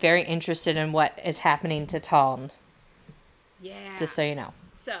say I'm very interested in what is happening to Taln. Yeah. Just so you know.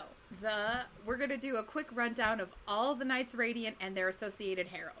 So, we're going to do a quick rundown of all the Knights Radiant and their associated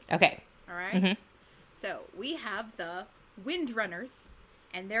heralds. Okay. All right? Mm-hmm. So, we have the Windrunners,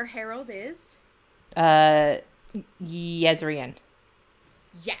 and their herald is... Yezrian.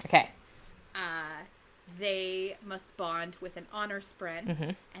 Yes. Okay. They must bond with an honor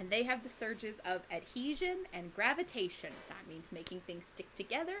spren, and they have the surges of adhesion and gravitation. That means making things stick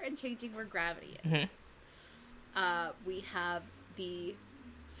together and changing where gravity is. We have the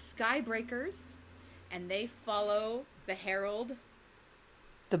Skybreakers, and they follow the herald.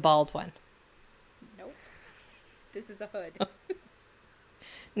 The bald one. Nope. This is a hood.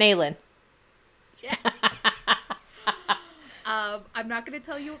 Naelin. Yes. I'm not going to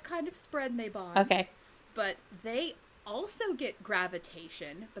tell you what kind of spread they bond. Okay. But they also get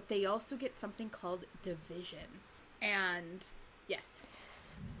gravitation, but they also get something called division. And, yes.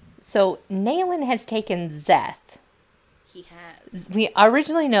 So, Naelin has taken Szeth. He has. We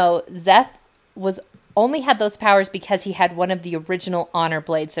originally know Szeth only had those powers because he had one of the original honor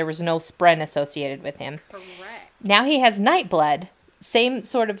blades. There was no spren associated with him. Correct. Now he has Nightblood, same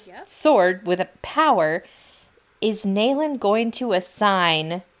sort of sword with a power. Is Naelin going to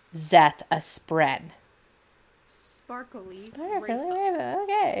assign Szeth a spren? Sparkly.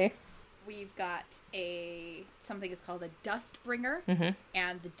 Okay. We've got something is called a Dustbringer,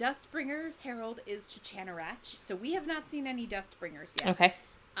 and the Dustbringer's herald is Chichanarach. So we have not seen any Dustbringers yet. Okay.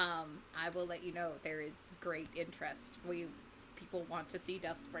 I will let you know there is great interest. People want to see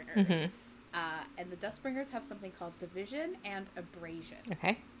Dustbringers. And the Dustbringers have something called Division and Abrasion.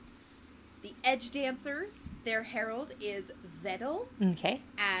 Okay. The Edge Dancers, their herald is Vedal. Okay.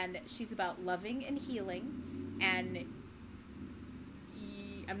 And she's about loving and healing. And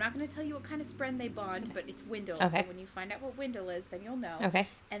I'm not going to tell you what kind of spren they bond, but it's Windle. Okay. So when you find out what Windle is, then you'll know. Okay.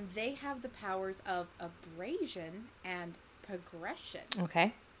 And they have the powers of abrasion and progression.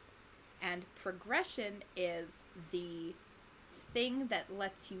 Okay. And progression is the thing that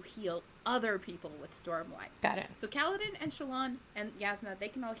lets you heal other people with Stormlight. Got it. So Kaladin and Shallan and Yasna, they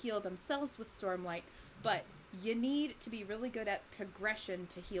can all heal themselves with Stormlight, but you need to be really good at progression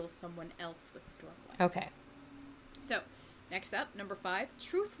to heal someone else with Stormlight. Okay. So, next up, number 5,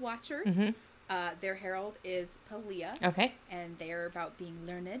 Truth Watchers. Mm-hmm. Their herald is Pelia. Okay. And they're about being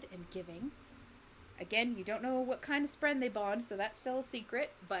learned and giving. Again, you don't know what kind of spren they bond, so that's still a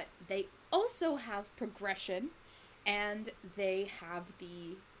secret, but they also have progression, and they have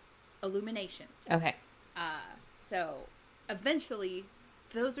the illumination. Okay. So, eventually,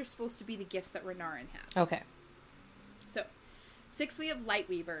 those are supposed to be the gifts that Renarin has. Okay. So, 6, we have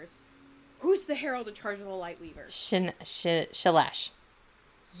Lightweavers. Who's the herald in charge of the Lightweavers? Shalash.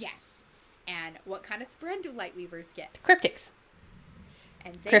 Yes. And what kind of spren do Lightweavers get? Cryptics.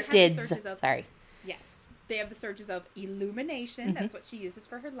 And they Cryptids. have the surges of... Sorry. Yes. They have the surges of illumination. Mm-hmm. That's what she uses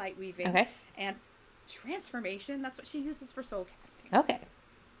for her light weaving. Okay. And transformation. That's what she uses for soul casting. Okay.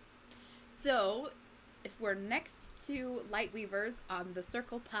 So, if we're next to Lightweavers on the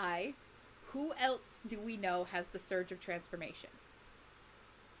circle pie, who else do we know has the surge of transformation?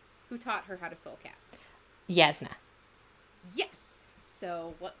 Who taught her how to soul cast? Yasna. Yes.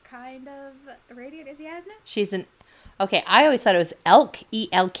 So, what kind of radiant is Yasna? She's an... Okay, I always thought it was elk,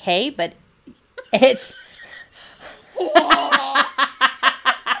 E-L-K, but it's...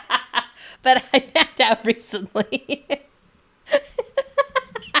 But I found out recently.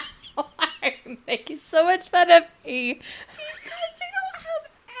 Why are you making so much fun of me? Because they don't have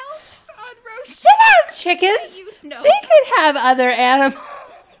elks on Roshar. They have chickens. You know. They could have other animals.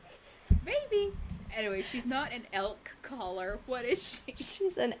 Maybe. Anyway, she's not an elk caller. What is she?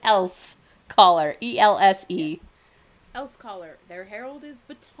 She's an else caller. E-L-S-E. Yes. Else caller. Their herald is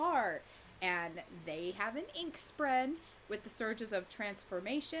Batar. And they have an ink spren with the surges of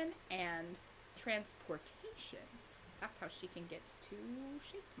transformation and transportation. That's how she can get to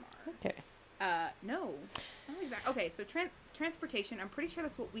Shaketamar. Okay. No. Not exactly. Okay, so transportation, I'm pretty sure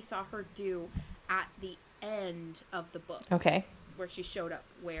that's what we saw her do at the end of the book. Okay. Where she showed up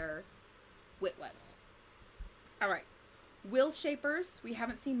where Wit was. Alright. Will Shapers, we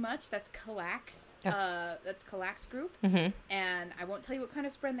haven't seen much. That's Kalax. That's Kalax group. Mm-hmm. And I won't tell you what kind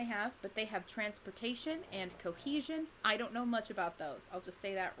of spren they have, but they have transportation and cohesion. I don't know much about those. I'll just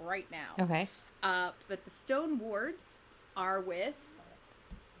say that right now. Okay. But the Stone Wards are with...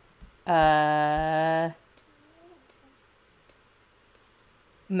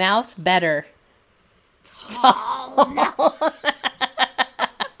 Mouth better. Tall. No.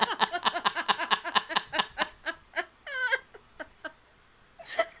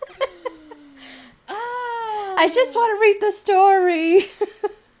 I just want to read the story.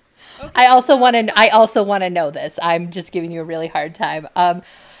 Okay. I also want to know this. I'm just giving you a really hard time.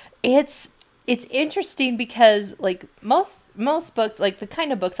 It's interesting because like most books, like the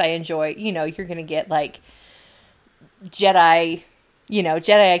kind of books I enjoy, you're going to get like Jedi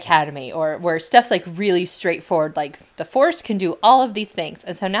Academy, or where stuff's like really straightforward, like the Force can do all of these things.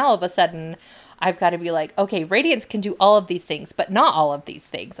 And so now all of a sudden I've got to be like, okay, Radiance can do all of these things, but not all of these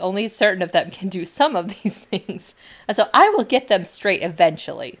things. Only certain of them can do some of these things. And so I will get them straight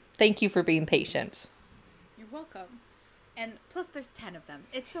eventually. Thank you for being patient. You're welcome. And plus there's 10 of them.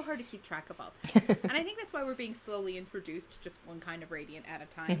 It's so hard to keep track of all 10. And I think that's why we're being slowly introduced to just one kind of Radiant at a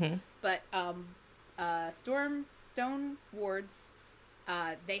time. Mm-hmm. But Stone Wards,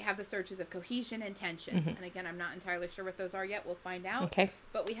 they have the surges of cohesion and tension. Mm-hmm. And again, I'm not entirely sure what those are yet. We'll find out. Okay.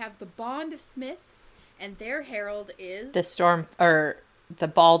 But we have the Bond Smiths, and their herald is... the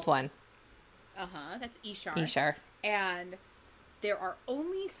bald one. That's Ishar. Ishar. And there are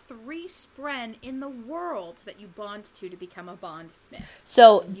only 3 spren in the world that you bond to become a Bond Smith.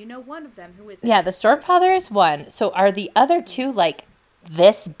 So... And you know one of them. Who is it? Yeah, the Stormfather is one. So are the other 2, like,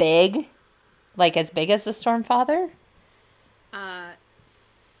 this big? Like, as big as the Stormfather?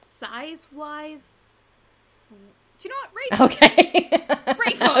 Size-wise... Do you know what? Rayful. Okay.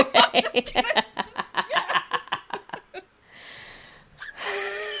 Rayful. Okay.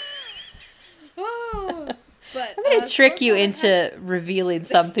 But, I'm going to trick you into revealing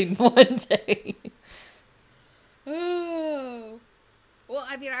something one day. Oh. Well,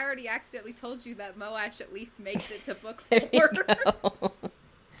 I mean, I already accidentally told you that Moash at least makes it to book 4. There you go.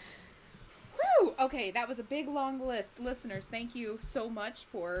 Whew. Okay, that was a big, long list. Listeners, thank you so much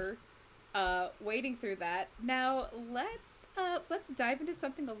for wading through that. Now let's dive into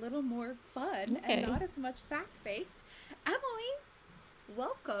something a little more fun and not as much fact-based. Emily,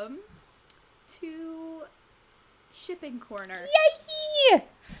 welcome to Shipping Corner. Yay!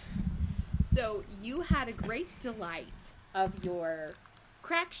 So you had a great delight of your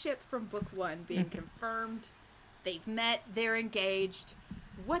crack ship from book 1 being confirmed. They've met, they're engaged.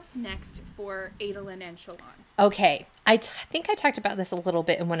 What's next for Adolin and Shallan? Okay, I think I talked about this a little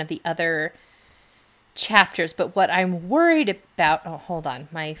bit in one of the other chapters, but what I'm worried about... Oh, hold on.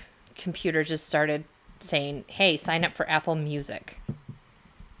 My computer just started saying, hey, sign up for Apple Music.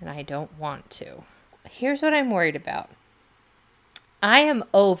 And I don't want to. Here's what I'm worried about. I am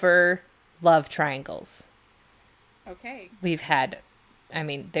over love triangles. Okay. We've had...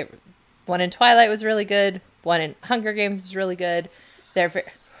 one in Twilight was really good. One in Hunger Games was really good. They're very...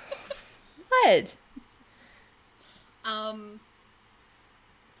 What?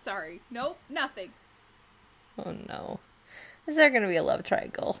 Sorry. Nope, nothing. Oh, no. Is there going to be a love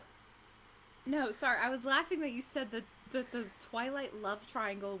triangle? No, sorry. I was laughing that you said that the Twilight love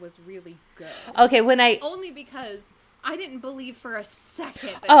triangle was really good. Okay, Only because I didn't believe for a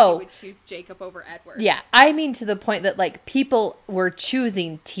second that she would choose Jacob over Edward. Yeah, I mean to the point that, like, people were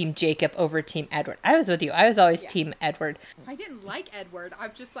choosing Team Jacob over Team Edward. I was with you. I was always Team Edward. I didn't like Edward.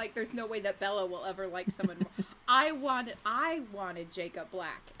 I'm just like, there's no way that Bella will ever like someone more. I wanted Jacob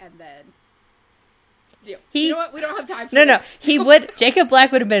Black, and then... you know what? We don't have time for this. No. Jacob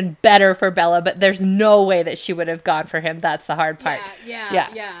Black would have been better for Bella, but there's no way that she would have gone for him. That's the hard part.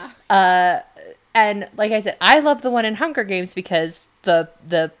 Yeah. And like I said, I love the one in Hunger Games because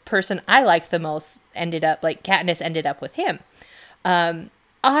the person I liked the most ended up, like, Katniss ended up with him. I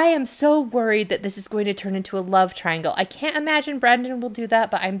am so worried that this is going to turn into a love triangle. I can't imagine Brandon will do that,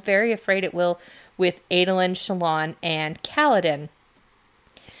 but I'm very afraid it will with Adolin, Shallan, and Kaladin.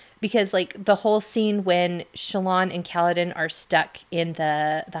 Because, like, the whole scene when Shallan and Kaladin are stuck in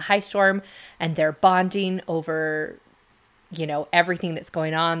the high storm and they're bonding over, you know, everything that's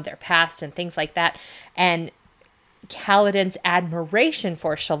going on, their past and things like that. And Kaladin's admiration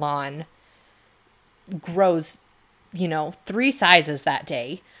for Shallan grows, 3 sizes that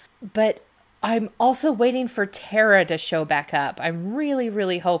day. But I'm also waiting for Tara to show back up. I'm really,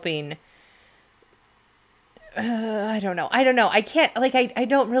 really hoping... I don't know. I can't, like, I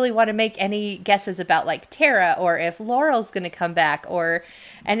don't really want to make any guesses about, like, Tara or if Laurel's going to come back or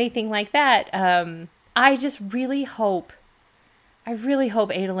anything like that. I just really hope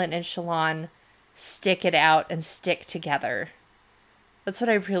Adolin and Shallan stick it out and stick together. That's what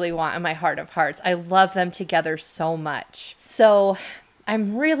I really want in my heart of hearts. I love them together so much. So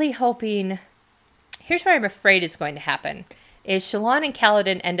I'm really hoping, here's what I'm afraid is going to happen. Is Shallan and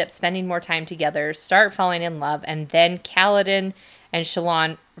Kaladin end up spending more time together, start falling in love, and then Kaladin and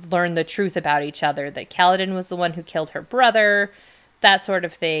Shallan learn the truth about each other, that Kaladin was the one who killed her brother, that sort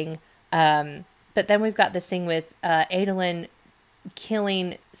of thing. But then we've got this thing with Adolin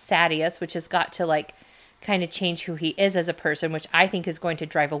killing Sadeas, which has got to, like, kind of change who he is as a person, which I think is going to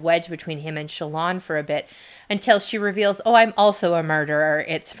drive a wedge between him and Shallan for a bit, until she reveals, oh, I'm also a murderer,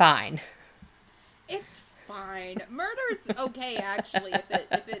 it's fine. It's fine. Murder's okay, actually,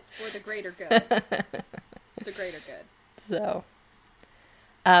 if it's for the greater good. The greater good. So,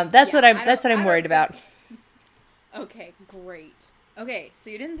 that's what I'm worried about. Okay, great. Okay, so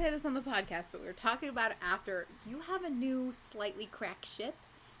you didn't say this on the podcast, but we were talking about it after. You have a new, slightly cracked ship.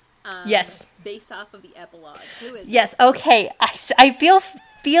 Yes. Based off of the epilogue. Who is it? Yes. Okay. I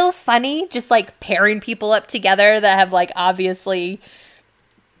feel funny just, like, pairing people up together that have, like, obviously.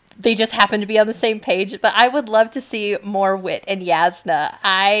 They just happen to be on the same page, but I would love to see more Wit and Yasna.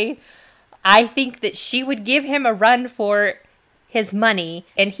 I think that she would give him a run for his money,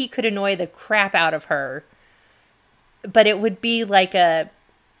 and he could annoy the crap out of her. But it would be like a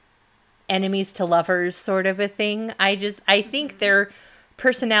enemies to lovers sort of a thing. I think their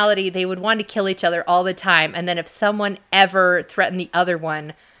personality, they would want to kill each other all the time, and then if someone ever threatened the other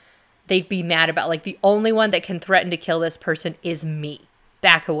one, they'd be mad about, like, the only one that can threaten to kill this person is me.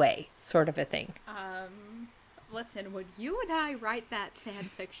 Back away, sort of a thing. Listen, would you and I write that fan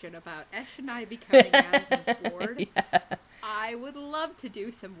fiction about Esh and I becoming Yasna's ward? Yeah. I would love to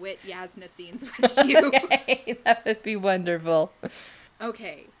do some Wit Yasna scenes with you. Okay, that would be wonderful.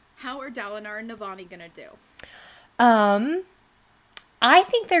 Okay, how are Dalinar and Navani gonna do? I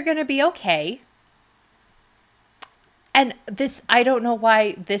think they're gonna be okay. And this, I don't know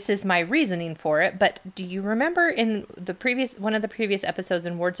why this is my reasoning for it, but do you remember in one of the previous episodes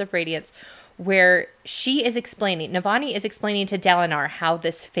in Words of Radiance where Navani is explaining to Dalinar how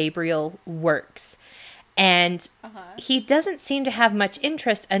this Fabrial works. And he doesn't seem to have much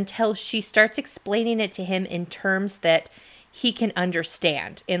interest until she starts explaining it to him in terms that he can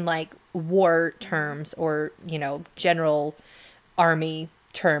understand, in like war terms or, you know, general army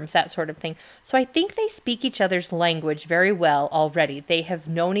terms, that sort of thing. So I think they speak each other's language very well already. They have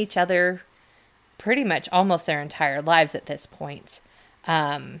known each other pretty much almost their entire lives at this point.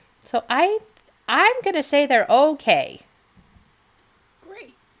 So I'm going to say they're okay.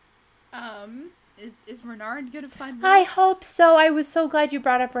 Great. Is Renarin going to find love? I hope so. I was so glad you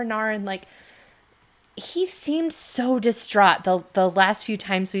brought up Renarin. Like, he seemed so distraught the last few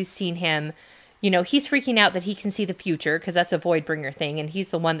times we've seen him. You know, he's freaking out that he can see the future because that's a Voidbringer thing. And he's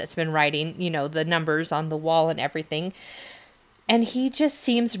the one that's been writing, you know, the numbers on the wall and everything. And he just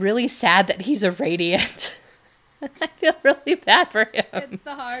seems really sad that he's a Radiant. I feel really bad for him. It's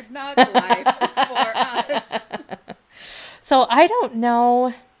the hard knock life for us. So I don't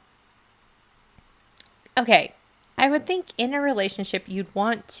know. Okay, I would think in a relationship you'd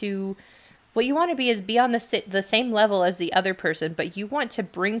want to, what you want to be is be on the same level as the other person, but you want to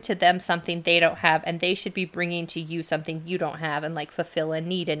bring to them something they don't have, and they should be bringing to you something you don't have, and like fulfill a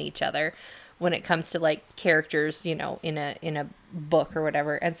need in each other when it comes to like characters, you know, in a book or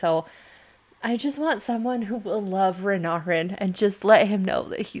whatever. And so I just want someone who will love Renarin and just let him know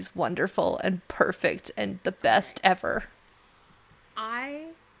that he's wonderful and perfect and the best ever. I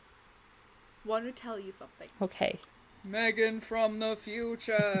want to tell you something. Okay. Megan from the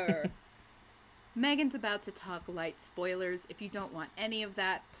future. Megan's about to talk light spoilers. If you don't want any of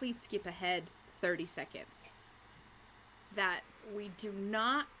that, please skip ahead 30 seconds. That we do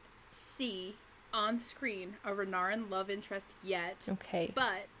not see on screen a Renarin love interest yet. Okay.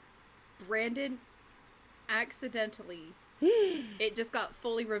 But Brandon accidentally, it just got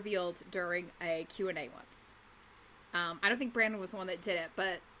fully revealed during a Q&A once. I don't think Brandon was the one that did it,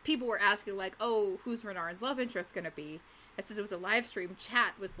 but people were asking like, oh, who's Renarin's love interest going to be? And since it was a live stream,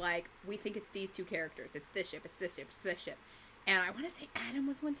 chat was like, we think it's these two characters. It's this ship, it's this ship, it's this ship. And I want to say Adam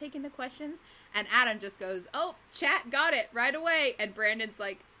was the one taking the questions. And Adam just goes, oh, chat got it right away. And Brandon's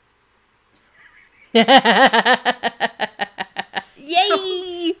like, yay!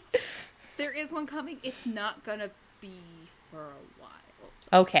 So, there is one coming. It's not going to be for a while.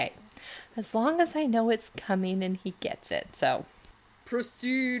 Okay. As long as I know it's coming and he gets it, so.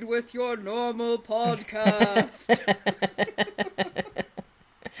 Proceed with your normal podcast.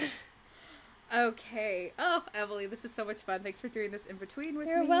 Okay. Oh, Emily, this is so much fun. Thanks for doing this in between with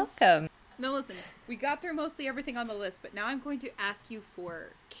me. You're welcome. Now listen, we got through mostly everything on the list, but now I'm going to ask you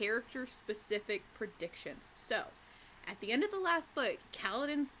for character-specific predictions. So, at the end of the last book,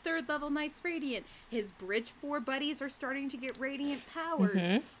 Kaladin's 3rd level Knight's Radiant. His Bridge 4 buddies are starting to get Radiant powers.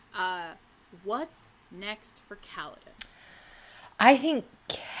 Mm-hmm. What's next for Kaladin? I think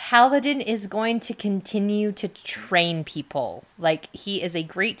Kaladin is going to continue to train people. Like, he is a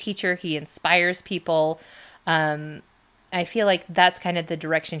great teacher. He inspires people. I feel like that's kind of the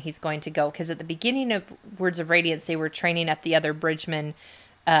direction he's going to go. Because at the beginning of Words of Radiance, they were training up the other bridgemen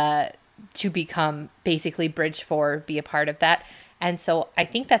to become basically Bridge 4, be a part of that. And so I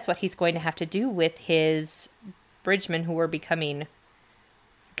think that's what he's going to have to do with his bridgemen who are becoming...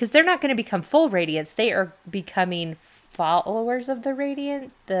 Because they're not going to become full Radiants. They are becoming followers of the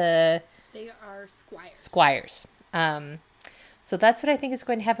Radiant. They are squires. Squires. So that's what I think is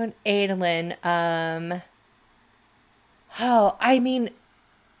going to happen with Adolin. I mean,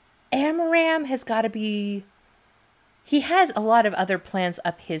 Amaram has got to be... He has a lot of other plans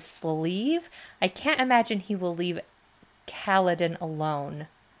up his sleeve. I can't imagine he will leave Kaladin alone.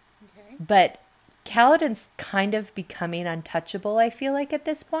 Okay. But Kaladin's kind of becoming untouchable, I feel like, at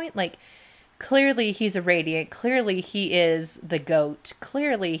this point. Like, clearly he's a Radiant. Clearly he is the GOAT.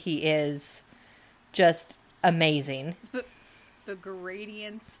 Clearly he is just amazing. The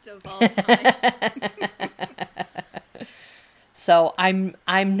gradientst of all time. So I'm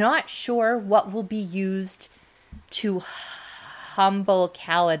not sure what will be used to humble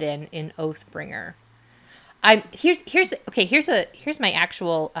Kaladin in Oathbringer. Here's my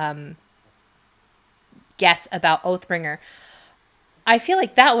actual guess about Oathbringer. I feel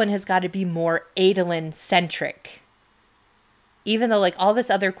like that one has got to be more Adolin centric. Even though like all this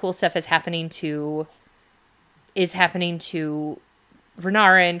other cool stuff is happening to Renarin,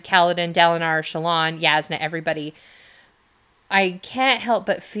 Kaladin, Dalinar, Shallan, Yasna, everybody. I can't help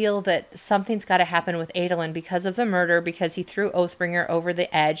but feel that something's got to happen with Adolin because of the murder, because he threw Oathbringer over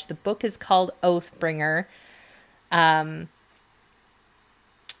the edge. The book is called Oathbringer. And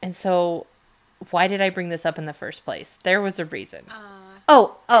so why did I bring this up in the first place? There was a reason.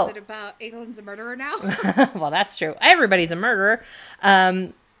 Is it about Adolin's a murderer now? Well, that's true. Everybody's a murderer.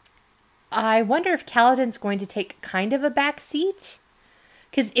 I wonder if Kaladin's going to take kind of a back seat.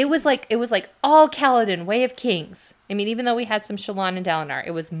 Because it was like all Kaladin, Way of Kings. I mean, even though we had some Shallan and Dalinar,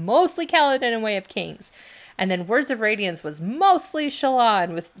 it was mostly Kaladin and Way of Kings. And then Words of Radiance was mostly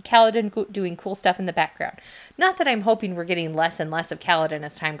Shallan, with Kaladin doing cool stuff in the background. Not that I'm hoping we're getting less and less of Kaladin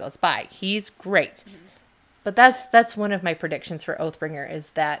as time goes by. He's great. Mm-hmm. But that's one of my predictions for Oathbringer, is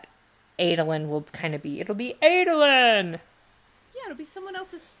that Adolin will kind of be, it'll be Adolin! Yeah, it'll be someone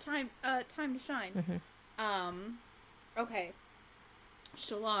else's time to shine. Mm-hmm. Okay.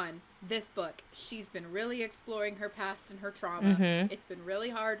 Shallan, this book, she's been really exploring her past and her trauma. Mm-hmm. It's been really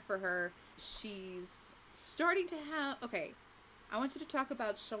hard for her. She's starting to have... Okay, I want you to talk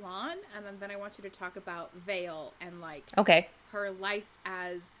about Shallan, and then I want you to talk about Vale and, like, okay, her life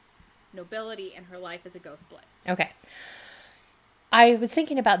as nobility and her life as a ghost blood. Okay. I was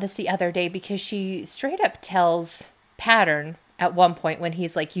thinking about this the other day because she straight up tells Pattern at one point when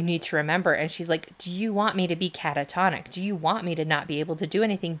he's like, you need to remember. And she's like, do you want me to be catatonic? Do you want me to not be able to do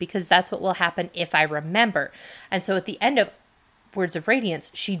anything? Because that's what will happen if I remember. And so at the end of Words of Radiance,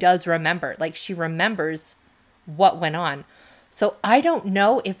 she does remember. Like, she remembers what went on. So I don't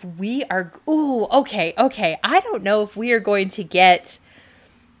know if we are... Ooh, okay. I don't know if we are going to get,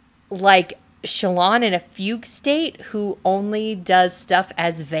 like, Shallan in a fugue state who only does stuff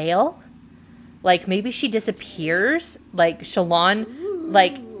as Vale. Like, maybe she disappears. Like, Shallan,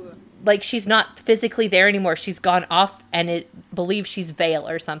 like she's not physically there anymore. She's gone off and it believes she's Vale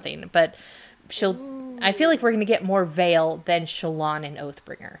or something. But I feel like we're going to get more Vale than Shallan and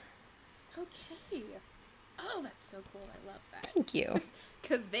Oathbringer. Okay. Oh, that's so cool. I love that. Thank you.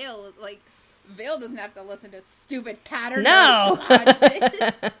 Because Vale doesn't have to listen to stupid Pattern. No.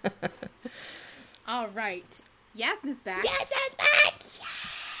 All right. Yasna's back. Yasna's back.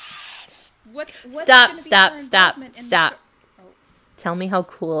 What's Stop. Oh. Tell me how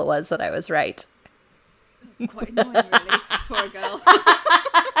cool it was that I was right. Quite annoying, really. Poor girl.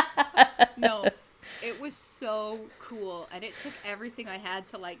 No, it was so cool, and it took everything I had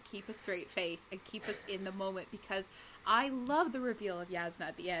to, like, keep a straight face and keep us in the moment, because I love the reveal of Yasna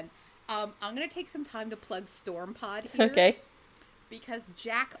at the end. I'm going to take some time to plug Stormpod here. Okay. Because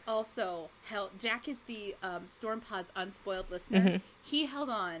Jack also Jack is the Stormpod's unspoiled listener. Mm-hmm. He held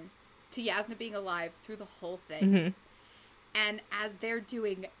on to Yasna being alive through the whole thing. Mm-hmm. And as they're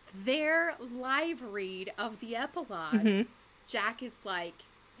doing their live read of the epilogue, mm-hmm. Jack is like,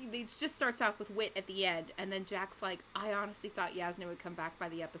 it just starts off with wit at the end, and then Jack's like, I honestly thought Yasna would come back by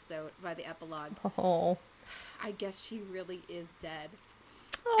the epilogue. Oh. I guess she really is dead.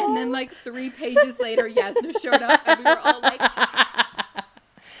 Oh. And then, like, 3 pages later, Yasna showed up, and we were all like...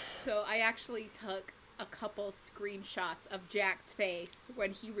 So I actually took a couple screenshots of Jack's face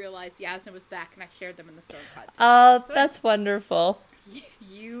when he realized Yasna was back, and I shared them in the Stormpod. Oh, so that's wonderful.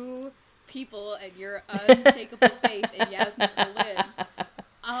 You people and your unshakable faith in Yasna will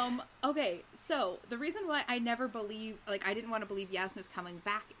win. Okay, so the reason why I never I didn't want to believe Yasna's coming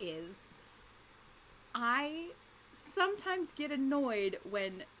back is I sometimes get annoyed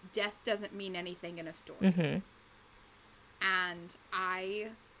when death doesn't mean anything in a story. Mm-hmm. And I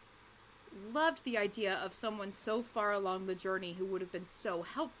loved the idea of someone so far along the journey who would have been so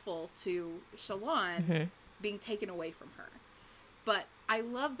helpful to Shallan mm-hmm. being taken away from her. But I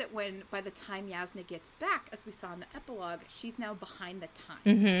love that by the time Yasna gets back, as we saw in the epilogue, she's now behind the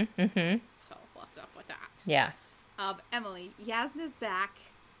times. Mm-hmm. Mm-hmm. So what's up with that? Yeah. Emily, Yasna's back.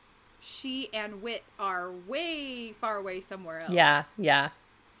 She and Wit are way far away somewhere else. Yeah.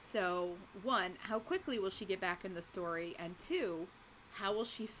 So, 1, how quickly will she get back in the story? And 2, how will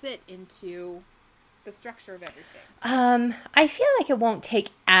she fit into the structure of everything? I feel like it won't take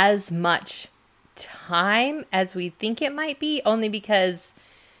as much time as we think it might be, only because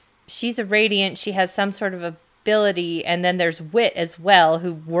she's a Radiant, she has some sort of ability, and then there's Wit as well,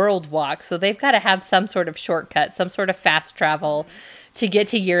 who world walks, so they've got to have some sort of shortcut, some sort of fast travel mm-hmm. to get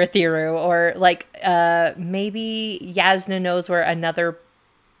to Yurathiru, or like maybe Yasna knows where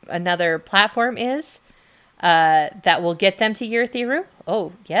another platform is that will get them to Yurathiru.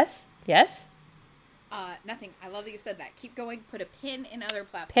 Oh, yes. Nothing. I love that you said that. Keep going. Put a pin in other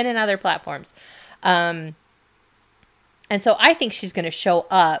platforms. And so I think she's going to show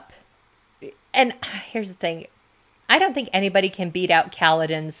up. And here's the thing. I don't think anybody can beat out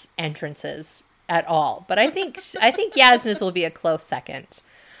Kaladin's entrances at all. But I think Yasna's will be a close second.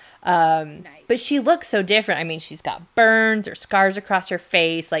 Nice. But she looks so different. I mean, she's got burns or scars across her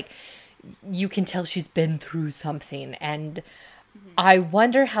face. Like, you can tell she's been through something. And mm-hmm. I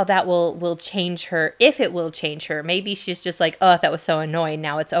wonder how that will change her, if it will change her. Maybe she's just like, oh, that was so annoying.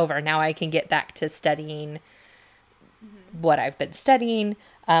 Now it's over. Now I can get back to studying what I've been studying.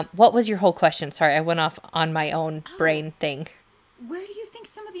 What was your whole question? Sorry, I went off on my own brain thing. Where do you think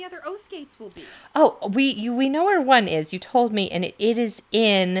some of the other oath gates will be? Oh, we know where one is. You told me, and it is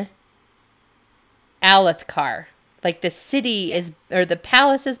in Alethkar. Like the city is, or the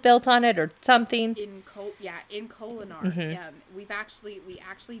palace is built on it, or something. In Kholinar. We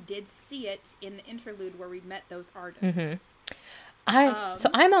actually did see it in the interlude where we met those artists. So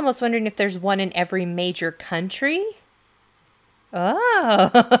I'm almost wondering if there's one in every major country. Oh,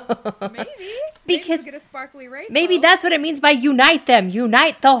 Maybe because we'll get a sparkly rainbow. Maybe that's what it means by unite them,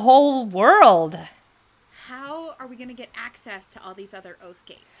 unite the whole world. How are we going to get access to all these other oath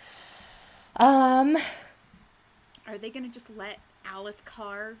gates? Are they going to just let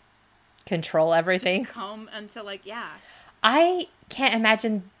Alethkar control everything? Just come until I can't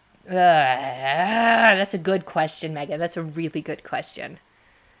imagine. That's a good question, Megan. That's a really good question.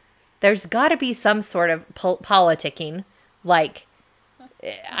 There's got to be some sort of politicking. Like,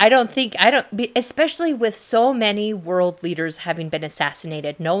 especially with so many world leaders having been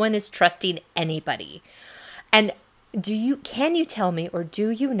assassinated, no one is trusting anybody. And can you tell me, or do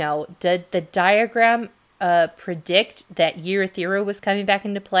you know, did the diagram predict that Eurythera was coming back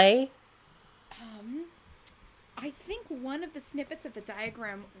into play? I think one of the snippets of the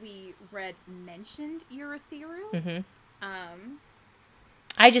diagram we read mentioned Eurythera.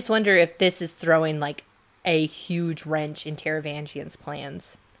 I just wonder if this is throwing like a huge wrench in Taravangian's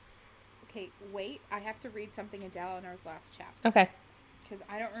plans. Okay, wait. I have to read something in Dalinar's last chapter. Okay. Because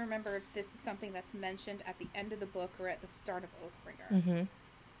I don't remember if this is something that's mentioned at the end of the book or at the start of Oathbringer.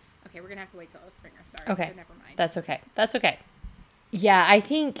 Okay, we're going to have to wait till Oathbringer. Sorry. Okay. So never mind. That's okay. Yeah, I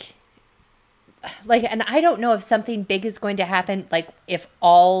think... and I don't know if something big is going to happen. Like, if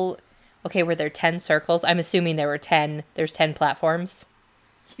all... Okay, were there 10 circles? I'm assuming there were 10. There's 10 platforms.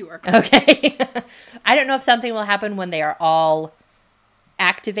 You are correct. Okay. I don't know if something will happen when they are all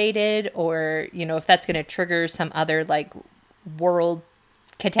activated, or, if that's going to trigger some other, like, world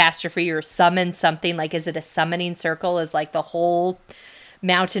catastrophe or summon something. Like, is it a summoning circle? Is, like, the whole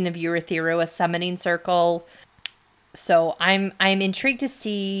mountain of Eurythera a summoning circle? So I'm intrigued to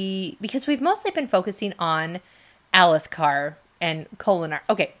see, because we've mostly been focusing on Alethkar and Kholinar.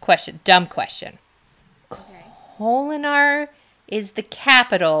 Okay, dumb question. Okay. Kholinar is the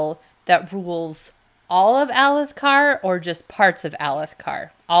capital that rules all of Alethkar, or just parts of Alethkar?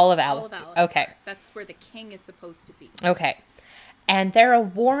 Yes. All of Alethkar. Okay. That's where the king is supposed to be. Okay. And they're a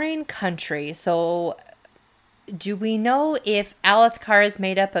warring country, so do we know if Alethkar is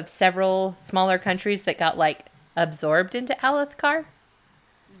made up of several smaller countries that got, like, absorbed into Alethkar?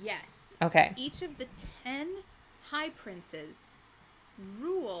 Yes. Okay. Each of the 10 high princes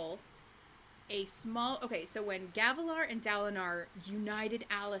rule a small... Okay, so when Gavilar and Dalinar united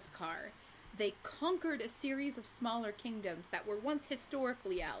Alethkar, they conquered a series of smaller kingdoms that were once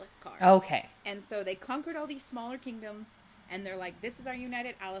historically Alethkar. Okay. And so they conquered all these smaller kingdoms, and they're like, this is our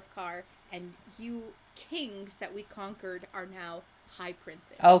united Alethkar, and you kings that we conquered are now high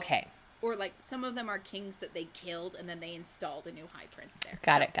princes. Okay. Or, like, some of them are kings that they killed, and then they installed a new high prince there.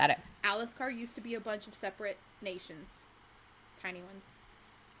 Got it. Alethkar used to be a bunch of separate nations. Tiny ones.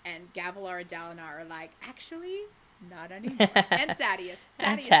 And Gavilar and Dalinar are like, actually, not anymore. And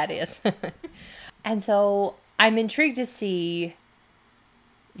Sadeas. And so, I'm intrigued to see,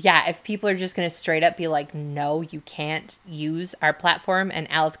 if people are just going to straight up be like, no, you can't use our platform, and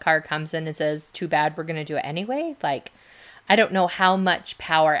Alethkar comes in and says, too bad, we're going to do it anyway. Like, I don't know how much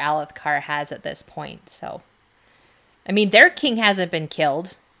power Alethkar has at this point, so. I mean, their king hasn't been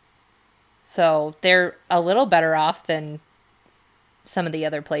killed, so they're a little better off than some of the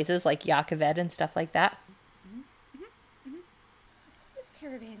other places, like Yakaved and stuff like that. What was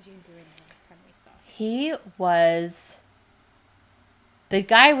Taravangian doing the last time we saw him? He was... The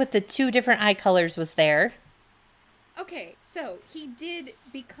guy with the 2 different eye colors was there. Okay, so he did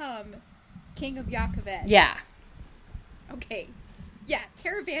become King of Yakaved. Yeah. Okay. Yeah,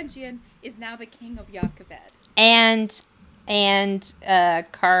 Taravangian is now the king of Yakaved. And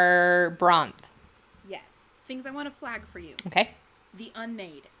Carbranth. Yes. Things I want to flag for you. Okay. The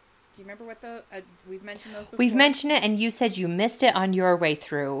Unmade. Do you remember what we've mentioned those before? We've mentioned it, and you said you missed it on your way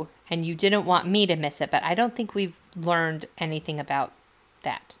through, and you didn't want me to miss it, but I don't think we've learned anything about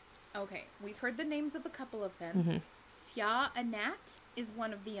that. Okay. We've heard the names of a couple of them. Sia Anat is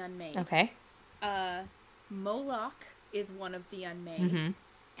one of the Unmade. Okay. Moloch is one of the Unmade.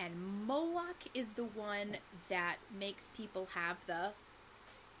 And Moloch is the one that makes people have the...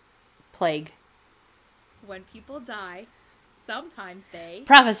 Plague. When people die, sometimes they...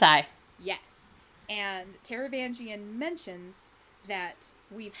 Prophesy. Yes. And Taravangian mentions that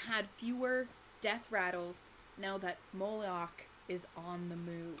we've had fewer death rattles now that Moloch is on the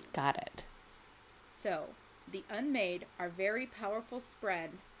move. Got it. So, the Unmade are very powerful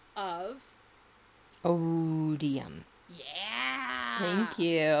spread of... Odium. Yeah! Thank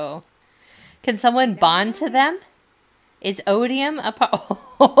you. Can someone bond to them? Is Odium a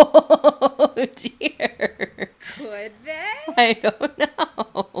Oh, dear. Could they? I don't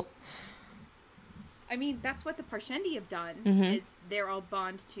know. I mean, that's what the Parshendi have done, is they're all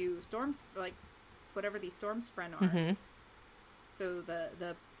bond to storms, like, whatever these storm spren are. Mm-hmm. So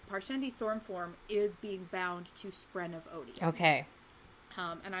the Parshendi storm form is being bound to spren of Odium. Okay.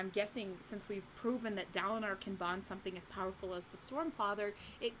 And I'm guessing, since we've proven that Dalinar can bond something as powerful as the Stormfather,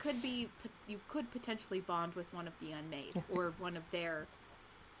 it could be, you could potentially bond with one of the Unmade, or one of their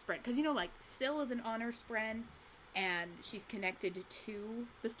spren. Because, you know, like, Syl is an honor spren, and she's connected to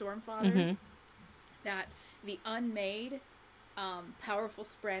the Stormfather. Mm-hmm. That the Unmade, powerful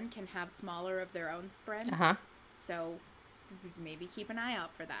spren can have smaller of their own spren. Uh-huh. So, maybe keep an eye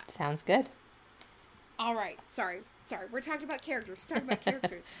out for that. Sounds good. All right. Sorry. We're talking about characters.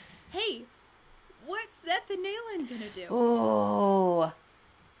 Hey, what's Zeth and Naelin gonna do? Oh,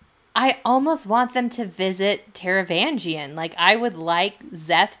 I almost want them to visit Taravangian. Like, I would like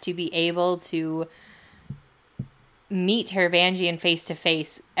Zeth to be able to meet Taravangian face to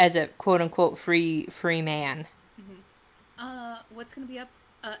face as a quote unquote free man. What's gonna be up?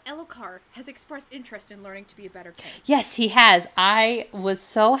 Elokar has expressed interest in learning to be a better king. Yes, he has. I was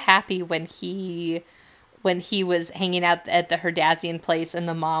so happy when he was hanging out at the Herdazian place, and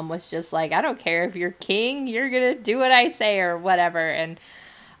the mom was just like, I don't care if you're king, you're gonna do what I say or whatever. And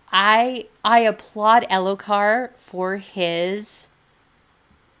I applaud Elokar for his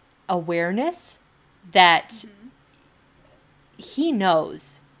awareness that he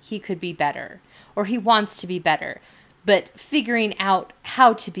knows he could be better, or he wants to be better, but figuring out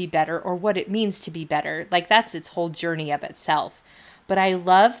how to be better or what it means to be better, like, that's its whole journey of itself. But I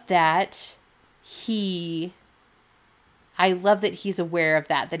love that he's aware of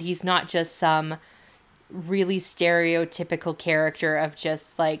that he's not just some really stereotypical character of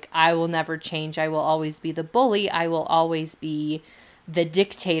just like, I will never change, I will always be the bully, I will always be the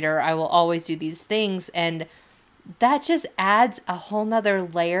dictator, I will always do these things. And that just adds a whole nother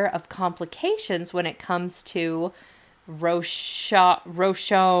layer of complications when it comes to Roshon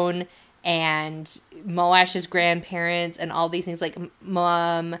and Moash's grandparents and all these things. Like,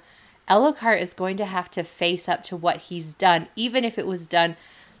 Elokar is going to have to face up to what he's done, even if it was done,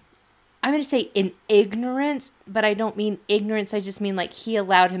 I'm going to say in ignorance, but I don't mean ignorance. I just mean like he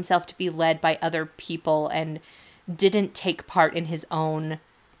allowed himself to be led by other people and didn't take part in his own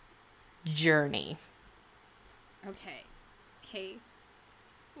journey. Okay. Hey,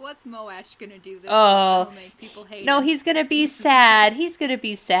 what's Moash gonna do this Oh, will make people hate no, him? he's going to be sad. He's going to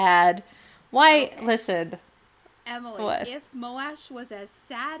be sad. Why? Okay. Listen. Emily, What? if Moash was as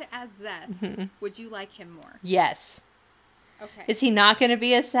sad as Zeth, would you like him more? Yes. Okay. Is he not going to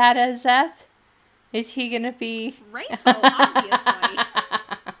be as sad as Zeth? Is he going to be... Rainbow, obviously.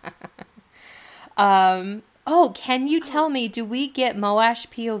 Oh, can you tell me, do we get Moash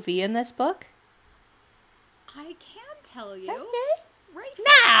POV in this book? I can tell you. Okay. Right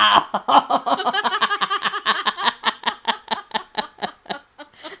No!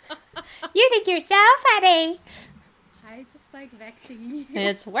 You think you're so funny. I just like vexing you.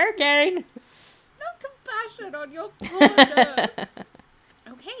 It's working. No compassion on your poor nerves.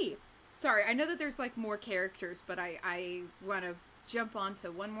 Okay. Sorry, I know that there's like more characters, but I want to jump on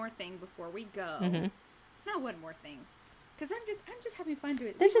to one more thing before we go. Mm-hmm. Not one more thing. Because I'm just having fun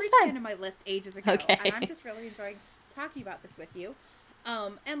doing it. This is reached fun. the end of my list ages ago. Okay. And I'm just really enjoying talking about this with you.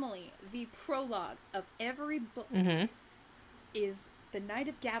 Emily, the prologue of every book is the night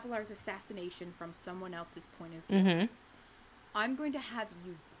of Gavilar's assassination from someone else's point of view. Mm-hmm. I'm going to have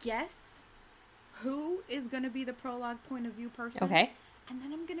you guess who is going to be the prologue point of view person. Okay. And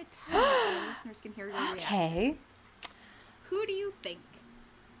then I'm going to tell you so the listeners can hear your reaction. Okay. Who do you think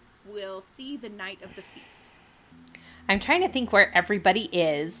will see the night of the feast? I'm trying to think where everybody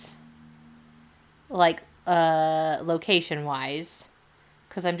is, like, location-wise.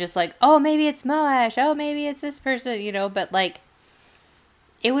 Because I'm just like, oh, maybe it's Moash. Oh, maybe it's this person, you know. But, like,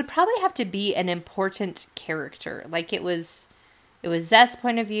 it would probably have to be an important character. Like, it was Zeth's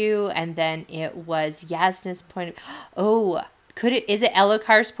point of view, and then it was Yasna's point of view. Oh, is it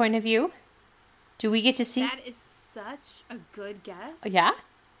Elokar's point of view? Do we get to see? That is such a good guess. Yeah?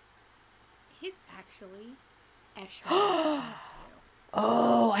 He's actually Eshmer's.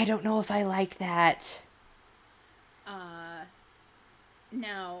 Oh, I don't know if I like that.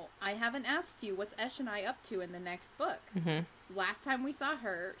 Now, I haven't asked you what's Eshonai up to in the next book. Mm-hmm. Last time we saw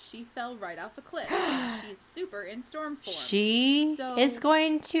her, she fell right off a cliff, and she's super in storm form. She is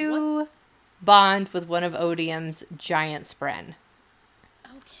going to bond with one of Odium's giant spren.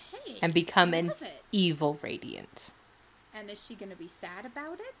 Okay. And become an evil Radiant. And is she going to be sad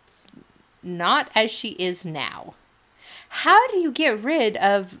about it? Not as she is now. How do you get rid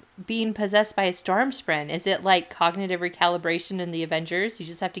of being possessed by a storm spren? Is it like cognitive recalibration in the Avengers? You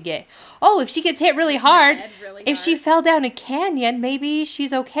just have to get... Oh, if she gets hit really hard, if she fell down a canyon, maybe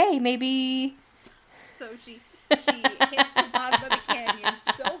she's okay. Maybe... So she hits the bottom of the canyon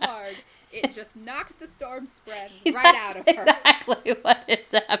so hard, it just knocks the storm spren right out of her. Exactly what is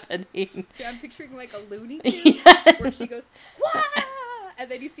happening. Yeah, I'm picturing like a Looney Tune where she goes, wah! And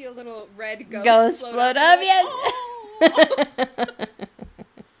then you see a little red ghost float up. Yes. Oh!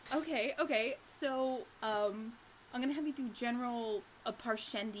 Okay. So, I'm gonna have you do a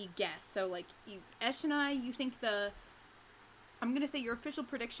Parshendi guess. So, like, Eshonai, you think I'm gonna say your official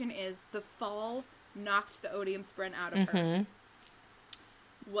prediction is the fall knocked the Odium spren out of her.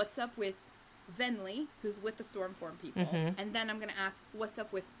 What's up with Venli, who's with the Stormform people? And then I'm gonna ask, what's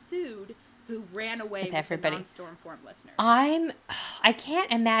up with Thude, who ran away with the non-Stormform listeners? I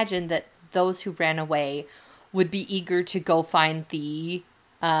can't imagine that those who ran away would be eager to go find the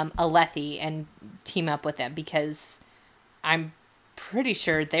Alethi and team up with them, because I'm pretty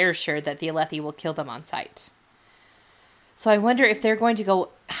sure they're sure that the Alethi will kill them on sight. So I wonder if they're going to go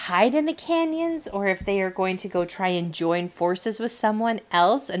hide in the canyons, or if they are going to go try and join forces with someone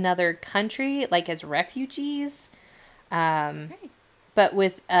else, another country, like as refugees. But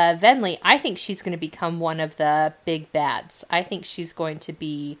with Venli, I think she's going to become one of the big bads. I think she's going to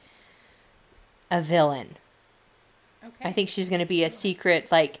be a villain. Okay. I think she's going to be a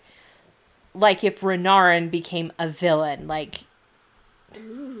secret, like if Renarin became a villain. Like,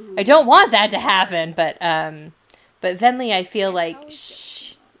 ooh. I don't want that to happen, but Venli, I feel like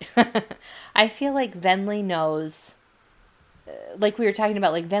I feel like Venli knows. Like we were talking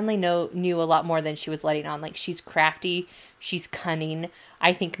about, like Venli knew a lot more than she was letting on. Like, she's crafty, she's cunning.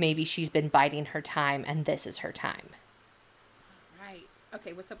 I think maybe she's been biding her time, and this is her time. Right.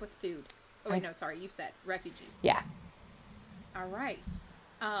 Okay. What's up with food? Oh wait, no, sorry. You said refugees. Yeah. All right.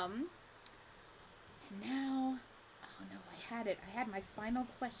 Now, oh no, I had my final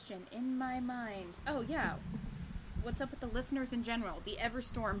question in my mind. Oh yeah. What's up with the listeners in general? The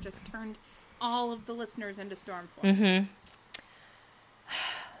Everstorm just turned all of the listeners into Stormform.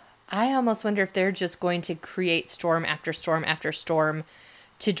 I almost wonder if they're just going to create storm after storm after storm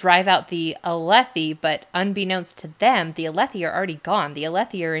to drive out the Alethi, but unbeknownst to them, the Alethi are already gone. The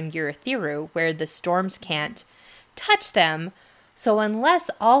Alethi are in Urithiru, where the storms can't touch them. So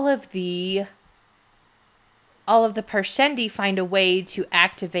unless all of the Parshendi find a way to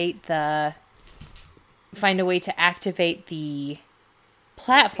activate the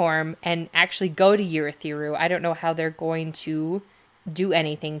platform and actually go to Urithiru, I don't know how they're going to do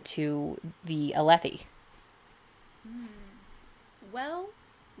anything to the Alethi. Well,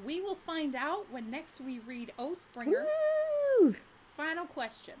 we will find out when next we read Oathbringer. Woo! Final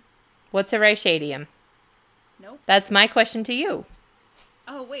question. What's a Rashadium? Nope. That's my question to you.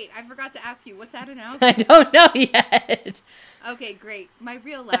 Oh, wait. I forgot to ask you. What's that announcement? I don't know yet. Okay, great. My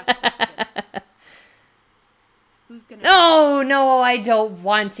real last question. Who's going to... No, I don't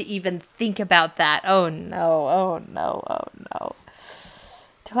want to even think about that. Oh, no.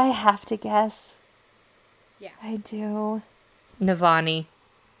 Do I have to guess? Yeah. I do. Navani.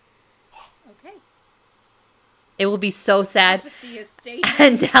 Okay. It will be so sad.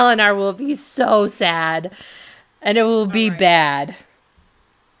 And Dalinar will be so sad. And it will be bad.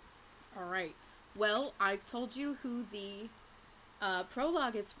 All right. Well, I've told you who the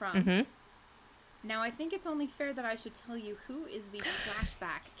prologue is from. Now, I think it's only fair that I should tell you who is the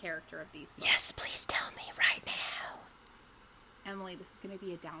flashback character of these books. Yes, please tell me right now. Emily, this is going to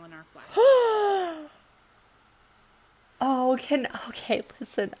be a Dalinar flashback. Okay,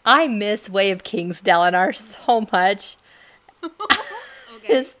 listen. I miss Way of Kings Dalinar so much.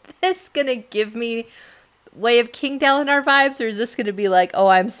 Okay. Is this going to give me Way of King Dalinar vibes, or is this going to be like, oh,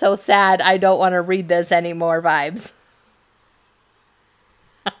 I'm so sad, I don't want to read this anymore vibes?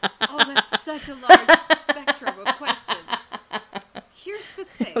 Oh, that's such a large spectrum of questions. Here's the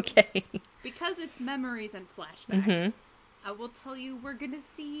thing. Okay. Because it's memories and flashback, I will tell you we're going to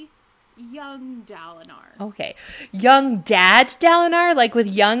see young Dalinar. Okay. Young dad Dalinar? Like with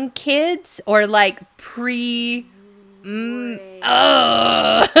young kids? Or like pre...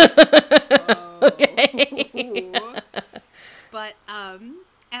 Oh. Okay. But,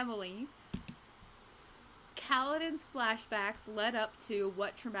 Emily, Kaladin's flashback flashbacks led up to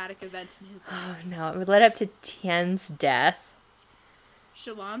what traumatic event in his life? Oh, no. It led up to Tien's death.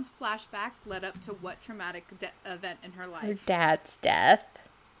 Shallan's flashbacks led up to what traumatic event in her life? Her dad's death.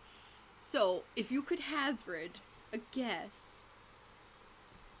 So, if you could hazard a guess,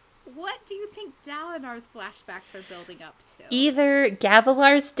 what do you think Dalinar's flashbacks are building up to? Either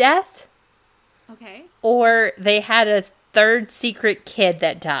Gavilar's death. Okay. Or they had a third secret kid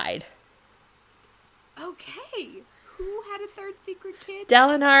that died. Okay. Who had a third secret kid?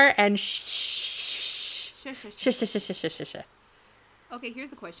 Dalinar and Okay, here's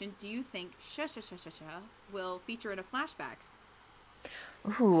the question. Do you think will feature in a flashbacks?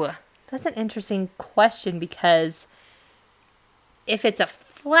 Ooh, that's an interesting question because if it's a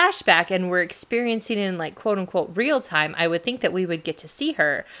flashback and we're experiencing it in like quote unquote real time, I would think that we would get to see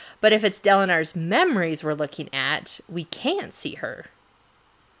her. But if it's Dalinar's memories we're looking at, we can't see her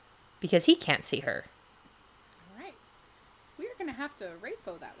because he can't see her. All right. We're going to have to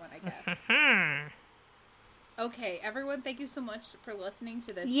rate-fo that one, I guess. Okay, everyone, thank you so much for listening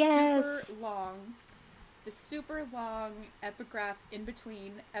to this super long epigraph in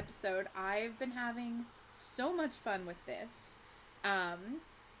between episode. I've been having so much fun with this.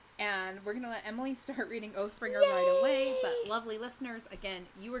 And we're going to let Emily start reading Oathbringer right away. But lovely listeners, again,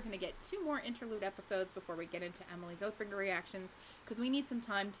 you are going to get 2 more interlude episodes before we get into Emily's Oathbringer reactions. Because we need some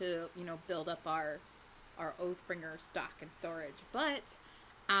time to, build up our Oathbringer stock and storage. But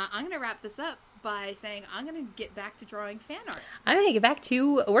I'm going to wrap this up by saying I'm going to get back to drawing fan art. I'm going to get back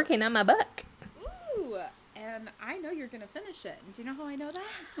to working on my book. Ooh, and I know you're going to finish it. And do you know how I know that?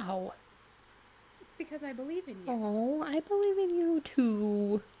 How? It's because I believe in you. Oh, I believe in you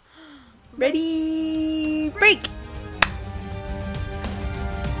too. Ready, break!